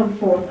have come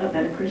forth a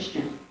better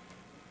Christian,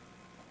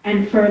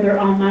 and further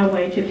on my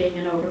way to being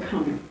an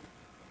overcomer.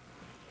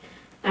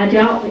 I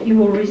doubt that you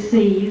will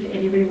receive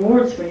any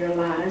rewards for your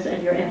lies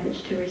and your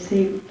efforts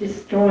to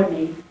destroy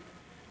me,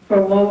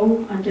 for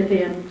woe unto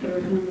them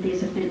through whom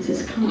these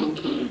offenses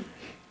come.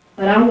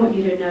 But I want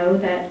you to know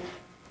that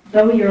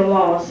though your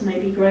loss may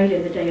be great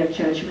in the day of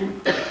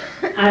judgment,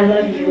 I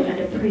love you and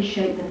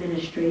appreciate the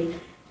ministry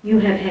you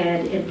have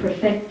had in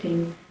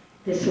perfecting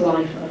this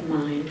life of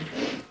mine.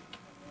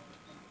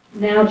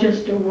 Now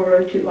just a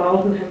word to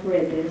all who have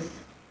read this.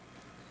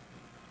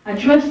 I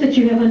trust that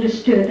you have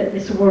understood that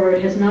this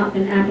word has not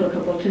been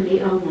applicable to me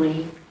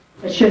only,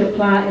 but should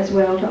apply as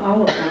well to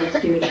all of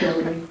God's dear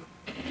children.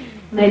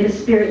 May the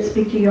Spirit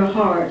speak to your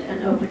heart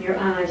and open your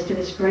eyes to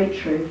this great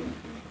truth,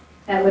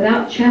 that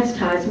without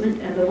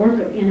chastisement and the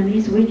work of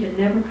enemies, we can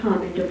never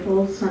come into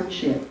full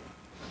sonship.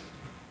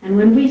 And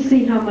when we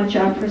see how much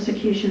our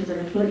persecutions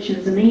and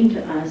afflictions mean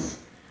to us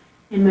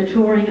in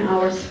maturing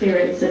our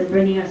spirits and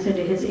bringing us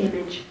into His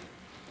image,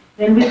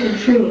 then we can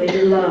truly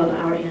love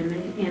our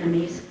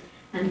enemies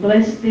and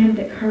bless them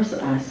that curse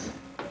us.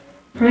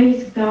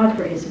 Praise God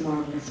for His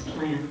marvelous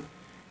plan.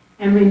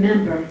 And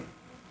remember,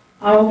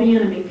 all the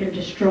enemy can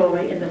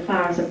destroy in the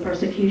fires of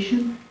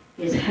persecution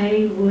is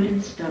hay, wood,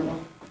 and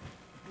stubble.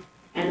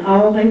 And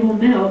all they will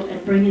melt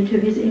and bring into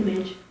His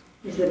image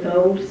is the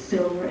gold,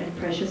 silver, and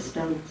precious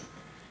stones.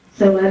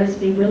 So let us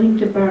be willing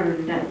to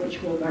burn that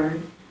which will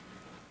burn,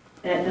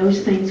 that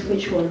those things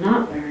which will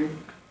not burn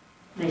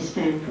may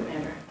stand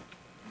forever.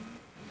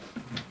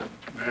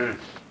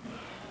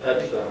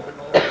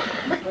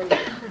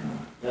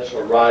 That's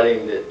a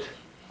writing that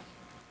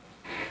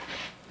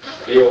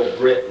Bill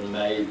Britton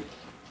made.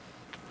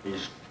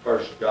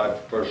 God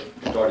first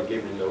started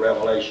giving him the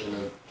revelation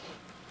of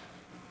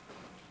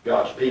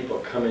God's people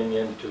coming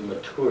into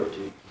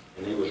maturity,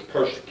 and he was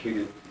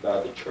persecuted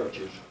by the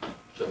churches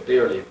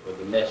severely for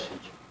the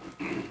message.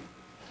 And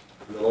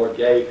the Lord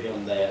gave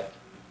him that.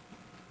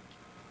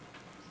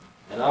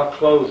 And I'll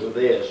close with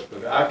this,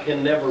 but I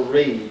can never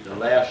read the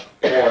last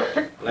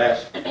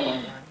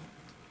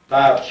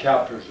 5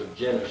 chapters of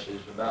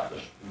Genesis about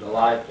the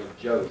life of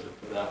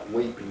Joseph without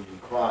weeping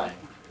and crying.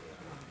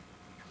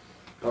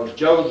 Because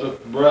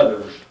Joseph's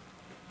brothers,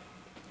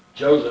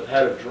 Joseph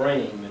had a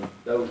dream, and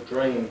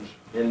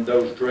in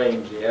those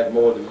dreams he had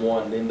more than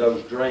one. And in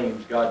those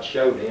dreams God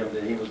showed him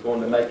that He was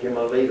going to make him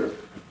a leader.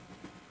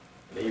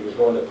 And He was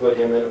going to put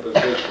him in a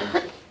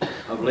position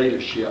of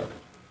leadership.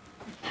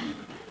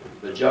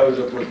 But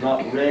Joseph was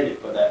not ready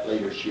for that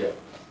leadership.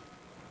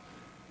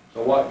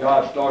 So what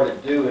God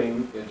started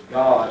doing is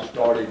God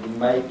started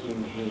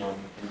making him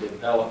and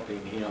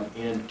developing him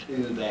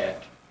into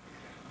that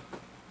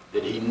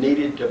he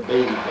needed to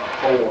be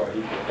before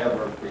he could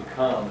ever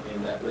become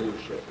in that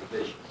leadership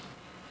position.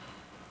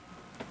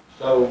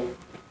 So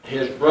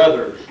his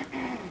brothers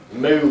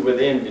moved with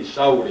envy,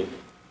 sold him.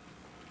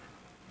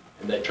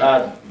 And they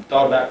thought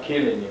about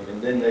killing him,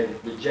 and then they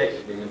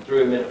rejected him and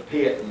threw him in a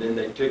pit, and then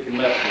they took him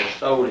up and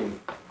sold him.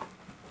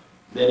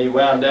 Then he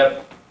wound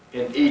up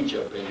in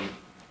Egypt,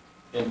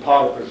 in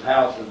Potiphar's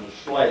house as a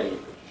slave, as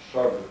a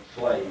servant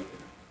slave.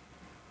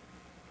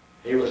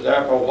 He was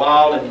there for a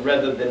while, and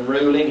rather than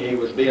ruling, he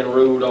was being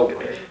ruled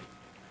over.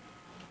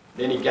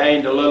 Then he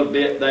gained a little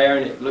bit there,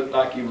 and it looked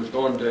like he was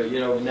going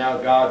to, now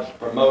God's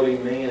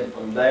promoting me, and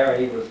from there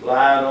he was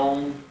lied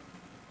on.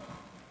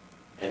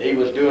 And he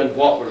was doing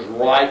what was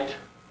right,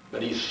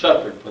 but he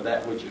suffered for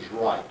that which is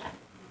right.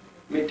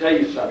 Let me tell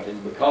you something.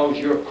 Because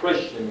you're a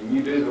Christian and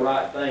you do the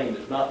right thing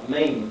does not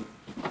mean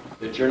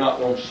that you're not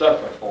going to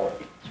suffer for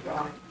it. That's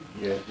right.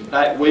 Yes. In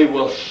fact, we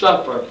will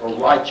suffer for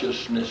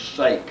righteousness'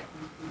 sake.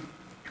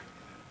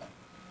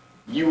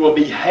 You will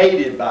be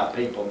hated by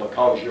people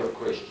because you're a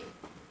Christian.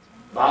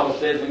 The Bible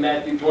says in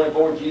Matthew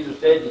 24, Jesus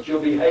said that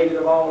you'll be hated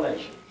of all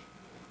nations.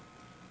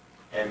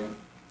 And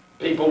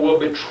people will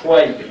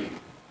betray you,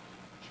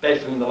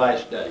 especially in the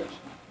last days.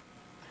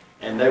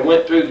 And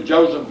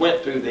Joseph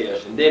went through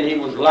this, and then he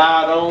was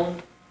lied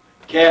on,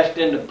 cast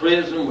into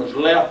prison, was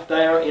left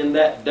there in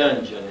that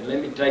dungeon. And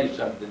let me tell you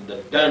something, the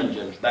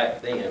dungeons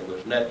back then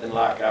was nothing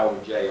like our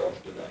jails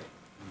today.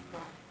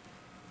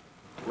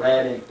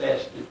 Rat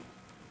infested,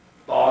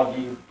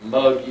 foggy,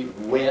 muggy,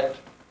 wet,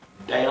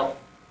 damp.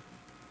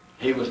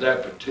 He was there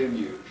for 2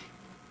 years.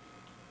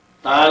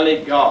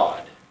 Finally,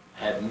 God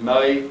had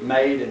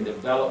made and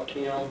developed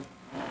him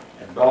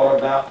and brought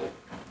about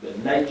the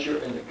nature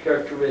and the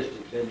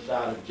characteristics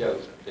inside of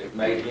Joseph that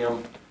made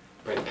him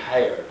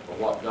prepared for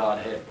what God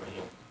had for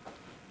him.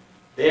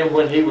 Then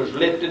when he was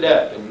lifted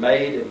up and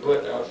made and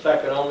put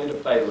second only to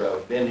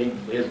Pharaoh, then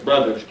his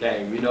brothers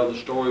came. You know the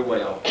story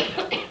well.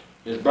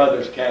 His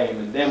brothers came,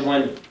 and then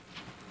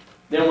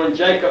when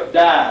Jacob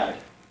died,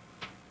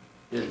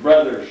 his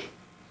brothers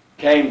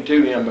came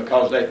to him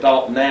because they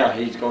thought now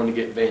he's going to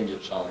get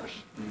vengeance on us.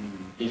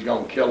 He's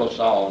going to kill us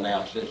all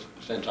now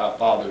since our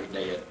father's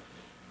dead.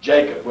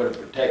 Jacob would have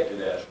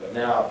protected us, but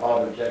now our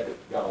father Jacob's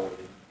gone.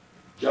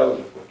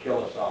 Joseph will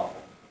kill us all.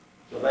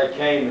 So they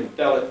came and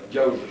fell at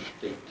Joseph's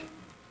feet,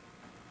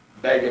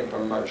 begging for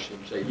mercy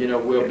and said, you know,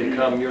 we'll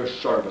become your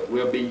servant.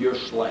 We'll be your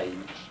slaves.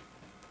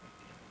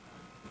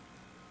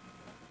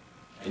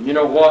 And you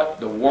know what?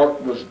 The work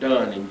was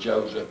done in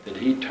Joseph, that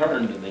he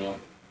turned to them.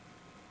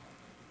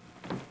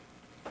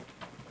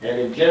 And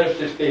in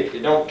Genesis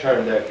 50, don't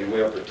turn there if you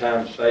will for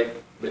time's sake,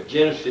 but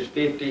Genesis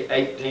 50,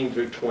 18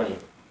 through 20.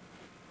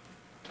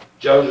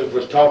 Joseph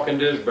was talking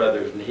to his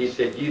brothers, and he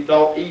said, you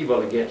thought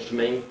evil against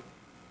me,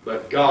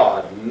 but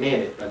God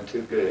meant it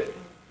unto good,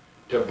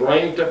 to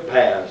bring to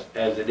pass,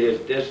 as it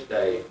is this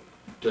day,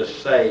 to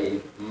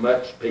save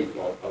much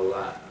people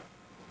alive.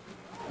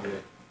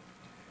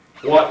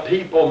 What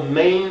people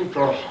mean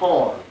for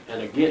harm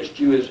and against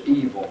you is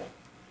evil.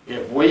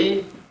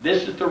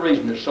 This is the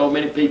reason there's so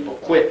many people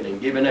quitting and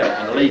giving up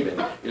and leaving,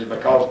 is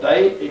because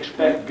they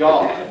expect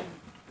God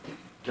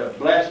to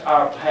bless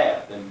our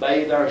path and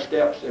bathe our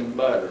steps in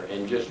butter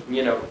and just,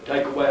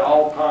 take away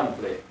all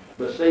conflict.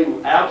 But see,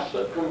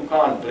 absent from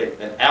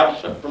conflict and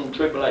absent from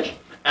tribulation,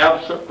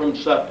 absent from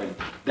suffering,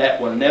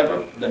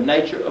 the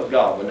nature of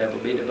God will never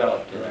be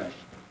developed in us.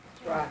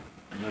 That's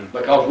right.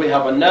 Because we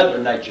have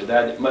another nature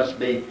there that must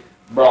be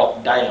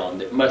brought down,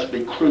 that must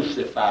be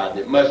crucified,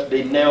 that must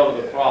be nailed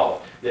to the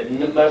cross, that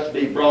must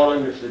be brought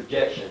under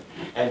subjection.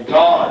 And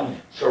God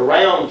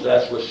surrounds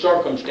us with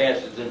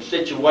circumstances and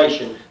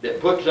situations that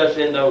puts us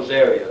in those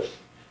areas.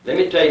 Let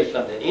me tell you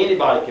something.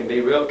 Anybody can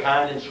be real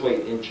kind and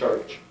sweet in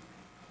church.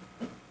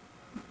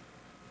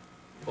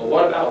 But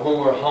what about when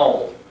we're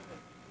home,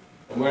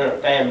 when we're in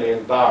a family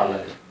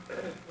environment,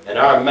 and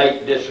our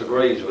mate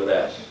disagrees with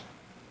us?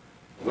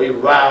 We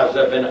rise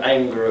up in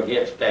anger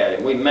against that,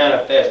 and we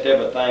manifest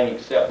everything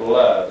except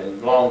love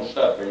and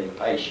long-suffering and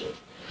patience.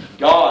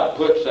 God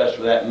puts us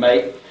with that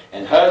mate.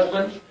 And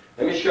husbands,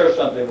 let me share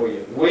something with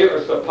you. We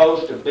are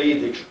supposed to be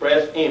the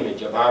express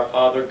image of our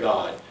Father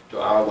God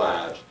to our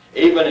wives.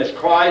 Even as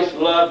Christ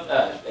loved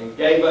us and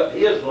gave up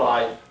his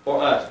life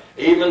for us,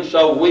 even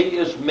so we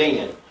as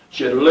men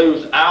should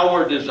lose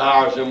our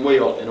desires and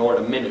will in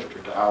order to minister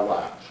to our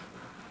wives.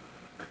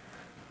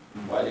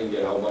 Well, I didn't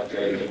get a whole bunch of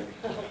amen.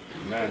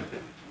 Amen.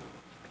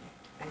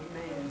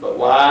 But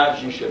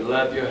wives, you should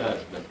love your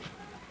husbands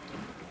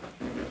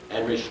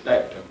and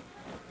respect them.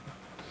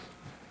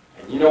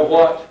 And you know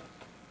what?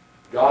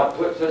 God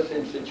puts us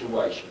in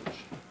situations.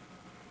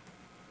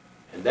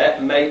 And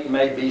that mate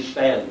may be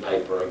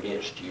sandpaper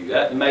against you.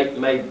 That mate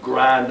may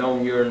grind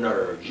on your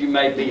nerves. You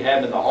may be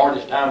having the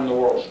hardest time in the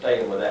world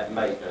staying with that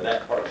mate or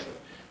that person.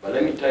 But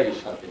let me tell you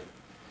something.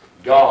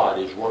 God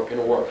is working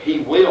a work. He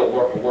will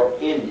work a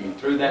work in you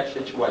through that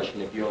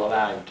situation if you'll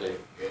allow him to.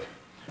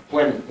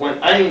 When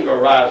anger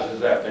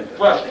rises up and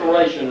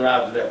frustration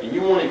rises up and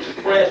you want to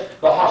express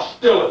the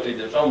hostility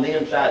that's on the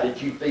inside that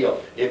you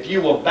feel, if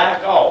you will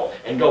back off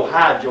and go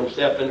hide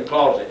yourself in the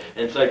closet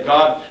and say,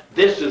 God,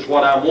 this is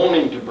what I'm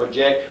wanting to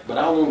project, but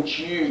I want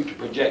you to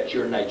project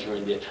your nature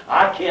in this.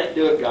 I can't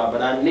do it, God,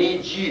 but I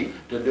need you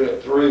to do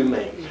it through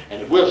me.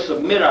 And if we'll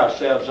submit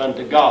ourselves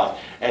unto God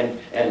and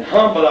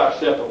humble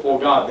ourselves before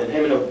God, then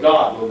Him and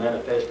God will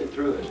manifest it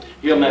through us.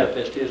 He'll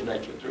manifest His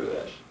nature through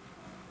us.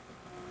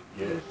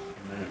 Yes.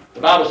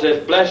 The Bible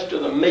says, blessed to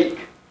the meek.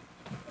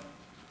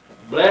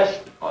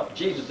 Blessed,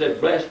 Jesus said,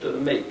 blessed to the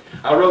meek.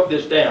 I wrote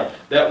this down.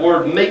 That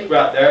word meek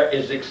right there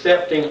is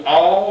accepting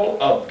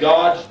all of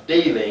God's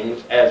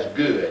dealings as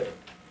good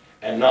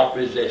and not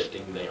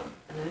resisting them.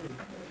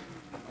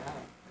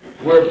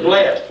 We're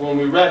blessed when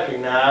we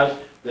recognize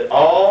that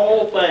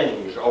all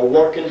things are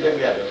working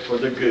together for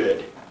the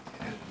good,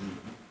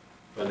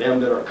 for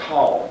them that are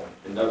called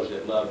and those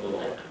that love the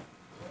Lord.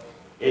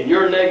 In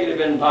your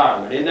negative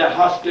environment, in that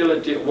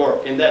hostility at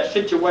work, in that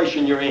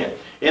situation you're in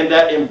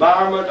that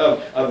environment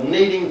of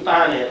needing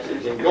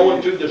finances and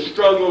going through the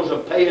struggles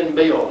of paying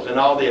bills and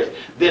all this,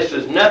 this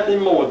is nothing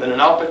more than an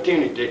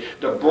opportunity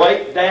to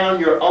break down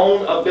your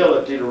own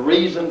ability to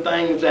reason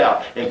things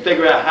out and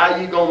figure out how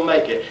you're going to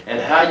make it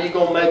and how you're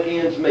going to make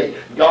ends meet.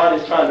 God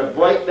is trying to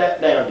break that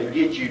down to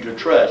get you to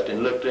trust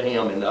and look to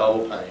Him in the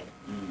whole thing.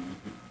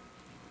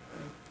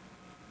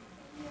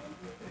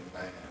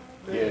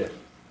 Yes.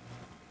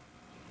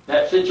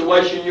 That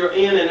situation you're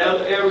in and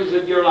other areas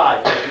of your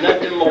life is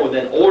nothing more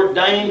than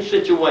ordained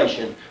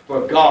situation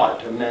for God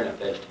to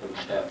manifest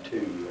Himself to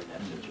you in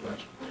that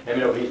situation. And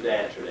you know He's the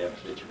answer to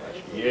every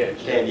situation.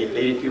 Yes. Stand to your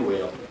feet if you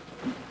will.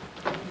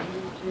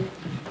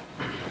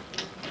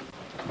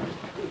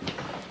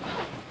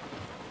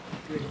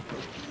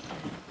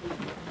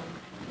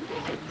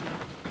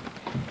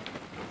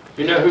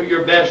 You know who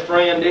your best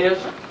friend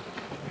is?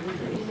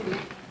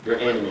 Your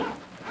enemy.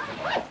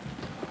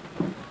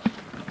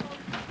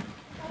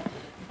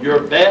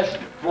 Your best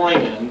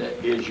friend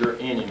is your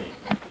enemy.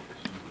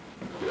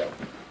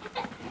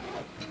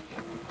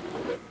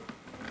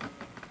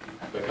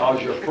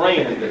 Because your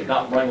friend does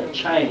not bring a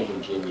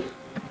change in you.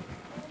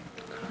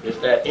 It's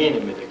that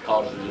enemy that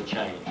causes a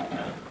change.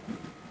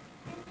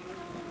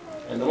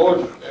 And the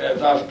Lord,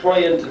 as I was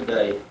praying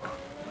today,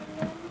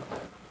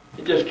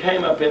 it just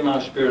came up in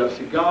my spirit. I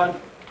said, God,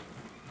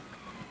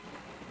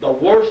 The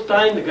worst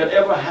thing that could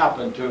ever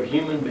happen to a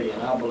human being,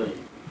 I believe,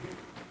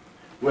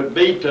 would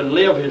be to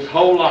live his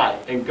whole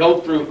life and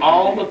go through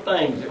all the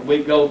things that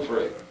we go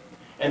through,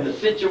 and the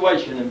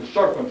situation and the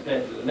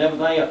circumstances and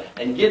everything else,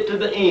 and get to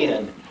the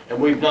end, and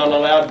we've not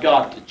allowed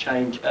God to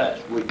change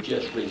us. We've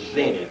just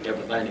resented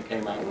everything that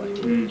came our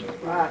way.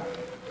 Right.